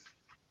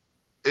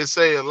 it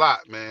say a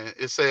lot, man.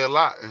 It say a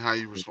lot in how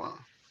you respond.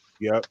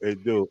 Yeah,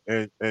 it do.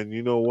 And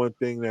you know one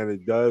thing that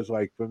it does,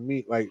 like for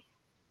me, like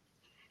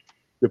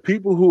the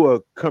people who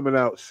are coming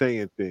out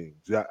saying things,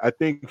 I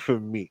think for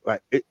me,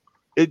 like it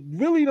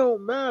really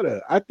don't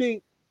matter. I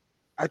think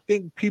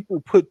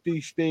people put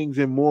these things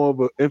in more of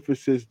an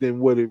emphasis than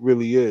what it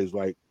really is.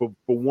 Like for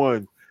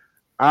one,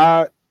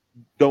 I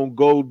don't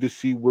go to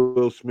see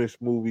Will Smith's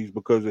movies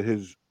because of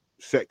his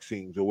sex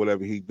scenes or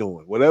whatever he's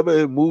doing.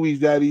 Whatever movies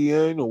that he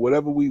in or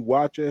whatever we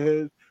watch of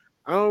his,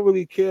 I don't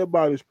really care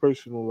about his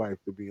personal life,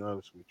 to be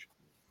honest with you.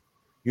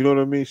 You know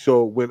what I mean?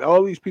 So when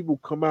all these people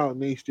come out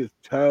and they just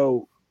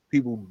tell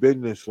people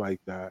business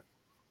like that,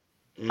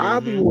 I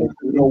be wanting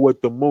to know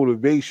what the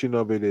motivation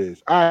of it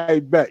is. I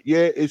bet,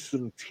 yeah, it's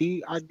some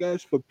tea, I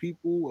guess, for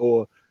people,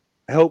 or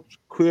helps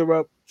clear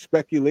up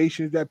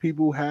speculations that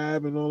people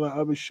have and all that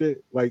other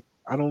shit. Like,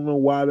 I don't know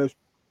why there's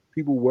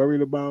people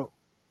worried about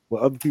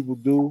what other people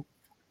do,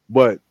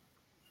 but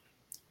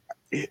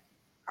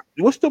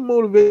what's the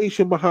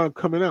motivation behind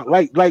coming out?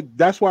 Like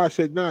that's why I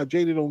said, nah,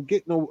 Jada don't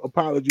get no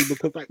apology,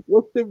 because like,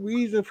 what's the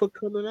reason for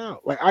coming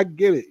out? Like, I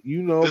get it,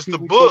 It's the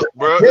people book,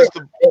 bro. It's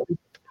the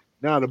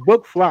now the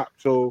book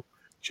flopped, so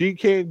she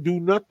can't do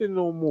nothing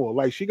no more.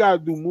 Like, she gotta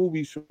do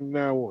movies from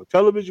now on.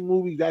 Television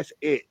movies, that's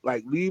it.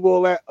 Like, leave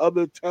all that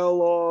other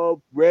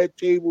tell-all, red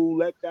table,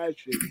 let that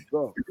shit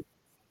go.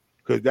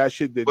 Because that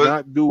shit did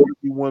not do what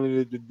you wanted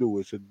it to do.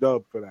 It's a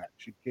dub for that.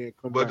 She can't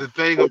come back.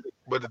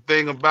 But the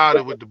thing about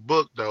it with the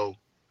book though,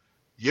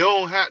 you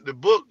don't have the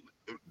book.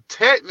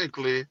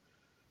 Technically,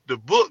 the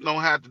book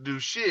don't have to do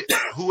shit.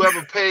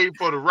 Whoever paid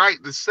for the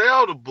right to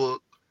sell the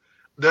book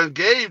done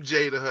gave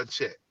Jada her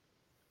check.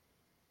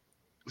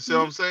 You see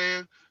what I'm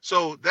saying?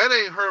 So that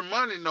ain't her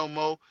money no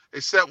more,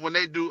 except when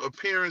they do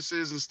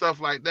appearances and stuff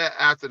like that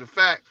after the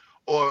fact,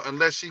 or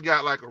unless she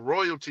got like a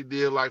royalty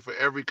deal, like for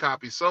every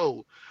copy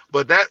sold.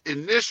 But that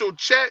initial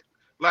check,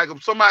 like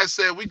if somebody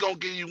said we gonna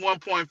give you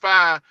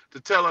 1.5 to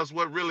tell us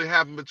what really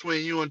happened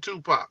between you and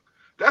Tupac,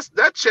 that's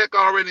that check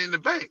already in the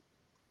bank.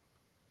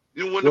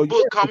 You know, when the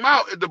book come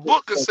out, the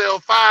book can sell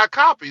 5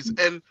 copies,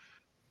 and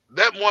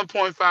that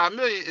 1.5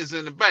 million is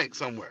in the bank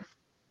somewhere.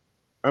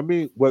 I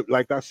mean, but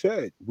like I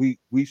said, we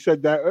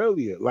said that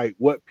earlier. Like,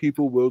 what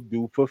people will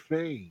do for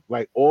fame.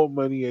 Like, all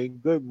money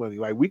ain't good money.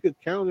 Like, we could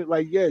count it.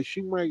 Like, yeah,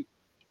 she might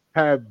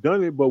have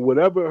done it, but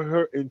whatever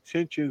her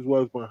intentions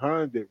was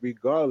behind it,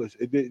 regardless,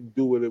 it didn't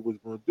do what it was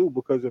going to do.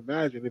 Because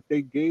imagine if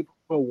they gave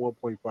her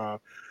 1.5,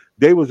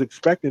 they was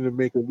expecting to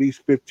make at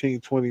least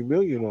 15, 20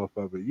 million off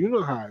of it. You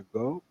know how it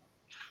go.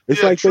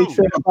 It's like true. They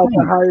said about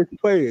the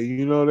highest player.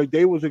 You know, like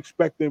they was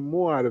expecting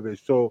more out of it.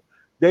 So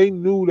they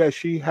knew that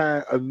she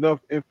had enough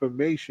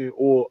information,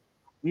 or,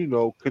 you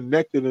know,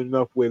 connected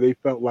enough where they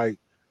felt like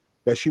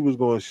that she was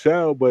going to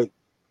sell, but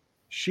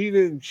she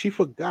didn't. She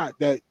forgot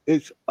that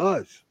it's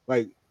us,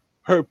 like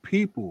her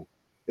people.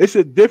 It's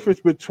a difference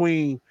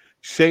between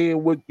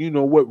saying what, you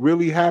know, what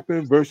really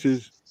happened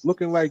versus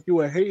looking like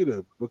you a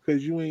hater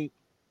because you ain't.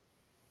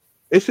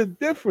 It's a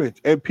difference,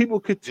 and people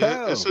could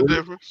tell. Yeah, it's a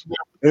difference.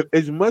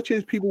 As much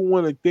as people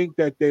want to think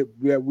that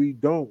we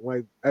don't,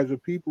 like, as a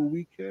people,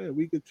 we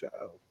could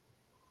tell.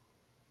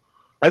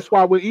 That's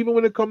why even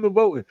when it comes to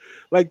voting,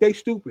 like, they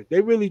stupid. They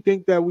really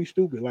think that we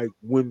stupid. Like,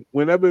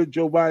 whenever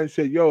Joe Biden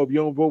said, "Yo, if you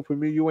don't vote for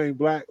me, you ain't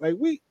black," like,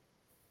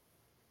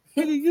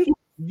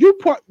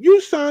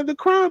 you signed the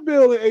crime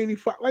bill in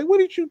 '85. Like, what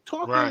are you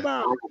talking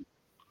about?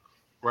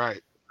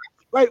 Right.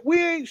 Like,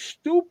 we ain't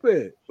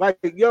stupid. Like,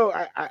 yo,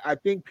 I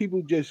think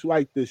people just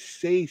like to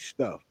say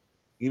stuff,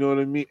 you know what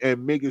I mean,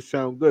 and make it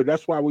sound good.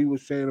 That's why we were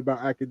saying about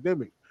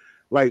academics.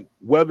 Like,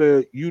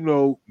 whether, you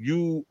know,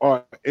 you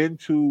are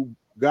into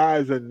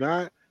guys or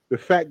not, the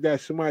fact that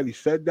somebody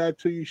said that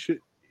to you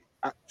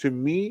to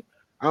me,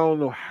 I don't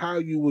know how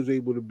you was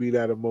able to be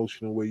that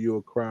emotional where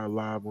you'll cry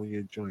live on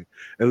your joint.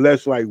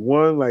 Unless, like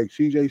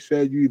CJ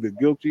said, you either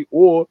guilty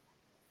or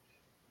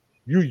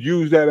you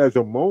use that as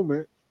a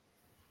moment.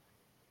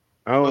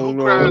 I don't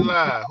know. Cried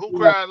live? Who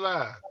cried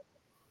live?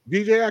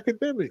 DJ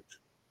Academics.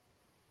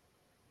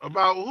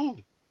 About who?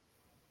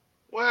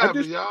 What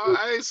happened, y'all?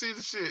 I ain't see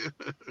the shit.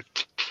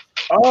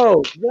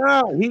 Oh,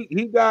 yeah,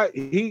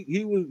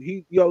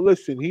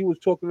 listen, he was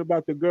talking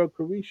about the girl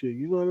Carisha.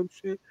 You know what I'm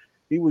saying?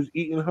 He was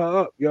eating her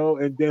up, yo,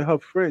 and then her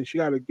friend, she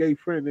got a gay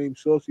friend named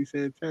Saucy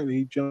Santana.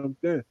 He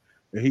jumped in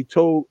and he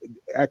told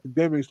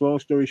Academics, long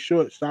story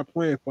short, stop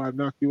playing before I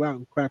knock you out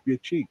and clap your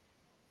cheek.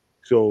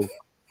 So,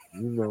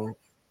 you know.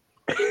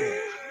 Wait.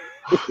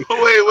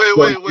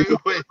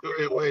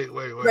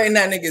 Right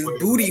now, nigga's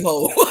booty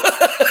hole.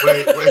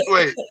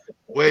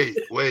 Wait.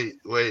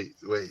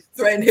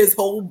 Threaten his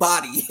whole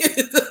body.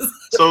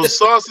 So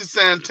Saucy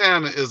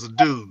Santana is a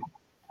dude.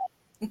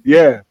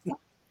 Yeah.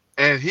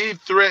 And he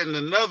threatened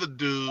another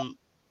dude.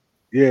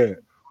 Yeah.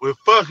 With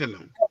fucking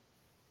him.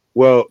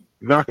 Well,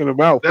 knocking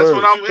him out. That's first.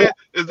 what I'm in.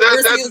 Is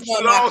that's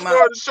long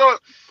story short?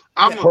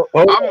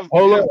 Hold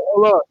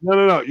on.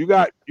 No. You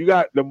got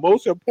the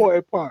most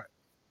important part.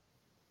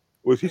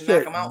 Was he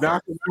said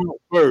knock him out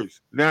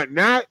first. Not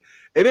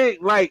it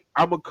ain't like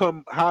I'm gonna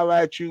come holler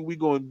at you, we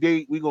gonna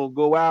date, we gonna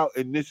go out,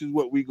 and this is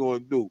what we gonna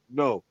do.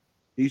 No.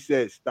 He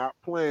said, stop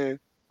playing.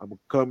 I'm gonna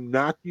come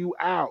knock you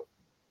out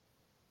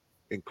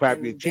and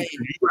clap your cheek.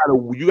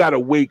 You gotta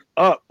wake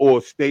up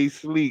or stay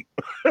asleep.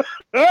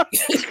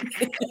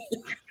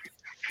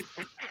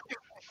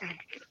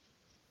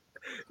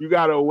 You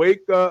gotta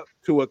wake up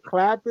to a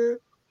clapping,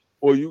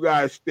 or you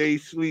gotta stay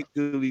asleep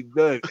till he's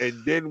done and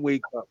then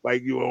wake up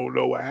like you don't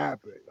know what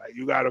happened. Like,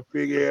 you gotta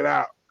figure it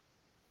out.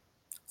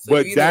 So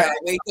you either gotta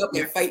wake up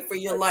and fight for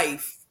your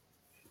life,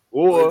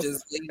 or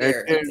just lay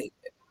there and take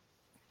it.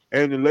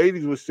 And the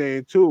ladies were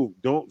saying too,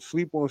 don't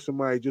sleep on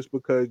somebody just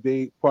because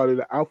they part of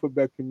the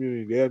alphabet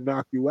community. They'll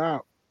knock you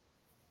out.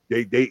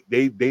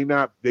 They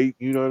not, they,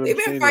 you know what They've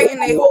I'm saying? been fighting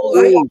their whole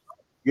life.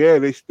 Yeah,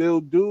 they still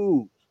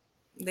do.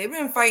 They've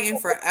been fighting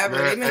forever.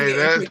 That- They've been hey, getting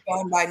that- picked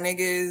on by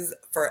niggas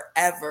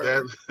forever.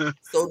 That,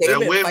 So they've that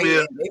been windmill-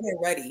 fighting. They've been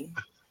ready.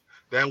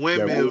 that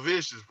windmill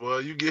vicious, boy.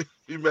 You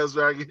mess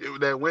around and get hit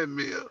with that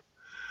windmill.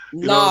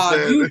 You know Nah, what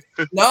I'm saying?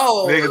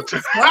 No.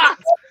 Nigga,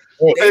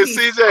 They hey be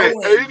CJ,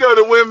 throwing. hey, you know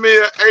the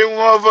windmill ain't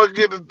motherfucker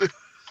get the.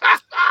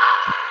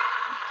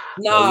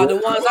 nah, the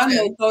ones I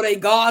know throw their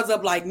guards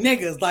up like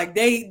niggas. Like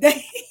they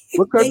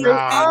Because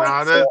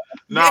Nah,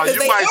 Yeah, 'cause you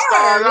they might are.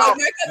 start Like, out.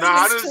 my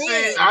cousin Nah,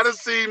 is I done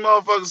seen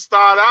motherfuckers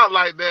start out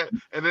like that,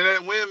 and then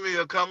that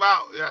windmill come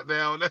out.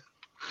 Goddamn. Nah.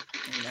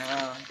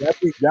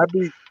 that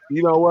be,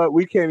 you know what?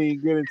 We can't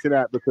even get into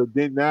that because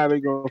then now they're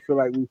gonna feel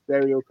like we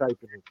stereotyping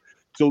them.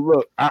 So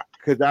look, I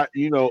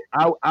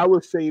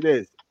would say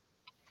this.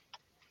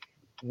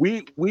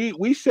 We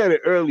said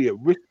it earlier.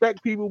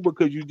 Respect people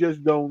because you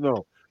just don't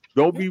know.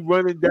 Don't be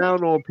running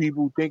down on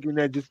people thinking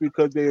that just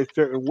because they're a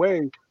certain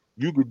way,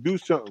 you could do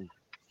something.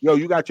 Yo,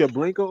 you got your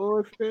blinker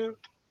on, fam?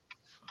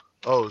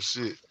 Oh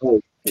shit.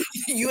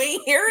 You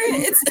ain't hear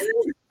it?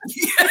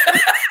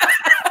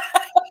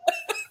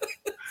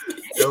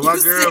 Yo, my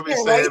You girl be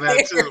sitting saying right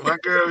that there. too. My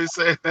girl be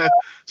saying that.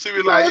 She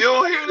be like, "You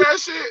don't hear that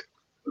shit?"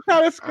 What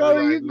kind of I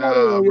be like,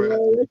 "Nah, bro.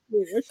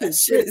 That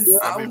shit is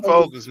I be so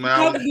focused, You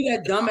have to man." be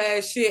that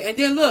dumbass shit. And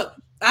then look,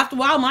 after a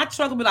while, my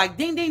truck will be like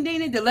ding, ding, ding,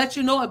 ding to let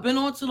you know it been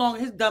on too long.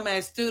 His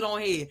dumbass still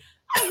don't hear.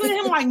 I look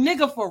at him like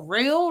nigga for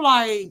real.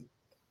 Like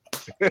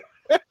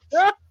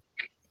that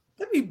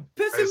be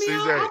pissing me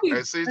CJ, off. hey, I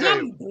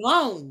CJ. be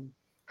blown.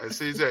 Hey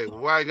CJ,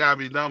 why you gotta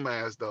be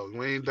dumbass though?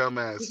 We ain't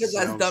dumbass. because you know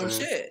that's what dumb I'm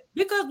saying? shit.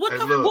 Because what Hey,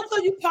 the look. what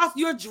are you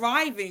you're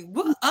driving?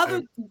 What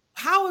other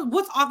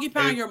what's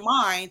occupying Hey. your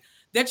mind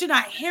that you're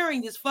not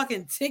hearing this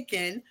fucking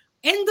ticking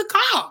in the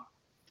car?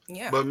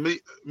 Yeah. But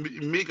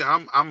Mika,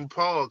 I'm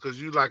appalled because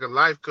you like a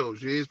life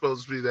coach. You ain't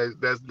supposed to be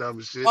that's dumb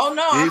as shit. Oh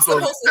no, You I'm ain't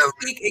supposed to tell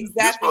speak me-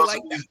 exactly you're like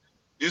supposed that. to,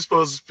 you're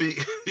supposed to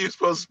speak. You're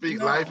supposed to speak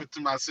No. life into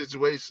my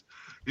situation.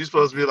 You're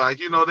supposed to be like,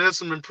 there's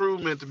some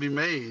improvement to be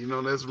made.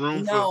 There's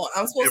room for No,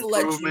 I'm supposed to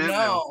let you improvement.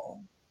 know.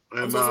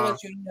 I'm And supposed to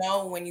let you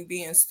know when you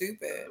being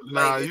stupid.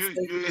 nah, Like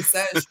it's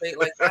said straight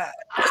like that.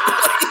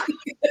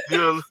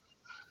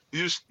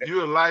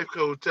 you're a life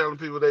coach telling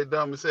people they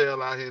dumb as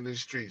hell out here in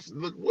these streets.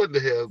 Look, what the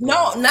hell?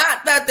 No,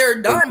 not that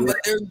they're dumb, but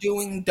they're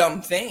doing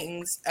dumb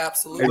things.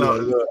 Absolutely.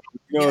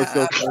 No, It's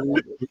so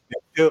funny.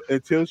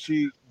 Until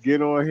she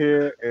get on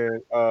here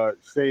and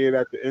say it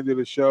at the end of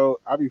the show,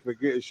 I be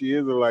forgetting she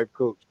is a life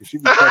coach. She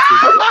be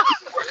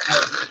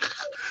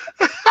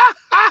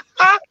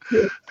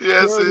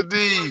yes,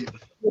 indeed.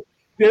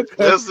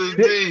 Yes,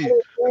 indeed.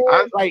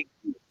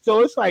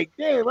 So it's like,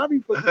 damn, I be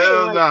forgetting.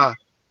 Hell nah.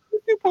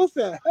 You're supposed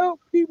to help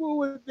people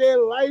with their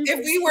life.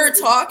 If we were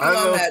talking I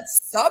know. on that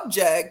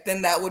subject,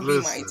 then that would be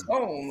my Listen,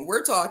 tone.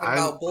 We're talking I-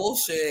 about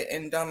bullshit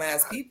and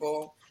dumbass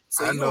people.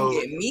 So I you don't know.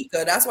 get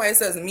Mika. That's why it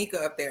says Mika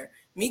up there.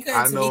 Mika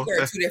I and know.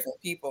 Tamika are two different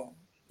people.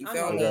 You I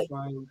feel know me? that's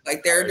right.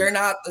 Like they're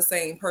not the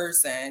same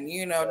person.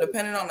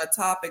 Depending on the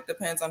topic,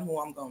 depends on who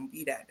I'm gonna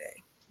be that day.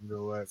 You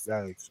know what?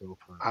 That is so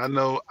funny.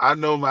 I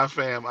know my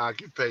fam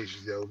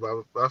occupation,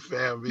 yo. My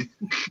family.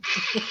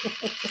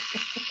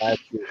 That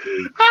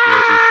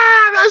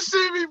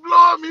shit be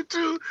blowing me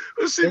too.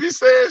 When she be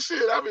saying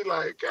shit, I be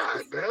like,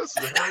 God, that's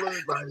the hell of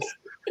advice.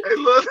 Hey,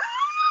 look.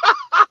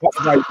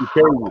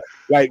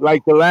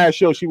 Like the last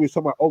show, she was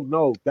talking about, oh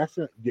no, that's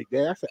an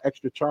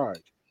extra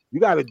charge. You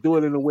got to do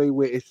it in a way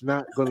where it's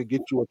not going to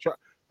get you a charge.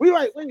 We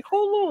like, wait,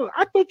 hold on.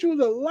 I thought you was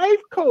a life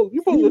coach.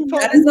 You supposed to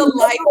talk. That is a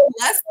life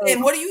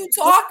lesson. What are you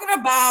talking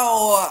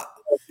about?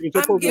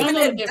 I'm giving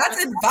it.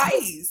 That's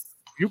advice.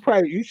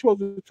 You supposed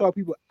to talk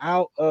people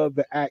out of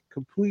the act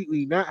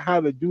completely, not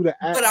how to do the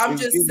act. But I'm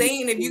just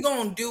saying, if you're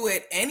gonna do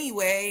it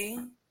anyway,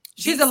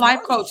 she's a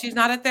life coach. She's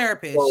not a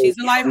therapist. She's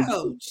a life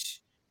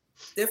coach.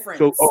 Different.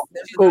 So,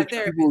 she's coach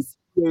people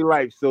their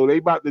life. So they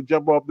about to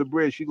jump off the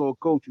bridge. She gonna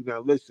coach you. Now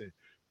listen,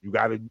 you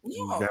gotta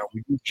now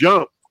when you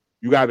jump.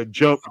 You got to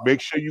jump. Make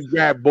sure you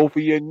grab both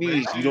of your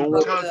knees. You don't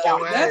want to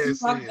your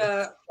ass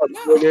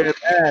your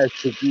ass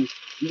because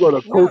you going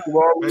to coach them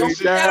all the way Don't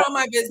put down. that on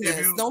my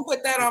business. Don't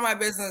put that on my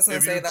business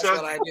and say that's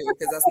what I do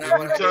because that's not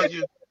what I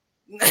do.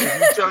 If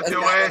you tuck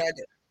your ass,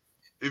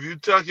 if you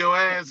tuck your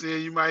ass in,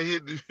 you might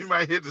hit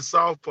the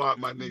soft part,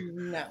 my nigga.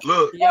 No.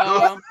 Look,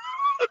 y'all.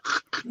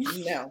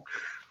 No.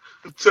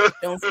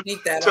 Don't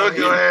speak that. Tuck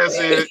your ass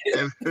in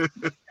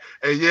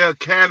and yeah,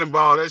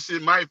 cannonball. That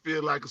shit might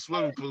feel like a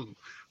swimming pool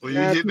when you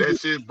hit that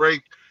shit,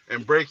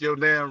 break your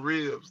damn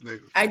ribs,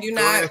 nigga. I do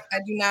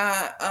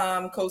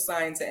not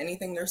co-sign to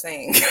anything they're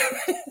saying.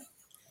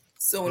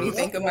 So when you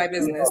think of my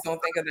business, don't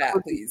think of that,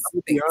 please.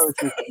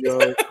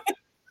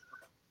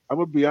 I'm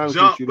gonna be honest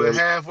Jump, with you. But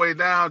halfway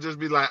down, just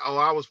be like, "Oh,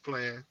 I was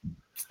playing."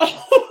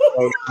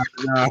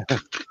 Nah,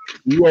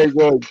 you ain't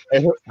going.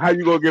 How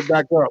you gonna get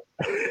back up?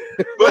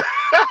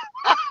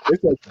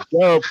 It's a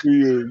job for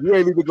you. You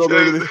ain't even gonna be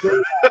able to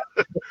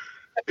say.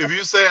 If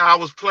you say I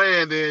was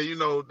playing, then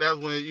that's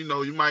when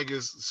you might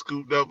get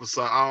scooped up or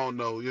something. I don't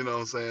know. You know what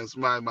I'm saying?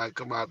 Somebody might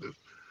come out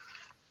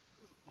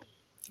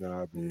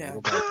Nah,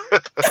 No.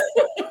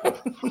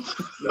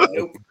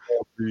 Nope.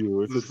 For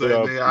you. It's Just a say,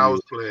 dub nigga, for I you.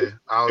 was playing.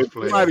 I was If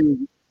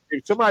playing.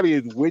 somebody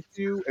is with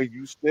you and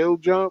you still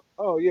jump,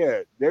 oh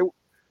yeah,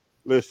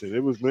 listen.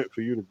 It was meant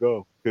for you to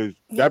go because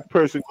that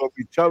person gonna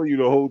be telling you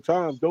the whole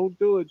time, "Don't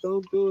do it,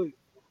 don't do it,"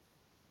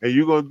 and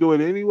you're gonna do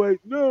it anyway.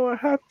 No, I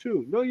have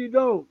to. No, you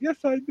don't.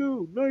 Yes, I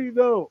do. No, you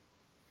don't.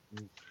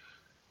 And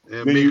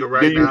Then Mika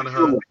write you down to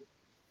her.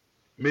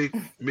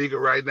 Mika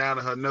write down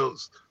in her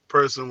notes.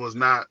 Person was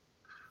not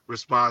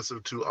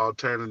responsive to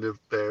alternative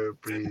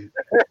therapy.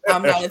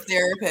 I'm not a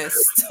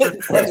therapist.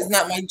 That is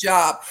not my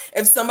job.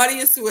 If somebody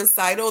is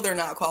suicidal, they're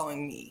not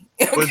calling me.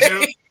 But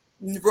Okay?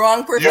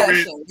 Wrong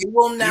profession. You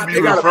will you not be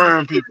be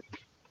referring people.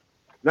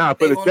 Nah, for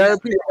They the will not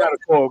therapy, be they gotta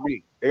call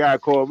me. They gotta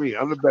call me.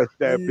 I'm the best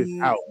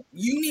therapist out.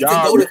 You need to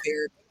Y'all, go to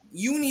therapy.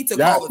 You need to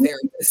y'all, call a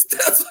therapist.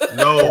 That's what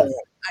No,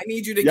 I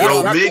need you to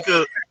y'all, get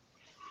no, off.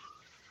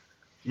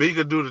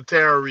 Mika do the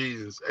tarot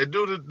readings. Hey,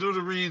 do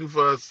the reading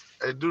for us.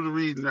 Hey, do the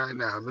reading right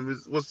now. Let me.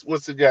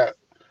 What's it got?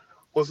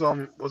 What's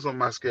on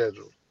my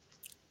schedule?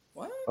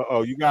 What?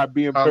 you gotta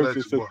be in I'll let person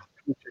you so go.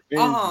 you get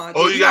your energy.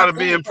 Oh, you gotta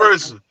be in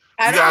person.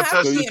 I You don't gotta have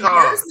touch to the be in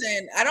cards.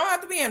 person. I don't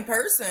have to be in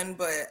person,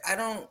 but I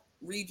don't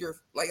read your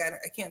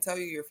I can't tell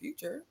you your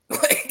future.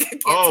 Like I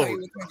can't tell you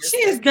what's on your She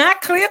is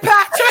not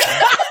Cleopatra.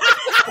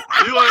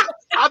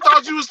 I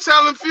thought you was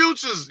telling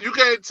futures. You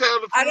can't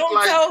tell the future. I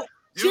don't tell.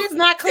 She's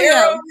not Cleo.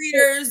 Tarot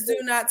readers do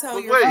not tell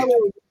you. Wait,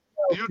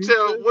 you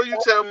tell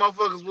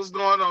motherfuckers what's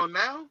going on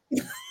now?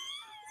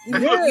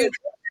 Yeah,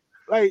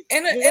 like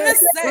in a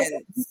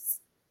sense.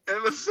 In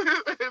a sense,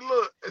 hey,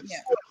 look.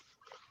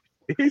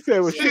 Yeah. He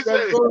said, "Well, shit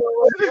that's going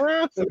on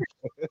around."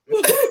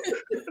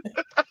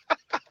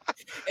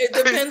 It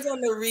depends on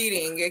the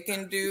reading. It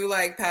can do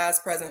like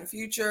past, present,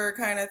 future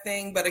kind of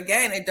thing. But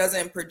again, it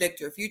doesn't predict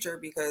your future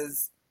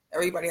because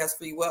everybody has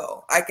free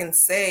will. I can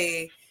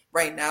say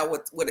right now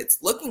what it's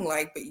looking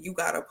like, but you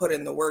got to put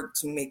in the work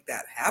to make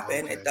that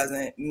happen. Okay. It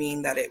doesn't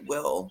mean that it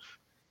will,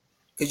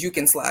 because you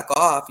can slack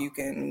off. You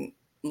can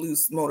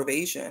lose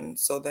motivation.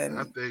 So then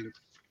I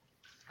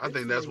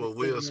think that's what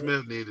Will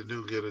Smith need to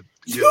do. Get a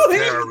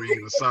tarot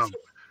reading or something.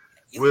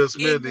 Will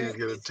Smith need to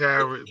get a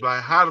tarot.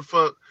 Like, how the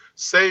fuck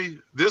say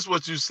this?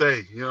 What you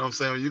say? You know what I'm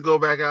saying? When you go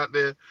back out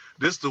there,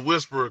 this the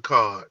whisperer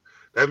card.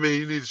 That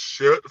means you need to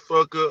shut the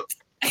fuck up.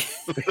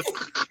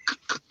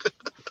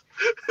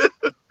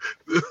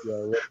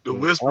 The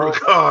whisperer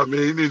card, man.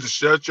 You need to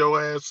shut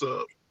your ass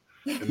up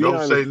and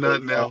don't say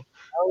nothing else.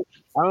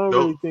 I don't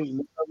really think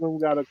none of them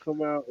got to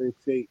come out and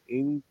say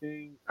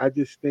anything. I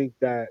just think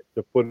that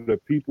for the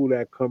people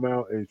that come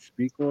out and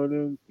speak on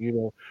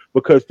them,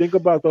 because think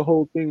about the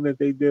whole thing that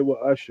they did with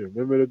Usher.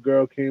 Remember the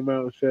girl came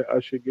out and said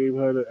Usher gave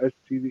her the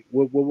STD.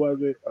 What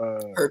was it?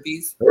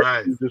 Herpes.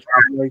 Right. Just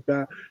something like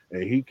that.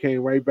 And he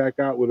came right back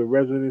out with a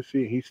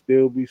residency. He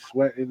still be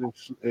sweating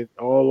and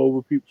all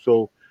over people.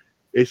 So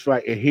it's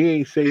like, and he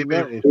ain't say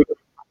nothing.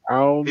 I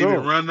don't know. He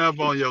been running up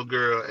on your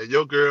girl, and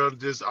your girl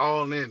just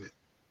all in it.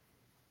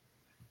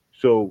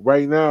 So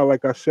right now,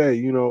 like I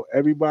said,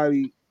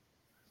 everybody,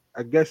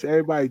 I guess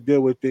everybody deal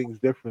with things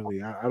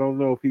differently. I don't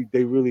know if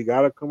they really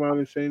got to come out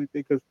and say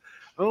anything, because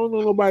I don't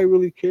know, nobody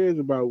really cares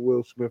about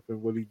Will Smith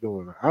and what he's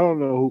doing. I don't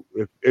know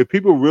if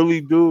people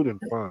really do, then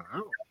fine.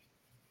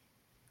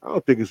 I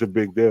don't think it's a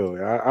big deal.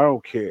 I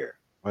don't care.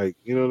 Like,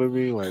 you know what I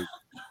mean? Like,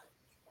 I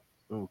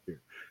don't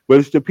care. But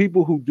it's the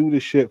people who do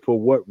this shit for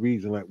what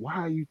reason? Like, why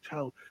are you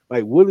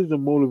what is the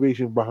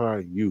motivation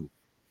behind you?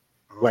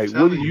 Like,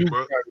 what are you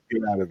trying to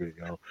get out of it,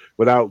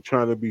 without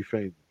trying to be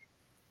famous?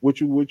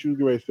 What you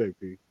gonna say,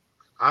 P?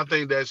 I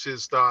think that shit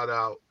start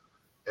out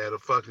at a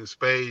fucking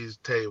spades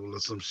table or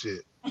some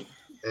shit.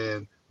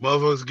 And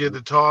motherfuckers get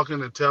to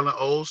talking and telling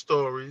old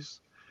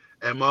stories.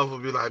 And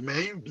motherfuckers be like,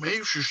 man,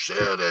 you should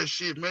share that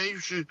shit, man.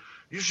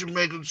 You should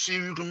make it, see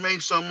if you can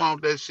make something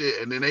off that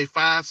shit. And then they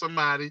find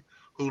somebody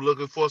who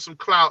looking for some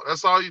clout.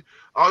 That's all you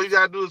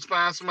gotta do is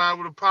find somebody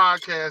with a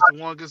podcast and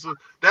want to get some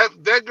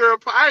that girl.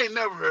 I ain't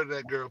never heard of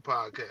that girl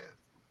podcast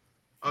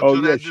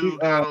until that dude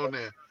got on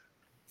there.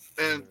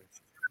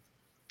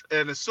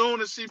 And as soon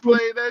as she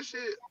played that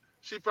shit,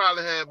 she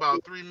probably had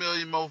about 3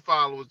 million more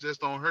followers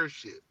just on her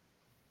shit.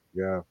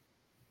 Yeah.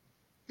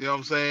 You know what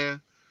I'm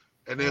saying?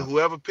 And then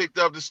whoever picked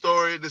up the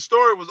story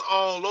was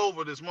all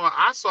over this morning.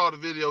 I saw the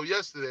video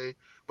yesterday,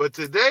 but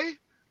today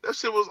that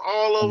shit was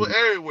all over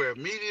everywhere.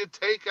 Media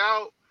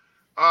takeout,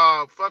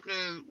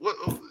 fucking what?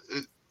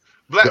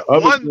 Black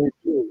one.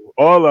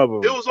 All of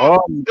them. It was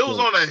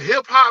on a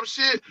hip hop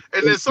shit,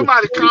 and then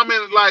somebody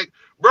commented like,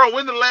 "Bro,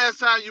 when the last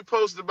time you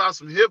posted about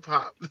some hip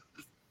hop?"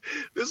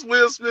 This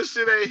Will Smith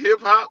shit ain't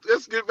hip hop.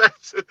 Let's get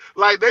back to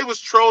they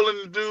was trolling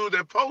the dude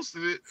that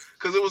posted it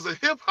because it was a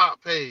hip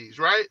hop page,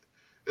 right?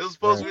 It was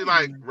supposed to be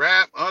like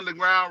rap,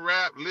 underground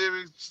rap,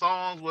 lyrics,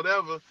 songs,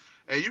 whatever.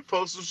 And you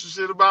posted some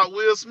shit about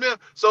Will Smith.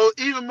 So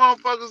even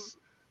motherfuckers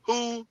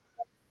who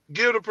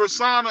give the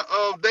persona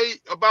of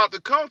about the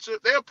culture,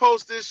 they'll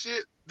post this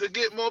shit to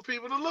get more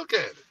people to look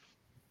at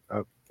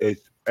it.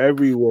 It's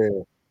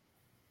everywhere.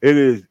 It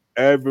is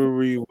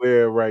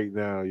everywhere right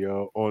now,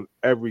 yo, on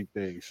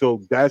everything.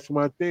 So that's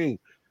my thing.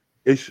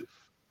 it's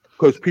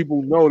because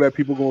people know that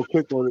people gonna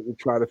click on it and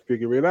try to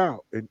figure it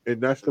out, and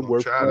that's the Gonna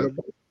worst try part to-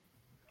 about it.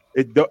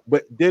 It don't,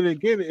 but then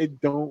again,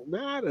 it don't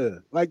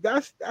matter. Like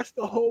that's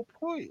the whole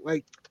point.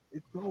 Like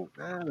it don't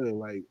matter.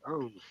 Like I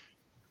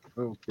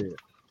don't care.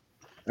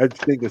 I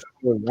just think it's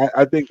funny.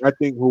 I think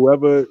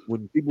whoever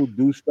when people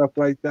do stuff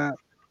like that,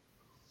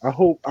 I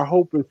hope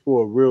it's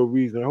for a real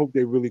reason. I hope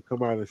they really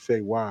come out and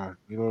say why.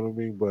 You know what I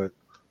mean? But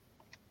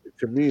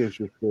to me, it's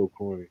just real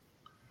corny.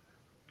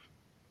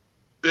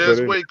 Yeah, But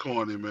it's way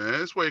corny, man.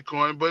 It's way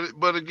corny.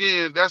 But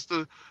again, that's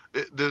the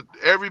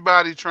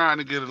everybody trying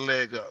to get a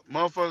leg up.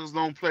 Motherfuckers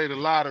don't play the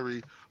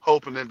lottery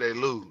hoping that they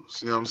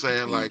lose. You know what I'm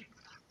saying? Like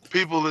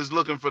people is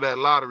looking for that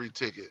lottery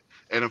ticket.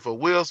 And if a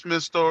Will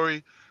Smith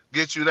story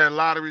gets you that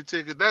lottery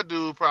ticket, that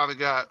dude probably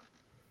got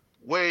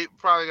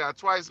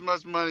twice as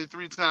much money,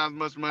 3 times as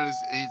much money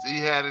as he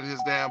had in his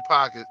damn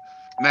pocket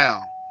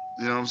now.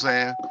 You know what I'm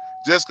saying?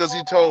 Just because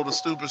he told a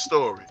stupid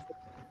story.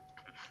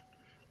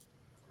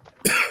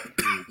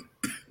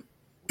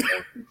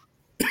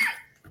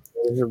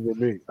 him to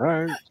me. All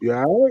right,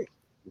 yeah, all right.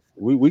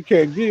 We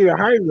can't get a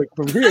Heimlich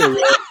from here.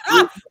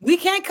 We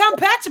can't come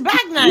patch you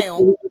back now.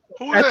 Who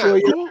That's that?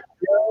 what Who?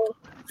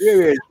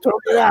 Yeah,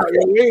 choke it out.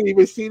 You ain't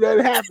even see that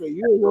happen.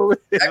 You ain't over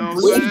there. You know I what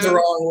I'm breathed the saying?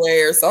 wrong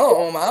way or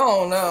something. I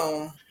don't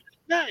know.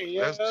 Dang,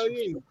 yeah, That's-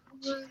 you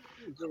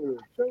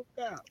choked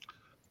out.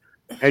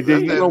 And then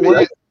That's you that know what?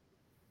 mid.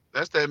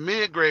 That's that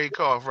mid-grade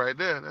cough right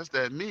there. That's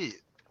that mid.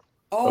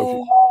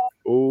 Oh,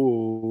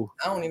 Oh,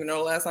 I don't even know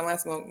the last time I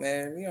smoked,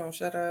 man. You don't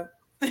shut up.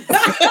 shut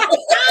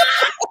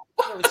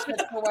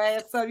your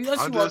ass up. You know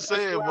she I'm won't just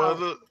saying, cuss you well, out.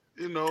 look,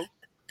 you know,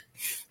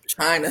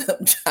 Trying to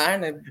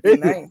be this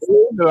nice.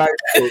 is like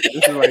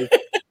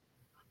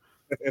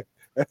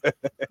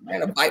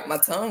Trying to bite my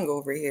tongue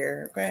over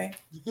here. Okay.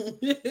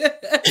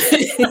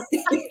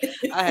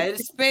 I had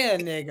to spare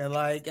nigga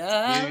like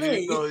I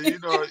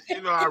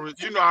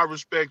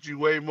respect you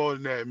way more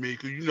than that, me,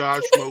 because you know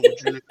I smoke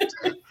with you.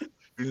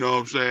 You know what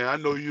I'm saying? I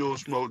know you don't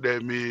smoke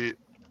that mid.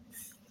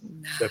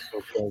 that's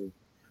so funny.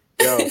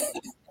 Yo, all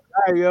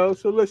right, yo.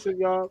 So listen,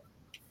 y'all.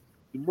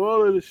 The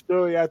moral of the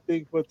story, I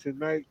think, for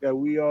tonight that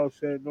we all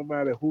said, no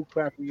matter who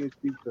clapping your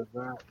cheeks or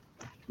not,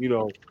 you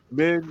know,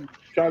 men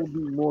try to be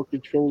more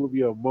control of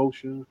your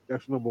emotions.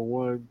 That's number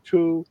one.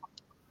 Two,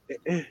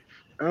 I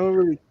don't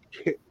really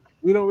care.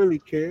 We don't really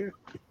care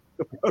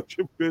about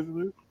your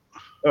business.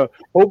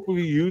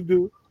 Hopefully you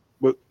do,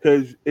 but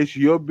because it's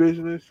your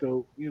business,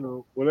 so you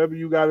know whatever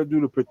you got to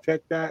do to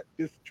protect that,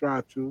 just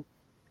try to.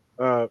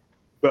 But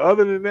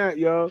other than that,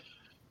 y'all,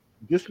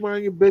 just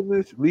mind your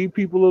business. Leave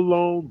people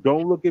alone.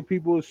 Don't look at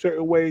people a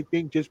certain way.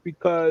 Think just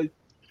because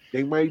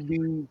they might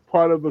be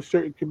part of a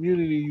certain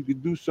community, you can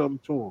do something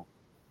to them.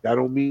 That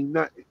don't mean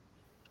nothing.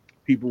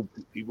 People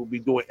be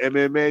doing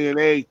MMA and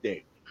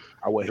everything.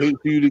 I would hate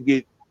for you to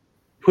get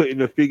put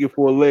in a figure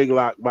four leg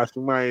lock by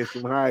somebody in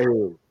some high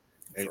heels.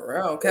 For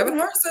real. Kevin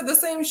Hart said the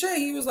same shit.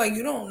 He was like,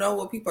 you don't know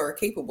what people are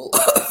capable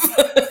of.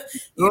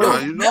 you No,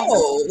 don't you know.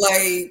 know.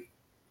 Like,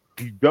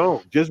 You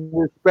don't. Just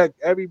respect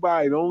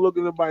everybody. Don't look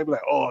at anybody and be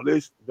like, oh,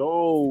 this.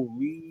 No,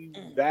 leave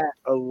that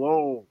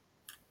alone.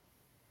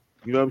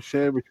 You know what I'm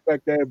saying?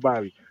 Respect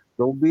everybody.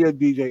 Don't be a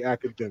DJ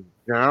academic.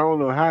 Now I don't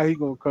know how he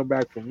gonna come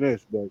back from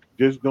this, but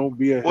just don't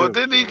be a Well, him.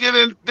 didn't he get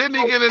in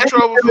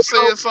trouble for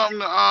saying something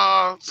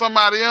to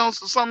somebody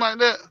else or something like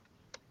that?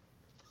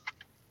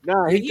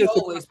 Nah, Yeah, he he just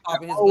always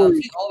popping his gums.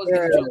 He always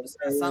get in trouble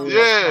for something.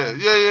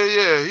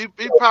 Yeah.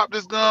 He popped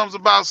his gums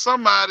about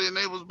somebody and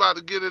they was about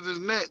to get at his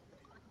neck.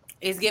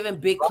 It's giving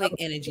big click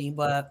energy,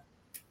 but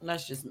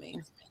that's just me.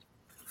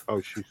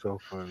 Oh, she's so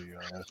funny,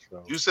 y'all. That's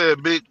so You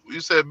said big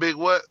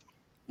what?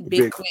 Big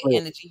Big click click.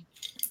 energy.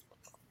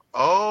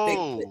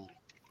 Oh.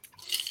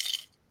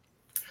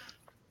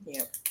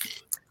 yeah.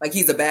 Like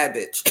he's a bad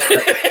bitch.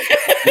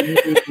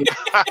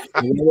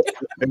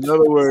 In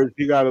other words,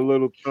 he got a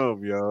little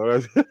thumb,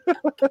 yo.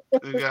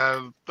 You got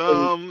a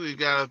thumb, you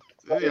got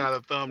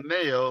a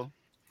thumbnail.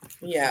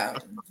 yeah.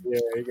 Yeah,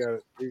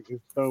 his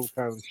thumb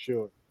kind of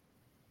short.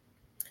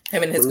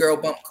 Him and his girl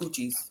bump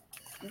coochies.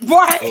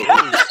 Right.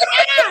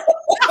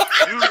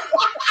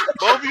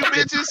 Both you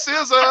bitches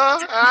scissor.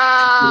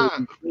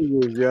 Ah.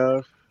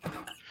 Yeah.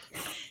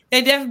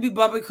 They definitely be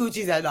bumping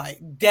coochies at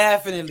night.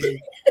 Definitely.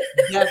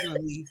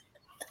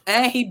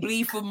 And he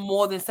bleed for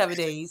more than 7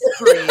 days.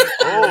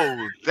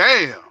 Oh,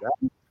 damn.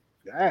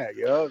 Yeah,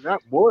 yo,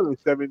 not more than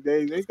 7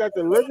 days. Ain't that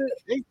the limit?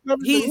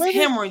 He's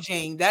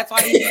hemorrhaging. That's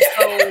why he's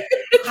so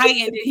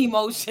heightened in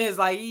emotions.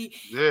 Like he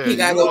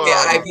gotta go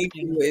get IV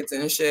fluids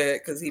and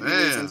shit because he be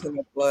losing too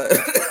much blood.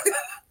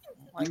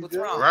 Like what's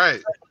wrong?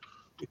 Right.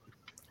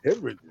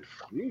 Hemorrhages.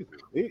 Jesus.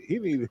 He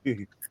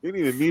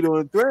need a needle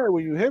and thread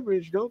when you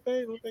hemorrhage, don't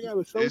they? Don't they got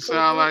a It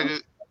sound like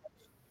it.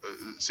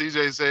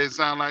 CJ said it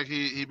sound like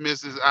he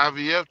missed his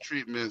IVF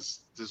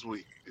treatments this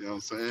week. You know what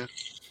I'm saying?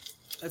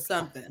 Or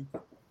something.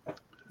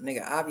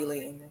 Nigga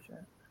ovulating and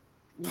shit.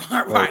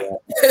 Right.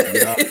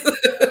 Yeah.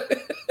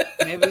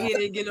 Maybe he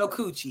didn't get no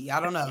coochie. I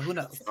don't know. Who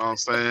knows? You know what I'm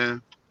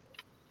saying?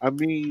 I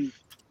mean,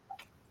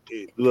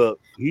 look,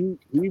 he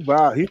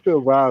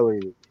feel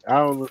violated.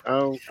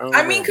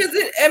 I mean, because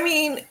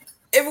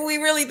if we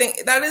really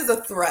think that is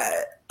a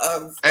threat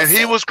of, and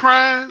he was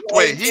crying.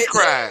 Wait, he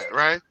cried,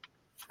 right?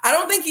 I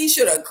don't think he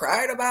should have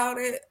cried about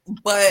it,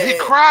 but he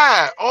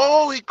cried.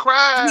 Oh, he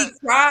cried. He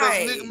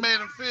cried. Because nigga made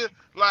him feel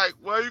like,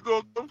 why you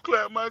gonna come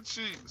clap my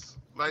cheeks?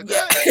 Like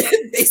yeah,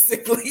 that?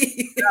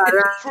 Basically.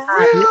 For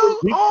real?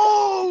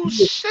 Oh,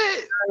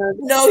 shit.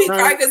 No, he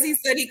cried because he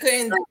said he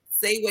couldn't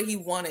say what he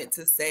wanted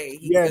to say.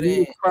 He couldn't.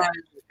 He was crying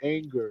in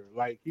anger.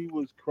 Like, he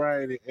was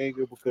crying in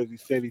anger because he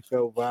said he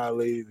felt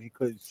violated and he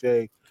couldn't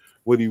say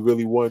what he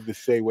really wanted to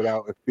say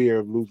without a fear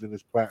of losing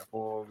his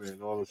platform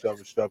and all this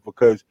other stuff.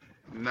 Because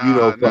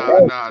nah,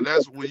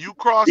 that's when you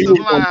cross the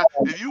line.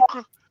 If you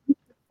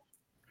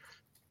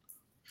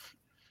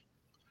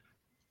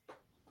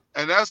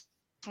and that's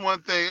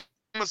one thing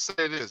I'm gonna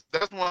say this.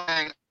 That's one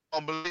thing I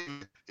don't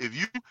believe.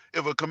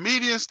 If a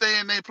comedian stay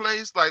in their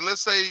place, like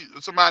let's say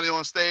somebody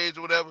on stage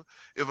or whatever,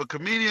 if a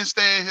comedian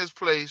stay in his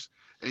place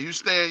and you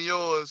stay in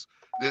yours,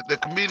 the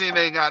comedian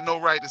ain't got no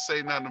right to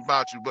say nothing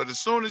about you. But as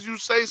soon as you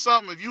say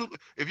something,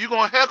 if you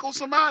gonna heckle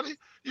somebody,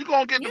 you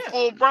gonna get the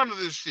full brunt of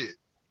this shit.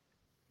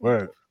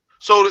 Right.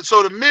 So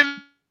the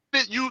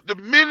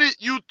minute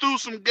you threw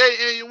some gay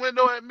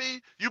innuendo at me,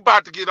 you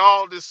about to get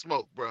all this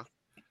smoke, bro.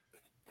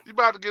 You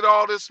about to get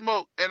all this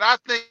smoke, and I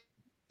think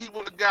he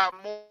would have got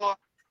more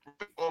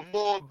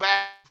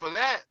back for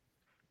that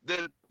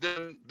than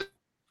the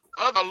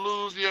other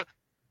lose you.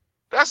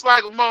 That's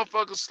like a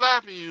motherfucker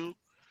slapping you,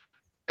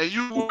 and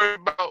you worry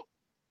about.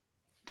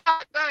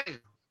 God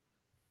damn.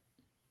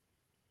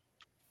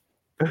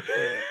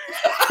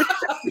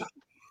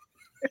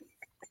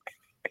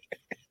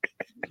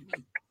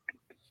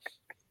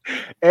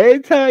 Every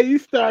time you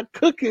start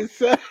cooking,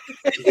 son.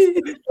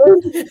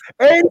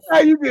 Every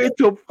time you get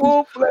into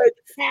full-fledged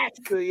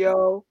pasta,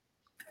 yo.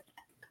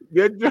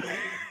 You're just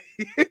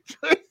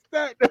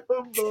starting to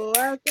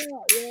black out,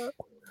 yo.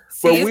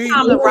 See, it's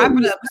time to wrap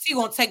it up. It's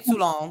gonna take too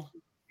long.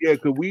 Yeah,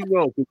 because we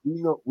know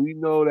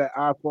that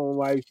iPhone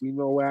life, we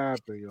know what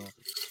happened, yo.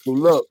 So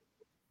look,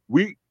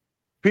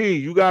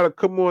 you gotta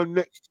come on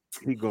next.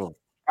 He going.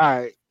 All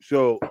right,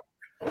 so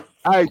all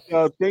right,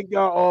 y'all. Thank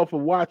y'all all for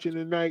watching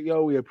tonight,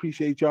 yo. We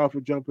appreciate y'all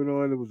for jumping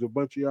on. There was a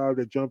bunch of y'all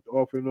that jumped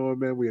off and on,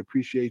 man. We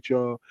appreciate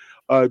y'all.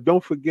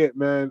 Don't forget,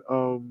 man.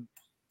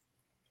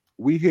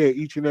 We here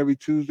each and every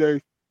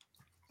Tuesday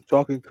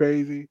talking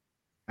crazy.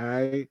 All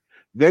right.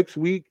 Next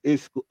week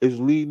is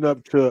leading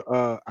up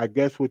to I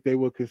guess what they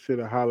would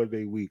consider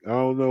holiday week. I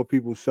don't know if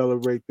people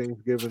celebrate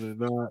Thanksgiving or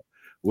not,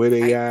 where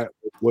they at,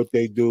 what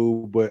they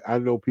do, but I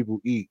know people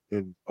eat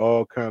in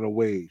all kind of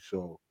ways.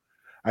 So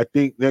I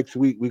think next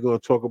week we're gonna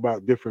talk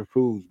about different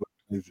foods, but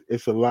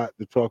it's a lot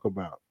to talk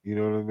about. You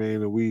know what I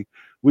mean? And we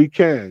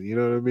can, you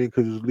know what I mean?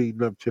 Because it's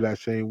leading up to that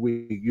same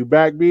week. You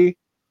back, B?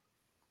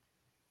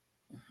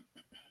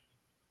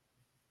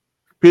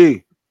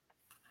 P.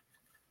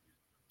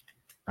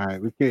 All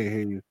right, we can't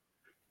hear you.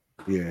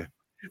 Yeah.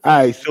 All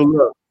right, so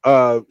look,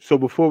 so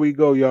before we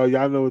go,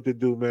 y'all know what to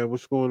do, man.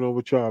 What's going on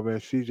with y'all, man?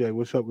 CJ,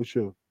 what's up with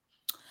you?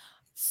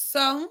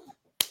 So,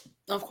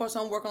 of course,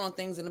 I'm working on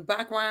things in the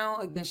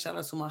background. Again, shout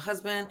out to my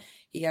husband.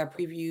 He got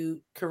Preview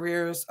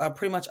Careers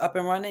pretty much up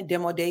and running.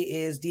 Demo day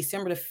is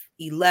December the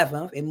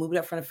 11th. It moved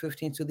up from the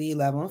 15th to the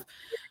 11th.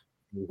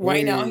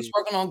 Right now, he's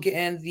working on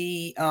getting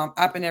the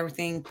app and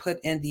everything put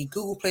in the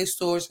Google Play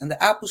stores and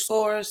the Apple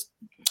stores.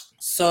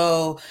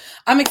 So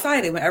I'm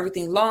excited when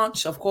everything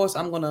launch. Of course,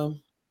 I'm going to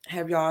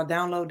have y'all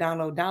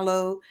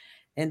download.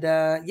 And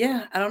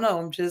yeah, I don't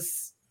know.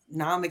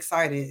 I'm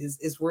excited.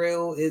 It's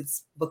real.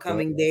 It's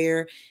becoming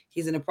there.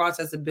 He's in the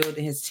process of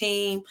building his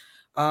team.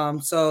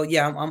 So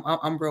yeah,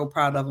 I'm real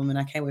proud of him, and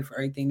I can't wait for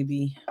everything to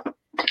be.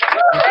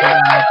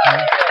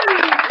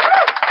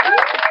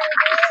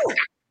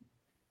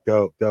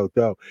 Dope.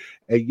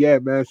 And yeah,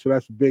 man, so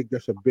that's a big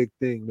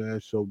thing, man.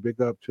 So big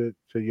up to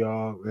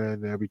y'all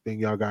and everything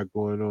y'all got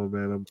going on,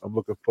 man. I'm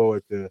looking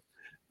forward to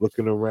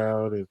looking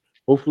around, and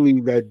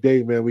hopefully that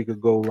day, man, we could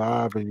go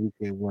live and you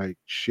can like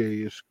share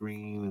your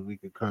screen and we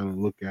can kind of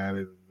look at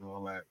it and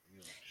all that. You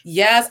know.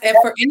 Yes, and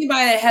for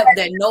anybody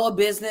that know a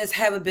business,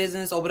 have a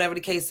business, or whatever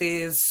the case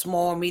is,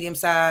 small, medium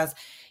size,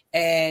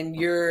 and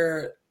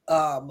you're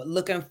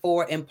looking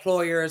for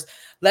employers,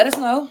 let us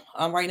know.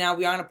 Right now,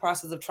 we are in the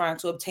process of trying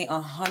to obtain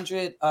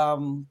 100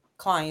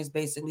 clients,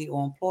 basically,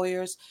 or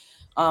employers,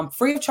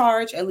 free of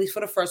charge, at least for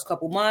the first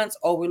couple months.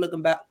 All we're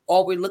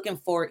looking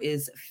for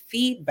is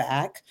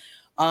feedback.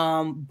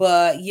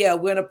 But yeah,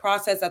 we're in the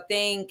process. I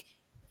think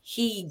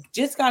he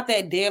just got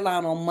that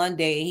deadline on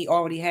Monday, and he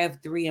already have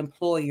 3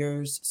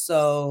 employers.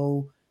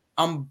 So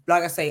I'm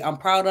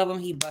proud of him.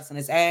 He busting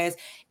his ass.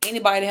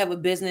 Anybody that have a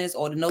business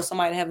or to know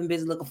somebody having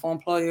business looking for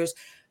employers,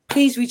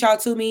 please reach out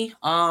to me.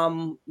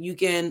 You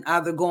can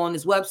either go on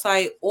this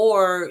website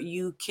or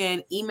you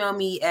can email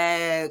me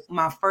at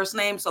my first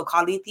name. So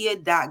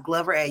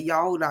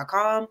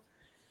carlithia.glover@yahoo.com.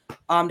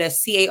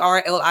 That's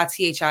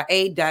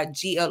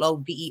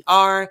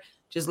CARLITHIA.GLOVER.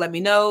 Just let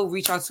me know.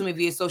 Reach out to me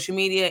via social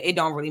media. It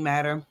don't really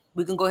matter.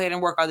 We can go ahead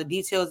and work out the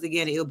details.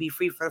 Again, it'll be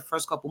free for the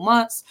first couple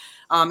months.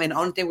 And the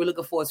only thing we're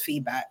looking for is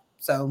feedback.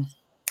 So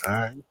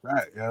Right,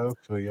 yo.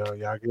 So y'all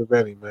get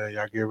ready, man.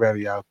 Y'all get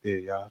ready out there,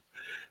 y'all.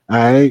 All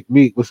right,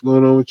 Meek, what's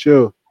going on with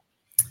you?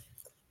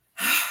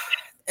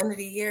 End of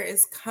the year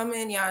is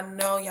coming. Y'all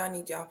know y'all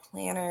need y'all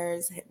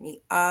planners. Hit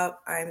me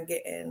up. I'm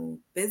getting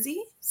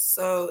busy.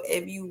 So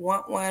if you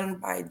want one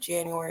by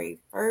January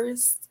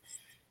 1st,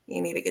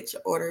 you need to get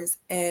your orders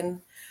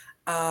in.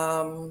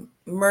 New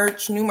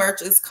merch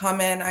is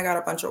coming. I got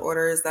a bunch of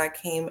orders that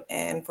came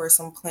in for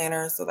some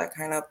planners. So that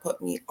kind of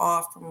put me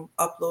off from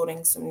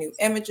uploading some new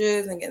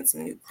images and getting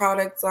some new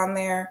products on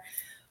there.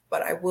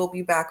 But I will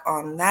be back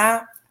on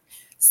that.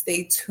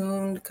 Stay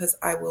tuned because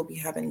I will be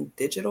having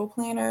digital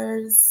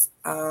planners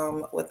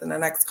within the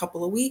next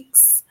couple of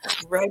weeks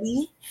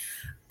ready.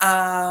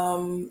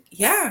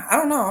 Yeah, I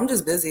don't know. I'm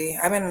just busy.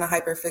 I've been in a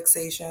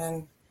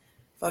hyperfixation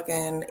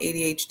fucking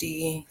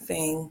ADHD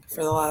thing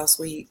for the last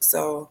week.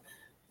 So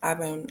I've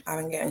been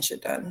getting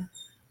shit done.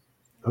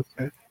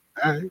 Okay.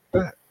 All right,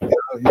 bet.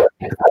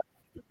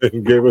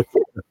 Give us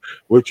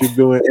what you're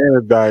doing and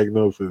a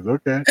diagnosis.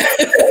 Okay.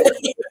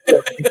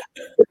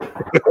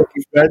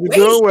 Glad you're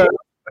doing well.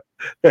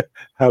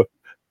 How,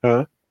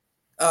 huh?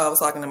 I was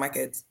talking to my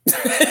kids. I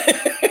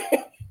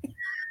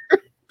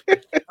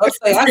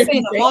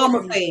seen the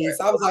mama face.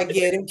 I was like,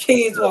 yeah, them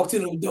kids walk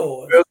through them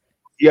doors.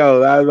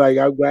 Yo, I was like,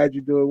 I'm glad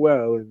you're doing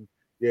well. And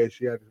yeah,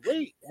 she had to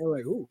wait. I'm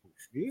like, ooh,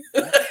 me?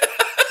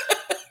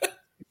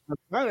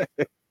 I'm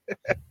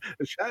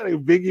trying to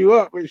big you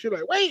up. And she's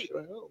like, wait.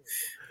 Like, oh.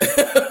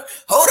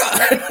 Hold on.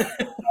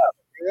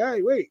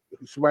 Hey, wait.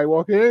 Somebody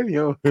walk in,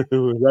 yo. I need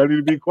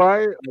to be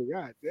quiet. Oh,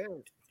 God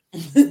damn.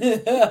 Who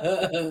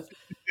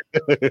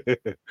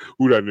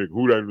that nigga?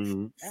 Who that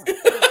nigga?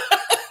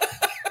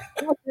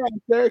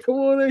 Come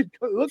on in.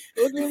 Look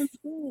on the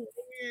screen.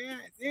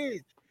 Yeah,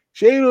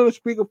 she ain't on the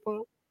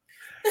speakerphone.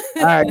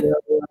 All right, yo,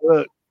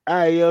 look. All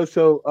right, yo.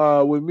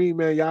 So with me,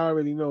 man, y'all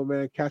already know,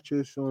 man. Catch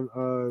us on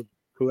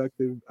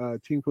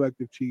Team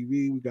Collective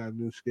TV. We got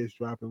new skits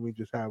dropping. We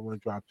just had one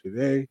drop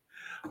today.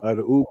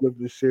 The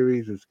Uplifter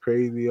series is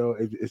crazy, yo.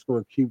 It's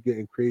gonna keep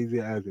getting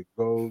crazier as it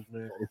goes,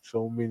 man. It's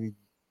so many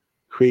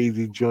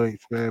crazy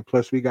joints, man.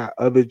 Plus, we got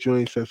other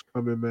joints that's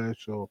coming, man.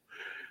 So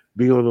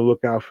be on the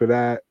lookout for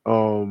that.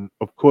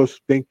 Of course,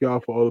 thank y'all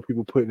for all the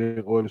people putting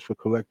in orders for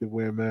Collective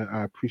Wear, man.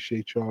 I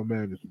appreciate y'all,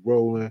 man. It's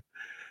rolling.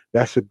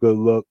 That's a good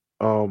look.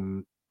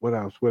 What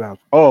else? What else?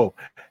 Oh,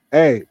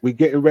 hey, we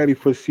getting ready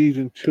for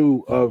season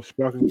 2 of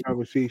Sparking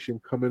Conversation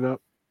coming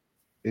up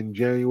in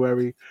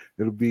January.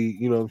 It'll be,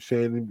 you know what I'm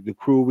saying, the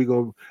crew, we're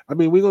gonna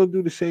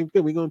do the same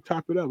thing. We're gonna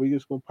top it up. We're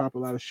just gonna pop a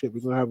lot of shit.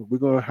 We're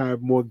gonna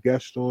have more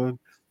guests on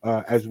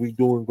as we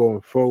doing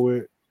going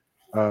forward.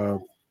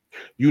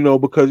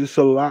 Because it's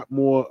a lot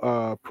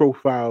more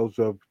profiles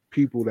of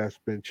people that's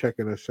been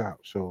checking us out.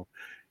 So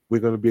we're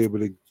going to be able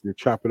to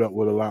chop it up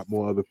with a lot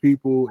more other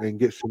people and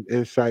get some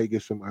insight,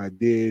 get some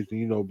ideas,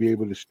 and be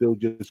able to still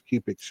just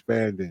keep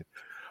expanding.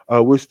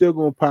 We're still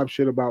going to pop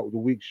shit about the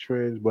week's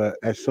trends, but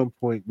at some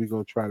point we're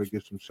going to try to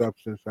get some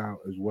substance out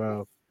as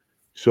well.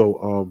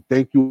 So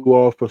thank you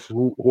all for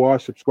who are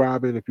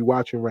subscribing. If you're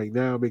watching right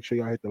now, make sure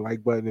y'all hit the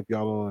like button. If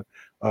y'all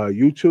on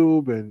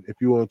YouTube, and if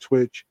you're on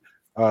Twitch,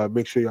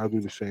 make sure y'all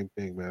do the same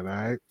thing, man. All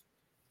right.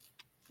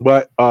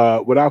 But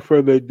without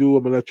further ado,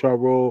 I'm gonna let y'all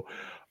roll.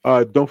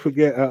 Don't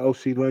forget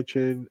LLC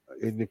Luncheon,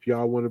 and if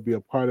y'all want to be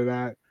a part of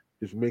that,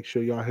 just make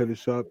sure y'all hit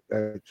us up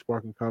at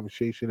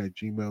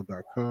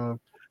sparkingconversation@gmail.com.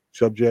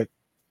 Subject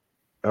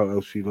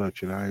LLC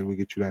Luncheon. All right, we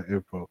get you that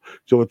info.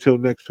 So until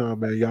next time,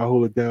 man, y'all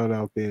hold it down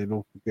out there, and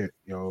don't forget,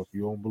 if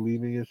you don't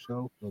believe in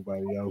yourself,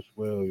 nobody else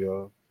will,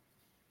 y'all.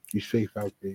 Be safe out there.